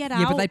they could get out.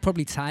 Yeah, but they'd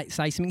probably say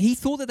something. He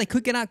thought that they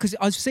could get out because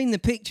I've seen the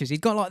pictures. He's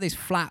got like this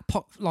flat,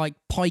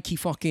 pikey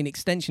fucking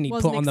extension he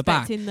put on the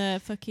back. Wasn't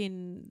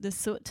expecting the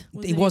soot.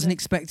 He wasn't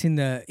expecting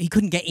he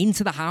couldn't get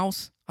into the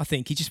house. I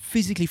think he just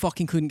physically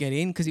fucking couldn't get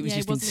in because it was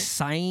just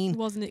insane. He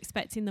wasn't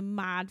expecting the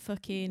mad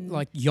fucking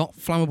like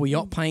flammable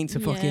yacht paint to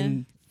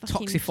fucking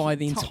toxify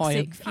the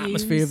entire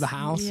atmosphere of the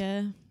house.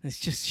 Yeah. It's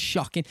just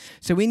shocking.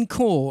 So in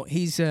court,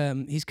 his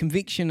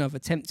conviction of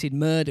attempted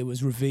murder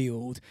was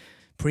revealed.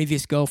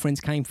 Previous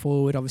girlfriends came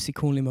forward, obviously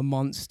calling him a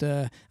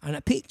monster, and a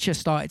picture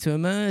started to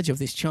emerge of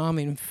this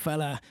charming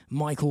fella,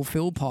 Michael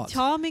Philpott.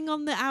 Charming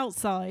on the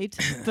outside,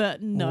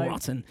 but no,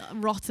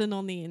 rotten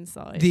on the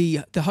inside.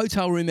 The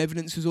hotel room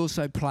evidence was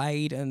also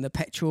played, and the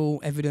petrol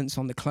evidence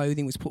on the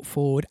clothing was put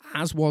forward,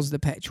 as was the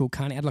petrol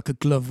can. It had like a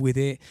glove with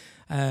it.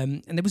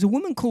 And there was a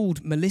woman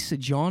called Melissa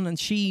John, and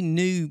she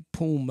knew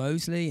Paul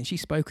Mosley, and she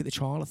spoke at the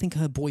trial. I think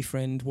her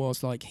boyfriend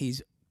was like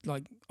his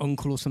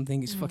uncle or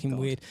something. It's fucking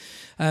weird.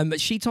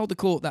 But she told the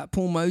court that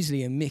Paul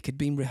Mosley and Mick had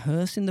been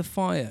rehearsing the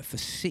fire for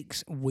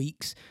 6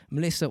 weeks.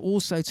 Melissa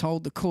also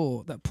told the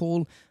court that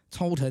Paul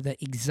told her the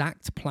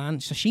exact plan,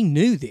 so she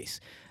knew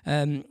this.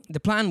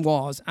 The plan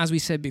was, as we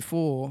said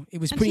before, it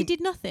was she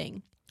did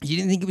nothing. She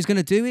didn't think he was going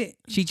to do it.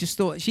 She just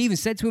thought, she even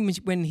said to him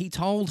when he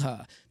told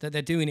her that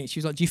they're doing it, she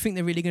was like, do you think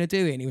they're really going to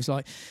do it? And he was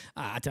like,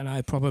 I don't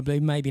know, probably,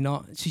 maybe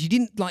not. So she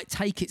didn't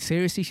take it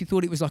seriously. She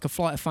thought it was like a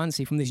flight of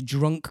fancy from this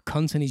drunk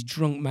cunt and his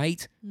drunk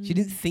mate. She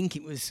didn't think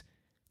it was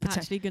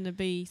actually going to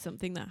be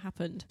something that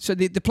happened. So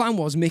the plan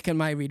was Mick and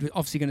May Reed were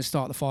obviously going to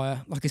start the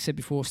fire, like I said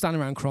before,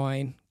 standing around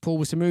crying. Paul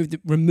was to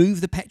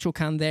remove the petrol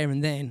can there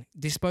and then,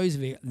 dispose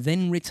of it,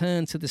 then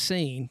return to the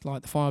scene,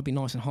 like the fire would be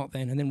nice and hot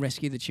then, and then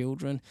rescue the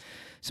children.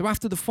 So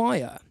after the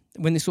fire,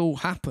 when this all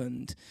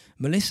happened,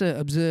 Melissa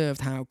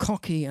observed how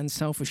cocky and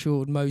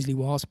self-assured Mosley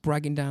was,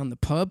 bragging down the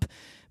pub.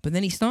 But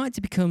then he started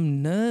to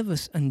become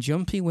nervous and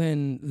jumpy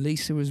when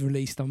Lisa was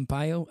released on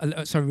bail.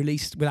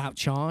 Released without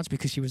charge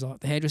because she was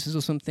like the hairdressers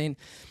or something.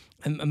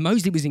 And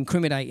Mosley was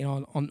incriminating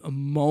on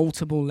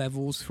multiple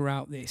levels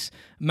throughout this,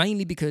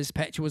 mainly because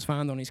petrol was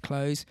found on his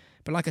clothes.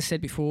 But like I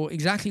said before,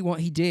 exactly what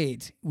he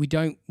did, we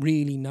don't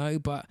really know.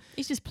 But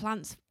he's just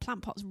Plant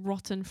Pot's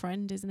rotten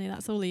friend, isn't he?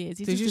 That's all he is.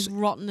 He's just as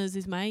rotten as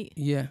his mate.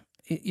 Yeah,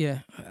 yeah.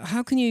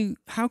 How can you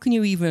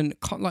even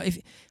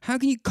how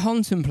can you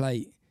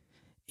contemplate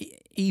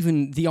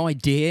even the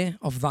idea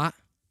of that?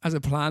 as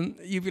a plan.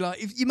 You'd be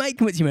like, if you make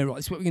commit to me, right,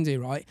 this is what we're going to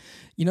do, right?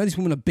 You know this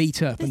woman will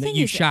beat up The and that thing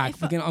you is, shag.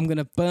 if I'm going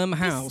to burn my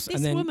house. This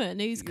and then woman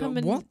who's come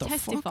and what the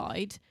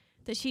testified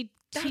that she'd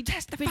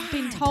Testified.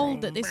 been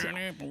told that this,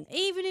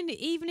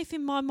 even if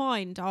in my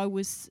mind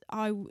if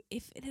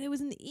there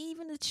wasn't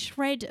even a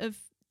shred of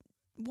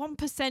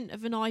 1%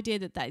 of an idea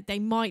that they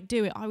might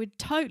do it, I would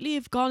totally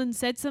have gone and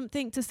said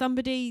something to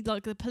somebody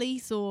like the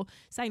police, or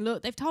saying,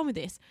 look, they've told me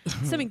this,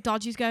 something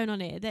dodgy's going on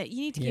here, that you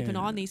need to keep an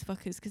eye on these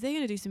fuckers because they're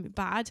going to do something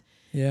bad.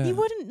 You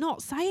wouldn't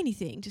not say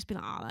anything, just be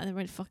like, oh, they're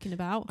really fucking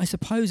about. I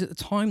suppose at the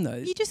time though,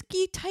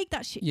 you take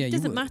that shit. It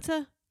doesn't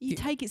matter. You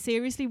take it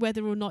seriously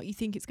whether or not you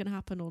think it's going to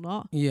happen or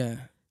not.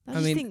 I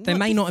mean, think, they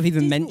may not have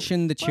even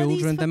mentioned the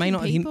children. They may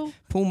not have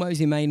Paul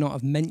Mosley may not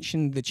have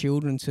mentioned the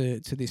children to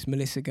this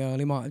Melissa girl.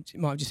 He might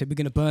have just said, we're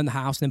going to burn the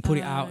house and then put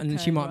it out. And then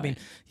she might have been,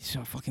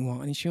 so fucking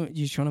what? And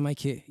you're trying to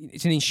make it,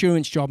 it's an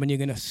insurance job and you're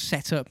going to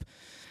set up.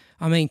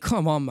 I mean,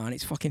 come on, man.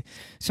 It's fucking...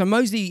 So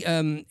Mosley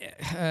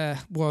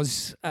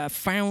was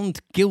found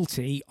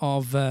guilty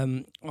of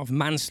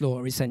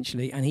manslaughter,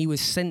 essentially, and he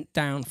was sent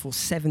down for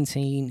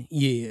 17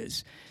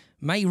 years.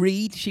 May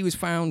Reid, she was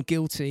found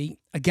guilty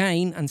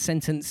again and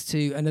sentenced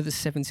to another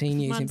 17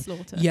 years.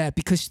 Manslaughter. Yeah,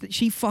 because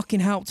she fucking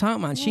helped out,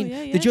 man.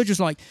 The judge was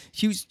like,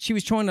 she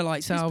was trying to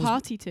like say, I was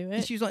party to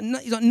it. She was like, no,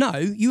 he's like, no,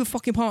 you were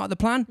fucking part of the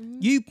plan.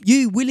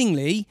 You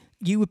willingly,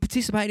 you were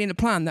participating in a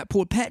plan that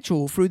poured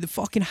petrol through the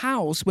fucking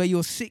house where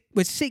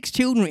with 6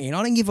 children in.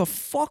 I don't give a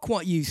fuck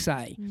what you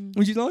say.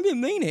 And she's like, I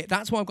didn't mean it.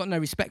 That's why I've got no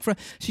respect for her.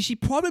 So she's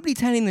probably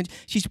telling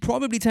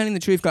the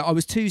truth. Go, I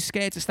was too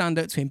scared to stand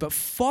up to him. But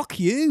fuck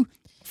you.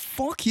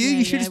 Fuck you.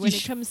 You should just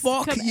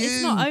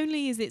It's not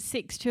only is it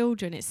 6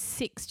 children, it's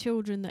 6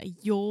 children that are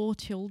your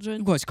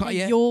children. Well, it's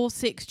your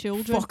 6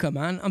 children. Fuck her,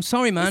 man. I'm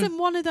sorry, man. Isn't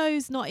one of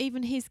those not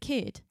even his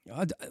kid?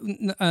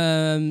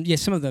 Yeah,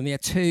 some of them. Yeah,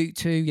 two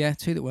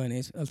that weren't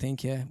his. I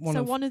think. Yeah, one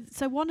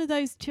of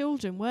those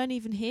children weren't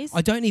even his.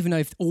 I don't even know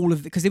if all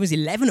of because there was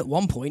 11 at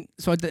one point.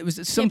 So it was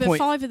at some point.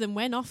 But 5 of them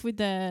went off with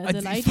the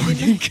lady.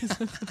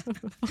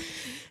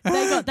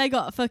 Didn't they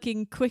got a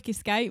fucking quick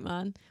escape,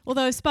 man.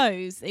 Although I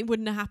suppose it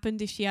wouldn't have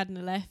happened if she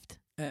hadn't left.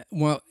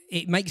 Well,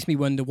 it makes me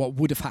wonder what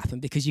would have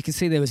happened because you can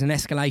see there was an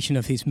escalation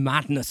of his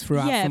madness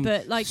throughout. Yeah,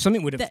 but like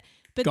something would have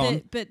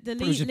gone.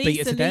 Lisa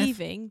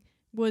leaving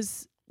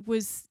was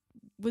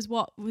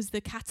what was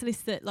the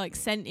catalyst that like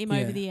sent him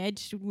over the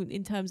edge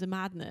in terms of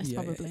madness,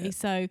 probably. Yeah.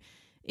 So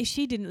if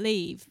she didn't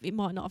leave, it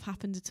might not have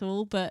happened at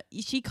all. But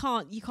you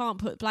can't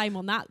put blame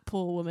on that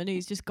poor woman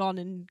who's just gone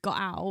and got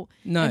out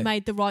and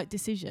made the right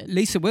decision.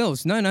 Lisa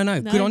Wills, no.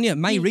 Good on you.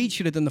 May Reid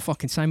should have done the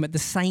fucking same at the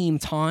same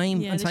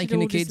time and taken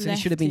the kids. And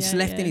he should have been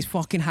left in his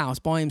fucking house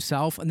by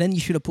himself. And then you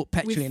should have put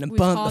petrol in and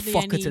burnt the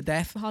fucker to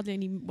death. Hardly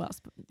any. Well,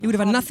 he would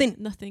have had nothing.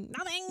 Nothing.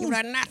 He would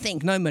have had nothing.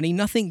 No money.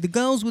 Nothing. The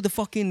girls were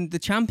the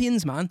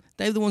champions, man.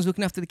 They were the ones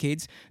looking after the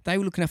kids. They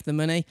were looking after the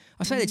money.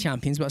 I say they're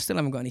champions, but I still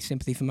haven't got any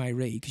sympathy for May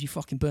Reid because you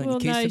fucking burnt your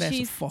kids to death.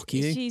 So fuck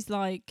you.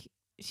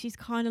 She's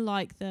kind of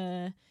like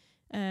the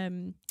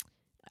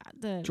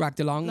dragged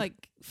along.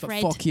 Like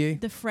Fred, fuck you.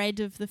 The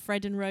Fred of the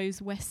Fred and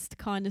Rose West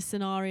kind of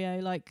scenario.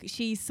 Like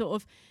she's sort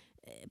of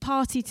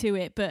party to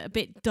it, but a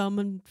bit dumb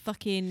and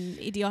fucking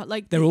idiot.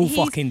 Like they're all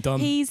fucking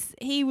dumb. He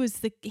was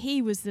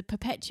the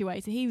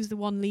perpetuator. He was the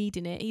one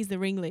leading it. He's the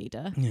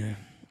ringleader. Yeah.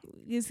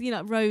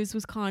 Rose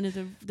was kind of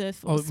the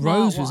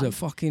Rose was one. a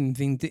fucking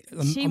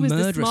she a was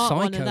murderous the smart psycho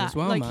one of that. as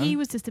well, like man. he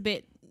was just a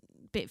bit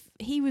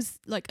he was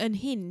like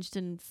unhinged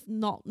and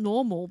not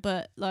normal,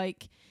 but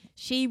like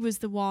she was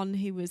the one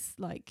who was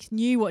like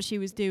knew what she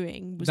was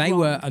doing. They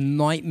were a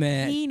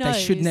nightmare. They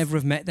should never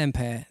have met them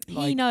pair.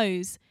 He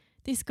knows.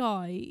 This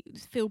guy,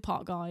 Phil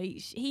Park guy,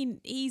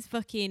 he's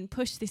fucking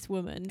pushed this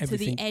woman to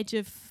the edge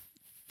of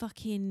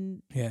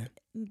fucking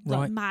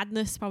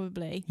madness,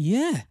 probably.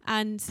 Yeah.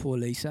 And poor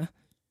Lisa.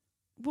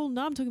 Well,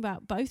 no, I'm talking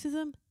about both of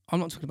them. I'm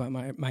not talking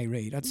about May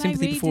Reid. I'd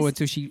sympathy before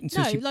until she burnt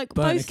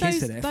her kids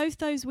to death. Both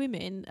those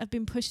women have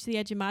been pushed to the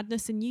edge of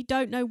madness, and you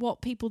don't know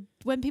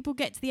when people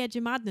get to the edge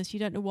of madness, you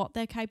don't know what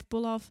they're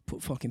capable of.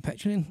 Put fucking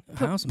petrol in a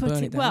house and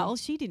burn it down. Well,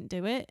 she didn't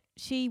do it.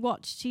 She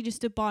just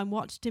stood by and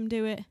watched him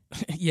do it.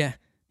 Yeah.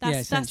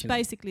 That's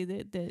basically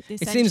the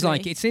it seems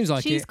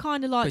like she's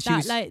kind of like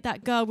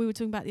that girl we were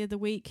talking about the other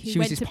week who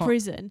went to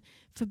prison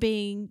for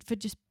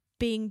just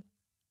being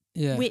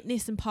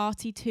witness and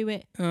party to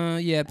it.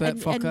 But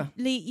fuck her.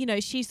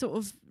 She sort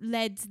of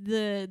led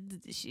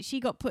she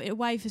got put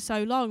away for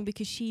so long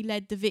because she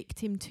led the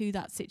victim to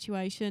that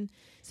situation.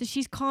 So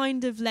she's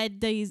kind of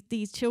led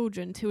these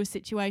children to a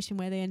situation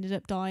where they ended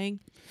up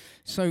dying.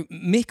 So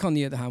Mick, on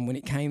the other hand, when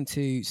it came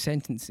to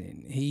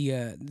sentencing,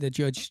 the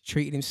judge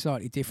treated him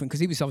slightly different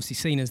because he was obviously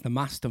seen as the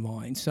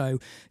mastermind. So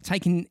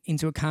taking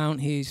into account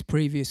his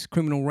previous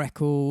criminal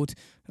record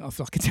of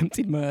like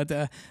attempted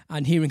murder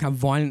and hearing how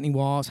violent he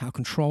was, how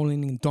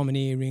controlling and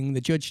domineering,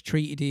 the judge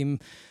treated him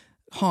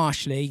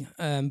harshly,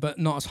 but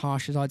not as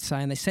harsh as I'd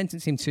say, and they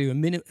sentenced him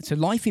to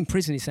life in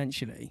prison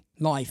essentially.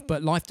 life,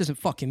 but life doesn't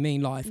fucking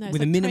mean life. No, it's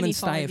with a like minimum 25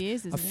 stay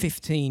years, of isn't it?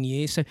 15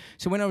 years.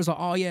 So when I was like,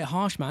 oh yeah,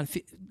 harsh man,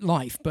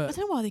 life, I but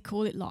don't know why they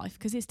call it life,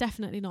 because it's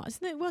definitely not.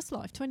 Isn't it? What's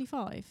life?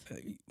 25?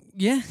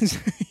 yeah,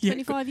 yeah.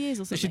 25 years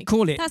or They something. should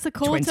call it That's a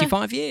quarter.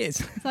 25 years.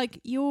 It's like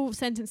you're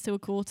sentenced to a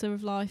quarter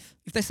of life.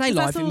 If they say 'Cause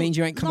life, that's it all- means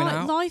you ain't coming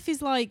out. Life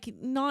is like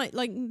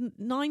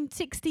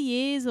 60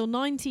 years or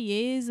 90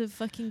 years of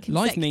fucking consecutive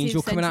Life means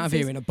you're coming out of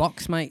here sentences. in a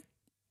box, mate.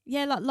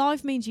 Yeah, like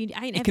life means you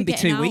ain't It ever can be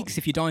getting 2 out. weeks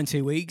if you die in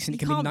 2 weeks, and You it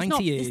can be can't-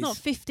 90 years. It's not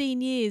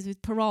 15 years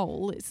with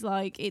parole. It's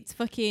like it's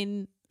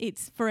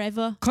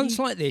forever. Cunts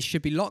like this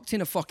should be locked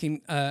in a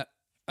fucking a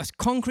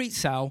concrete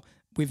cell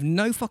with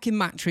no fucking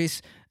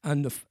mattress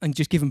and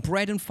just give them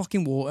bread and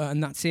fucking water,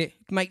 and that's it.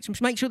 Make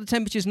sure the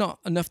temperature's not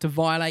enough to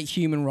violate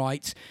human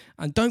rights,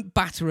 and don't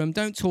batter them,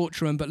 don't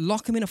torture them, but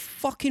lock them in a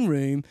fucking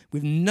room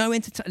with no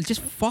entertainment.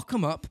 Just fuck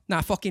them up. Nah,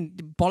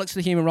 fucking bollocks to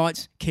the human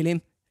rights. Kill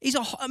him.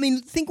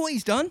 Think what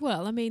he's done.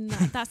 Well, I mean,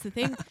 that's the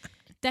thing.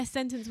 Death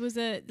sentence was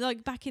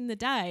like back in the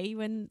day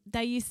when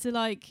they used to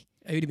like.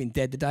 He would have been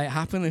dead the day it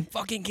happened, and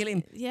fucking kill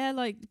him. Yeah,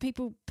 like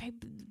people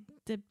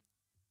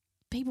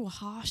were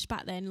harsh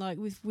back then, like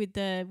with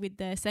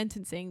their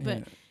sentencing. But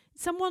Yeah.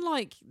 someone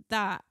like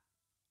that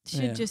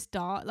should Yeah. just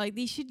start. Like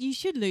you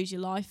should lose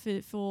your life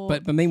for.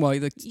 But meanwhile,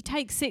 you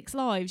take 6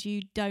 lives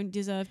you don't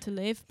deserve to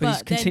live. but he's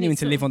then continuing it's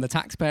to sort live of- on the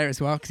taxpayer as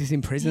well because he's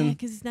in prison. Yeah,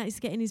 because he's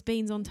getting his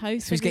beans on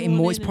toast. So he's every getting more.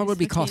 morning It's and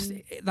probably cost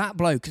fucking- that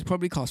bloke has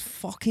probably cost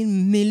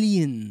fucking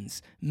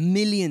millions.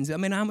 I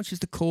mean, how much is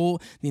the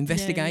court, the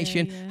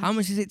investigation? yeah. How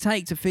much does it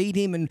take to feed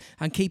him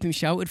and keep him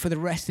sheltered for the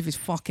rest of his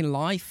fucking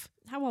life?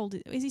 How old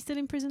is he? Still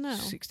in prison now?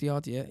 60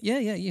 odd, yeah.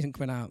 Yeah. He isn't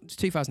coming out. It's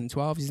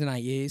 2012. He's in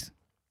 8 years.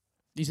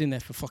 He's in there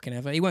for fucking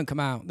ever. He won't come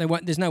out.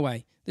 There's no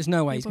way. There's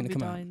no way he's going to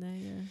come out. There,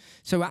 yeah.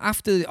 So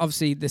after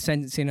obviously the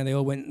sentencing and they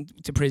all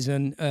went to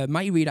prison,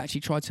 May Reid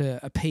actually tried to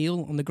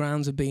appeal on the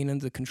grounds of being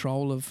under the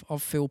control of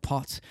Phil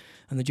Potts,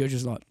 and the judge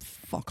was like,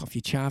 "Fuck off,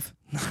 you chav."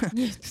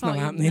 It's not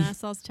happening. Nah,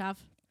 soz chav.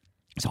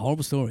 It's a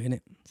horrible story, isn't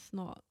it? It's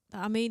not.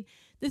 I mean,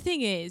 the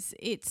thing is,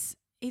 it's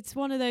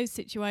one of those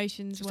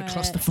situations Just a where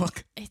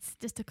clusterfuck. it's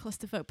just a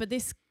clusterfuck. But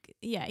this,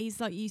 yeah,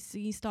 he's like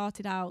you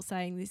started out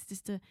saying this is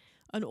just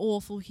an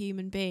awful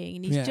human being,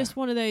 and he's just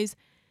one of those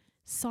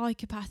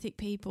psychopathic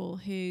people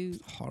who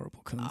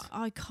Horrible cunt.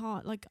 I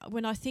can't, like,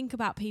 when I think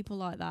about people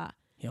like that,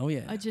 Oh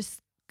yeah. I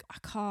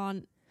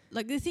can't,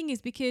 like, the thing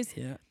is, because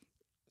Yeah.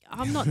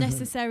 I'm not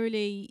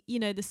necessarily,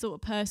 the sort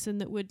of person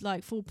that would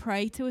like fall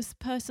prey to a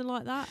person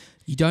like that.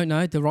 You don't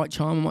know. The right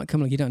charmer might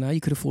come along. You don't know.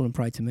 You could have fallen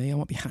prey to me. I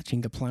might be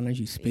hatching a plan as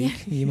you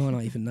speak. You might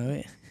not even know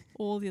it.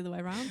 Or the other way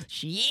around.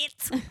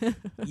 Shit.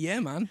 Yeah,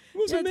 man. It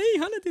wasn't Yeah. me.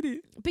 Hannah did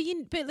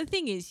it. But the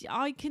thing is,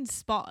 I can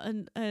spot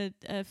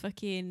a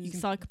fucking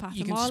psychopath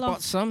You a can mile spot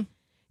off. some,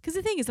 Because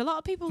the thing is, a lot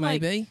of people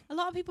maybe.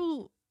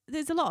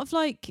 there's a lot of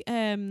like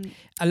And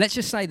let's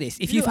just say this.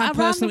 If you've Look, had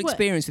around personal the wo-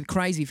 experience with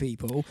crazy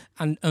people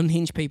and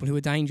unhinged people who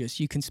are dangerous,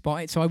 you can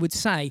spot it. So I would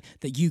say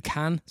that you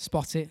can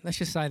spot it. Let's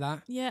just say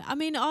that. yeah. I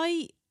mean,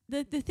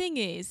 the thing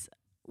is,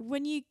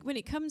 when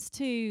it comes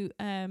to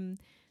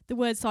the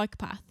word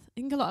psychopath, I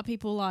think a lot of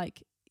people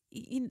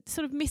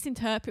sort of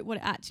misinterpret what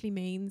it actually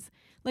means.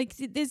 Like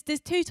there's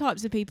 2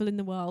 types of people in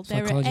the world.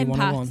 There are Psychology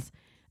 101. empaths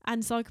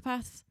and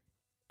psychopaths.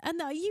 And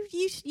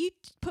you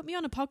put me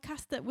on a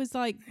podcast that was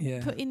like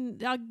Yeah.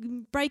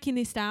 breaking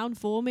this down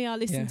for me. I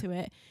listened to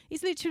it.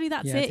 It's literally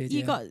that's Yeah, I it. did, You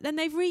yeah. got then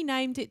they've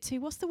renamed it to,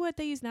 what's the word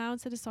they use now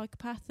instead of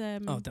psychopath? I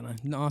don't know.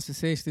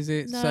 Narcissist, is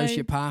it? No,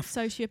 Sociopath.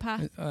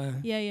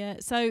 Sociopath. Yeah.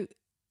 So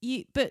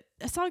but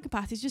a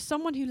psychopath is just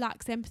someone who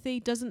lacks empathy,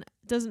 doesn't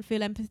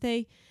feel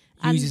empathy,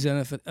 and uses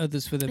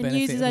others for the and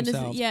benefit uses of others.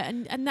 themselves. Yeah,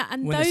 and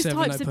when they're those serving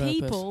types no of purpose.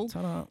 people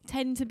Ta-da.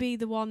 tend to be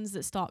the ones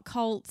that start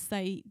cults.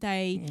 They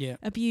Yeah.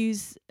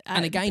 abuse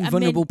And again,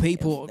 vulnerable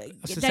people are they-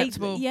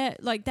 susceptible.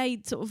 like they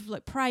sort of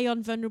like prey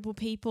on vulnerable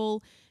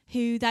people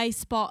who they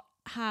spot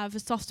have a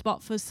soft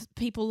spot for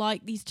people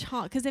like these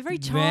because they're very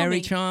charming.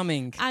 Very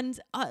charming. And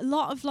a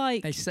lot of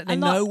like They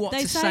know what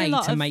to say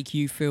to of, make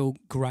you feel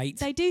great.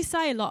 They do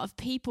say a lot of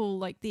people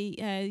like the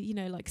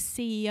like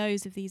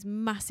CEOs of these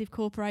massive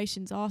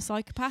corporations are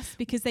psychopaths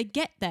because they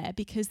get there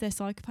because they're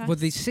psychopaths. Well,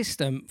 the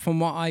system,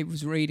 from what I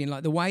was reading,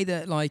 like the way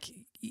that, like,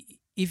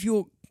 if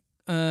you're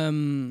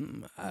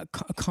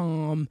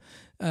calm,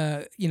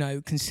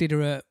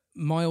 considerate,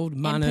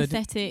 mild-mannered,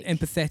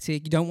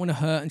 empathetic, you don't want to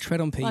hurt and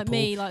tread on people. Like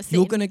me, like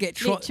you're going to get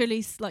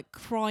literally like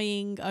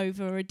crying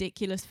over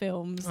ridiculous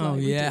films. Oh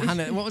like, yeah,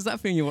 Hannah, what was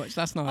that film you watched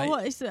last night?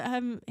 What is it? I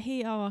can't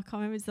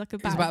remember. It's like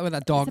It's about with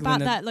that dog. It's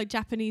about that like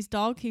Japanese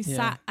dog who Yeah.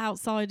 sat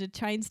outside a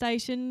train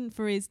station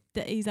for his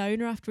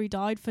owner after he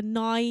died for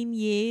 9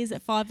 years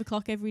at 5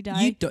 o'clock every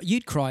day.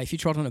 You'd cry if you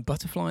trod on a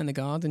butterfly in the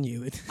garden.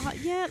 You would.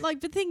 Yeah, like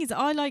the thing is,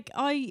 I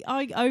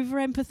over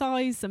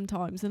empathize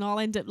sometimes, and I'll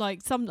end up like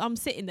I'm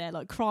sitting there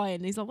like crying.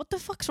 And he's like, "What the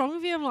fuck's wrong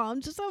with you?" I'm like,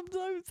 I'm so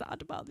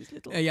sad about this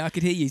little. Yeah, I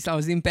could hear you. So I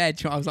was in bed.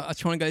 I was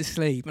trying to go to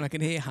sleep, and I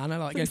could hear Hannah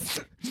like go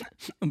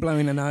and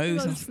blowing her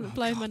nose.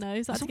 Blowing my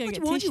nose. I had to go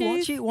get Why do you watch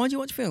tissues. it? Why do you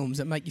watch films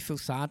that make you feel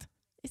sad?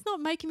 It's not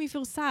making me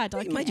feel sad.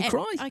 It made you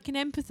cry. I can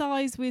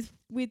empathise with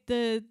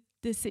the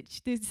the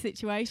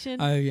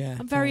situation. Oh yeah.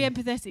 I'm very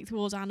empathetic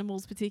towards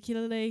animals,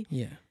 particularly.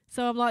 Yeah.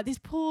 So I'm like, this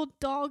poor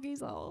dog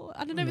is I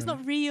don't know if it's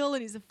not real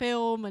and it's a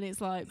film and it's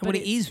like... Well,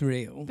 it is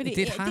real. But it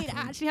did happen. It did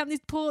actually happen.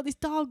 This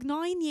dog,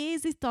 9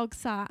 years this dog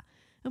sat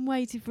and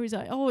waited for his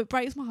own... Oh, it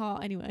breaks my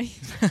heart anyway.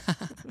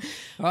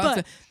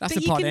 Well, that's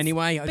the pod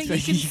anyway. But you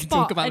can spot,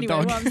 talk about anyway,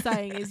 the dog. what I'm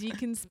saying is you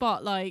can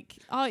spot like,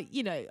 I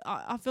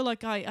feel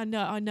like I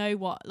know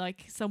what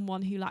like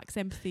someone who lacks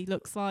empathy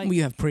looks like. We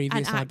have previous,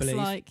 and I acts believe.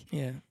 like.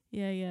 Yeah.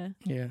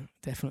 Yeah,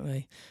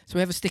 Definitely. So we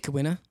have a sticker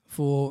winner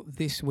for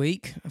this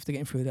week after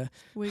getting through the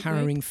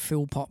harrowing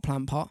Philpot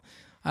plant pot.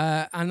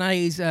 And that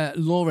is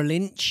Laura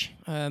Lynch.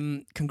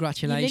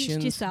 Congratulations. You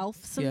lynched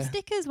yourself. Some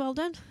stickers, well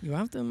done. You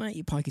have done, mate.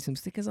 You're piking some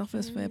stickers off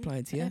us. Fair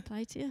play to you. Fair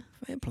play to you.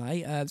 Fair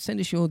play.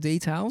 Send us your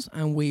details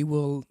and we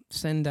will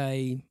send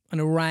an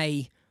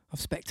array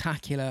of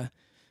spectacular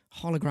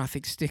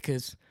holographic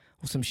stickers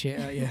or some shit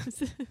at you.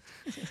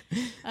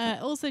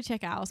 Also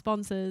check out our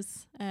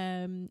sponsors,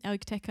 El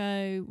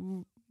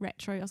Teco,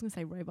 Retro. I was going to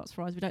say Robots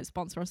Fries. We don't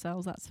sponsor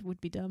ourselves. That would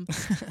be dumb.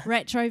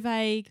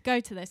 Retrovag.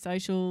 Go to their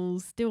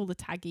socials. Do all the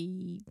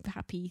taggy,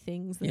 happy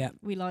things that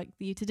we like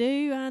you to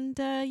do, and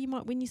you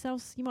might win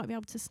yourself. You might be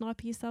able to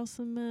sniper yourself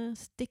some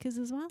stickers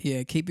as well.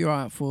 Yeah, keep your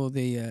eye out for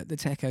the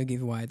Teco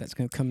giveaway that's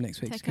going to come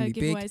next week. Teco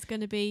giveaway is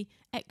going to be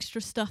extra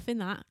stuff in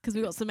that because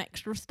we've got some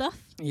extra stuff.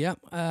 Yep.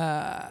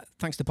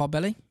 Thanks to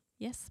Podbelly.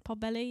 Yes,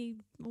 Podbelly.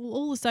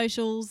 All the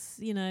socials.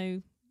 You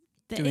know,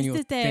 their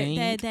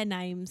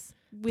names.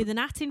 With an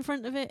at in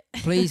front of it.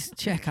 Please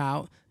check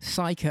out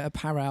Psycha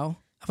Apparel.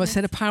 Have I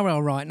said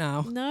apparel right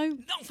now? No.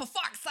 No, for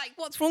fuck's sake.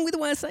 What's wrong with the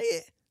way I say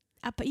it?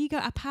 But you go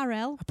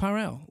apparel.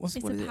 Apparel. It's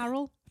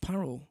apparel.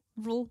 Apparel.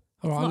 Rule.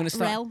 All right, I'm going to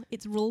start. Rel,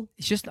 it's rule.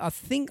 It's just, I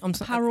think I'm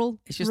apparel.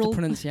 It's just the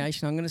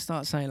pronunciation. I'm going to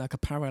start saying like a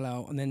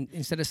parallel, and then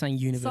instead of saying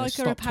universe,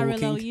 Psycha stop a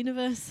parallel talking.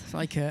 Universe.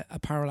 Psycha a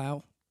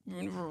parallel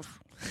universe.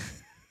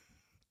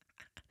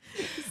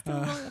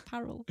 Still wrong,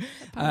 apparel.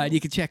 You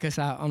can check us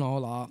out on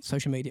all our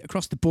social media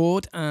across the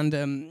board, and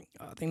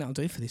I think that'll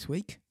do for this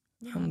week.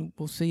 And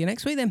we'll see you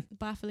next week then.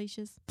 Bye,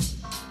 Felicia's.